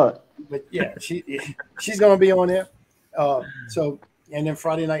your butt. But yeah, she's gonna be on there. So and then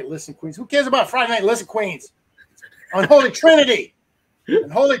Friday Night Listen Queens. Who cares about Friday Night Listen Queens? Unholy Trinity.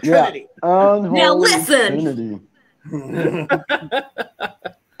 Unholy Trinity. Now listen. Trinity.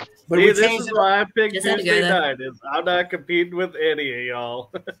 But see, this is why I picked Tuesday night. I'm not competing with any of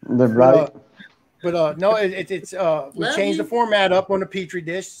y'all. Right. But no, it's we changed the format up on the Petri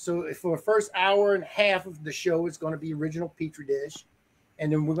Dish. So for the first hour and a half of the show, it's going to be original Petri Dish,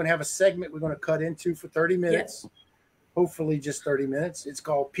 and then we're going to have a segment we're going to cut into for 30 minutes, hopefully just 30 minutes. It's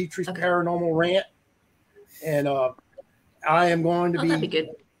called Petri's Paranormal Rant, and I am going to be. That'd be good.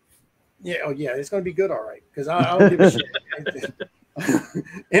 Yeah, it's going to be good, all right, because I don't give a shit.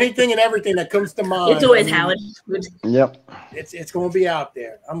 Anything and everything that comes to mind. It's always Howard. Yep. It's going to be out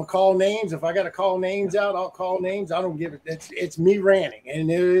there. I'm gonna call names. If I got to call names out, I'll call names. I don't give it. It's me ranting, and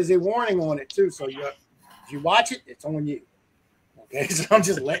there is a warning on it too. So if you watch it, it's on you. Okay, so I'm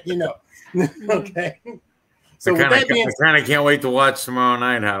just letting you know. Okay. So I kind of can't wait to watch tomorrow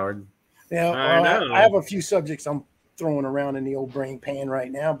night, Howard. Yeah, I have a few subjects I'm throwing around in the old brain pan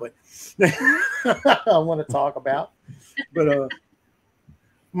right now, but I want to talk about. But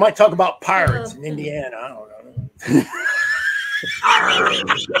might talk about pirates in Indiana. I don't know.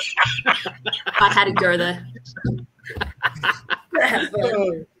 I had to go there.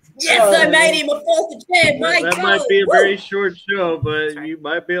 Yes, I made him a false chair. That might be a very short show, but you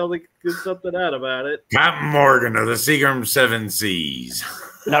might be able to get something out about it. Captain Morgan of the Seagram Seven Seas.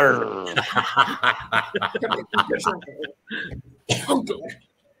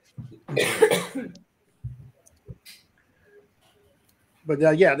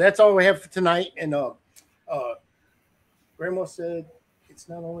 But yeah, that's all we have for tonight. And Grandma said It's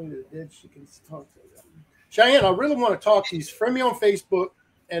not only the dead she can talk to them. Cheyenne, I really want to talk to you. Friend me on Facebook,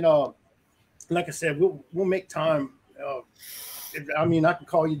 and like I said, we'll make time. I mean, I can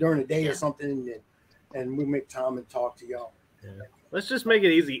call you during the day or something, and we'll make time and talk to y'all. Yeah. Let's just make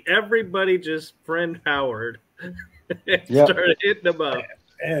it easy. Everybody just friend Howard. Start hitting him up.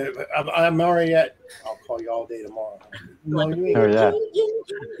 I'm already at. I'll call you all day tomorrow.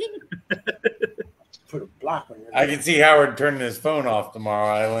 Put a block on your. I can see Howard turning his phone off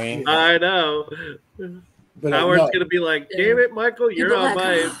tomorrow, Eileen. I know. But Howard's gonna be like, "Damn it, Michael, you're on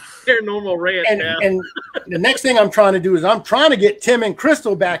my paranormal rant now." And the next thing I'm trying to do is I'm trying to get Tim and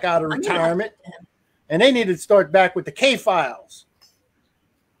Crystal back out of retirement, and they need to start back with the K Files.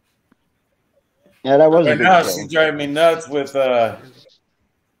 Yeah, that was. Right now, she's driving me nuts with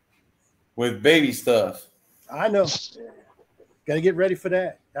baby stuff. I know. Got to get ready for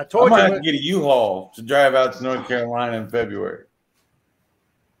that. I told you. I might have to get a U-Haul to drive out to North Carolina in February.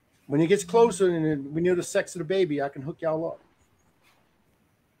 When it gets closer and we know the sex of the baby, I can hook y'all up.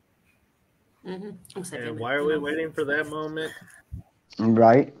 And why are we waiting for that moment?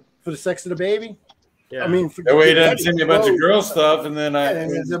 Right. For the sex of the baby? Yeah. I mean, that way he doesn't send me a bunch of girl stuff, and then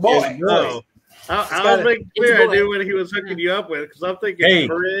it's a boy. No. I'll make clear I knew what he was hooking you up with, because I'm thinking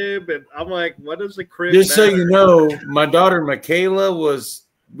crib, and I'm like, what is the crib? Just so you know, my daughter Michaela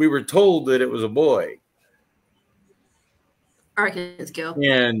we were told that it was a boy. I reckon it's a girl.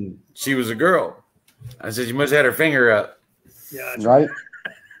 And she was a girl. I said, you must have had her finger up. Yeah. Right.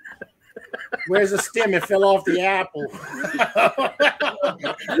 Where's the stem? It fell off the apple.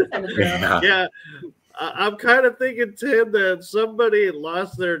 Yeah. I'm kind of thinking, Tim, that somebody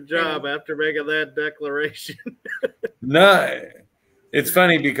lost their job after making that declaration. No, it's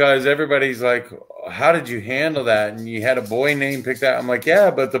funny because everybody's like, how did you handle that? And you had a boy name picked out. I'm like, yeah,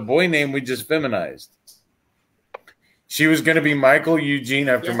 but the boy name we just feminized. She was going to be Michael Eugene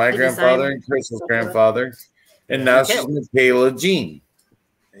after my grandfather and Crystal's grandfather. And now she's Michaela Jean.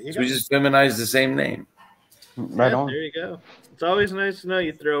 So we just feminized the same name. Right on. There you go. It's always nice to know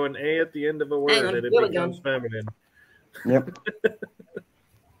you throw an A at the end of a word and it becomes feminine. Yep.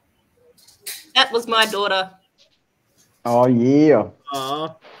 That was my daughter. Oh, yeah.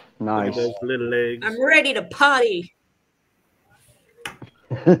 Aw. Nice. Those little legs. I'm ready to party.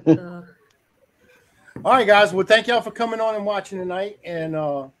 All right, guys. Well, thank y'all for coming on and watching tonight. And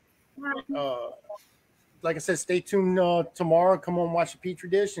like I said, stay tuned tomorrow. Come on, watch the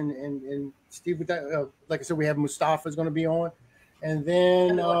Petri dish. And Steve, with that, like I said, we have Mustafa's going to be on. And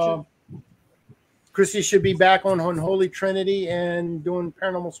then Chrissy should be back on Holy Trinity and doing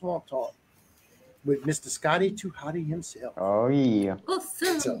Paranormal Swamp Talk with Mr. Scotty Too Hottie himself. Oh, yeah.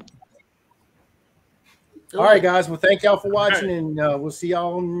 Awesome. So, all right, guys. Well, thank y'all for watching, and we'll see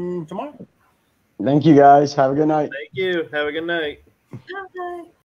y'all tomorrow. Thank you, guys. Have a good night. Thank you. Have a good night. Okay.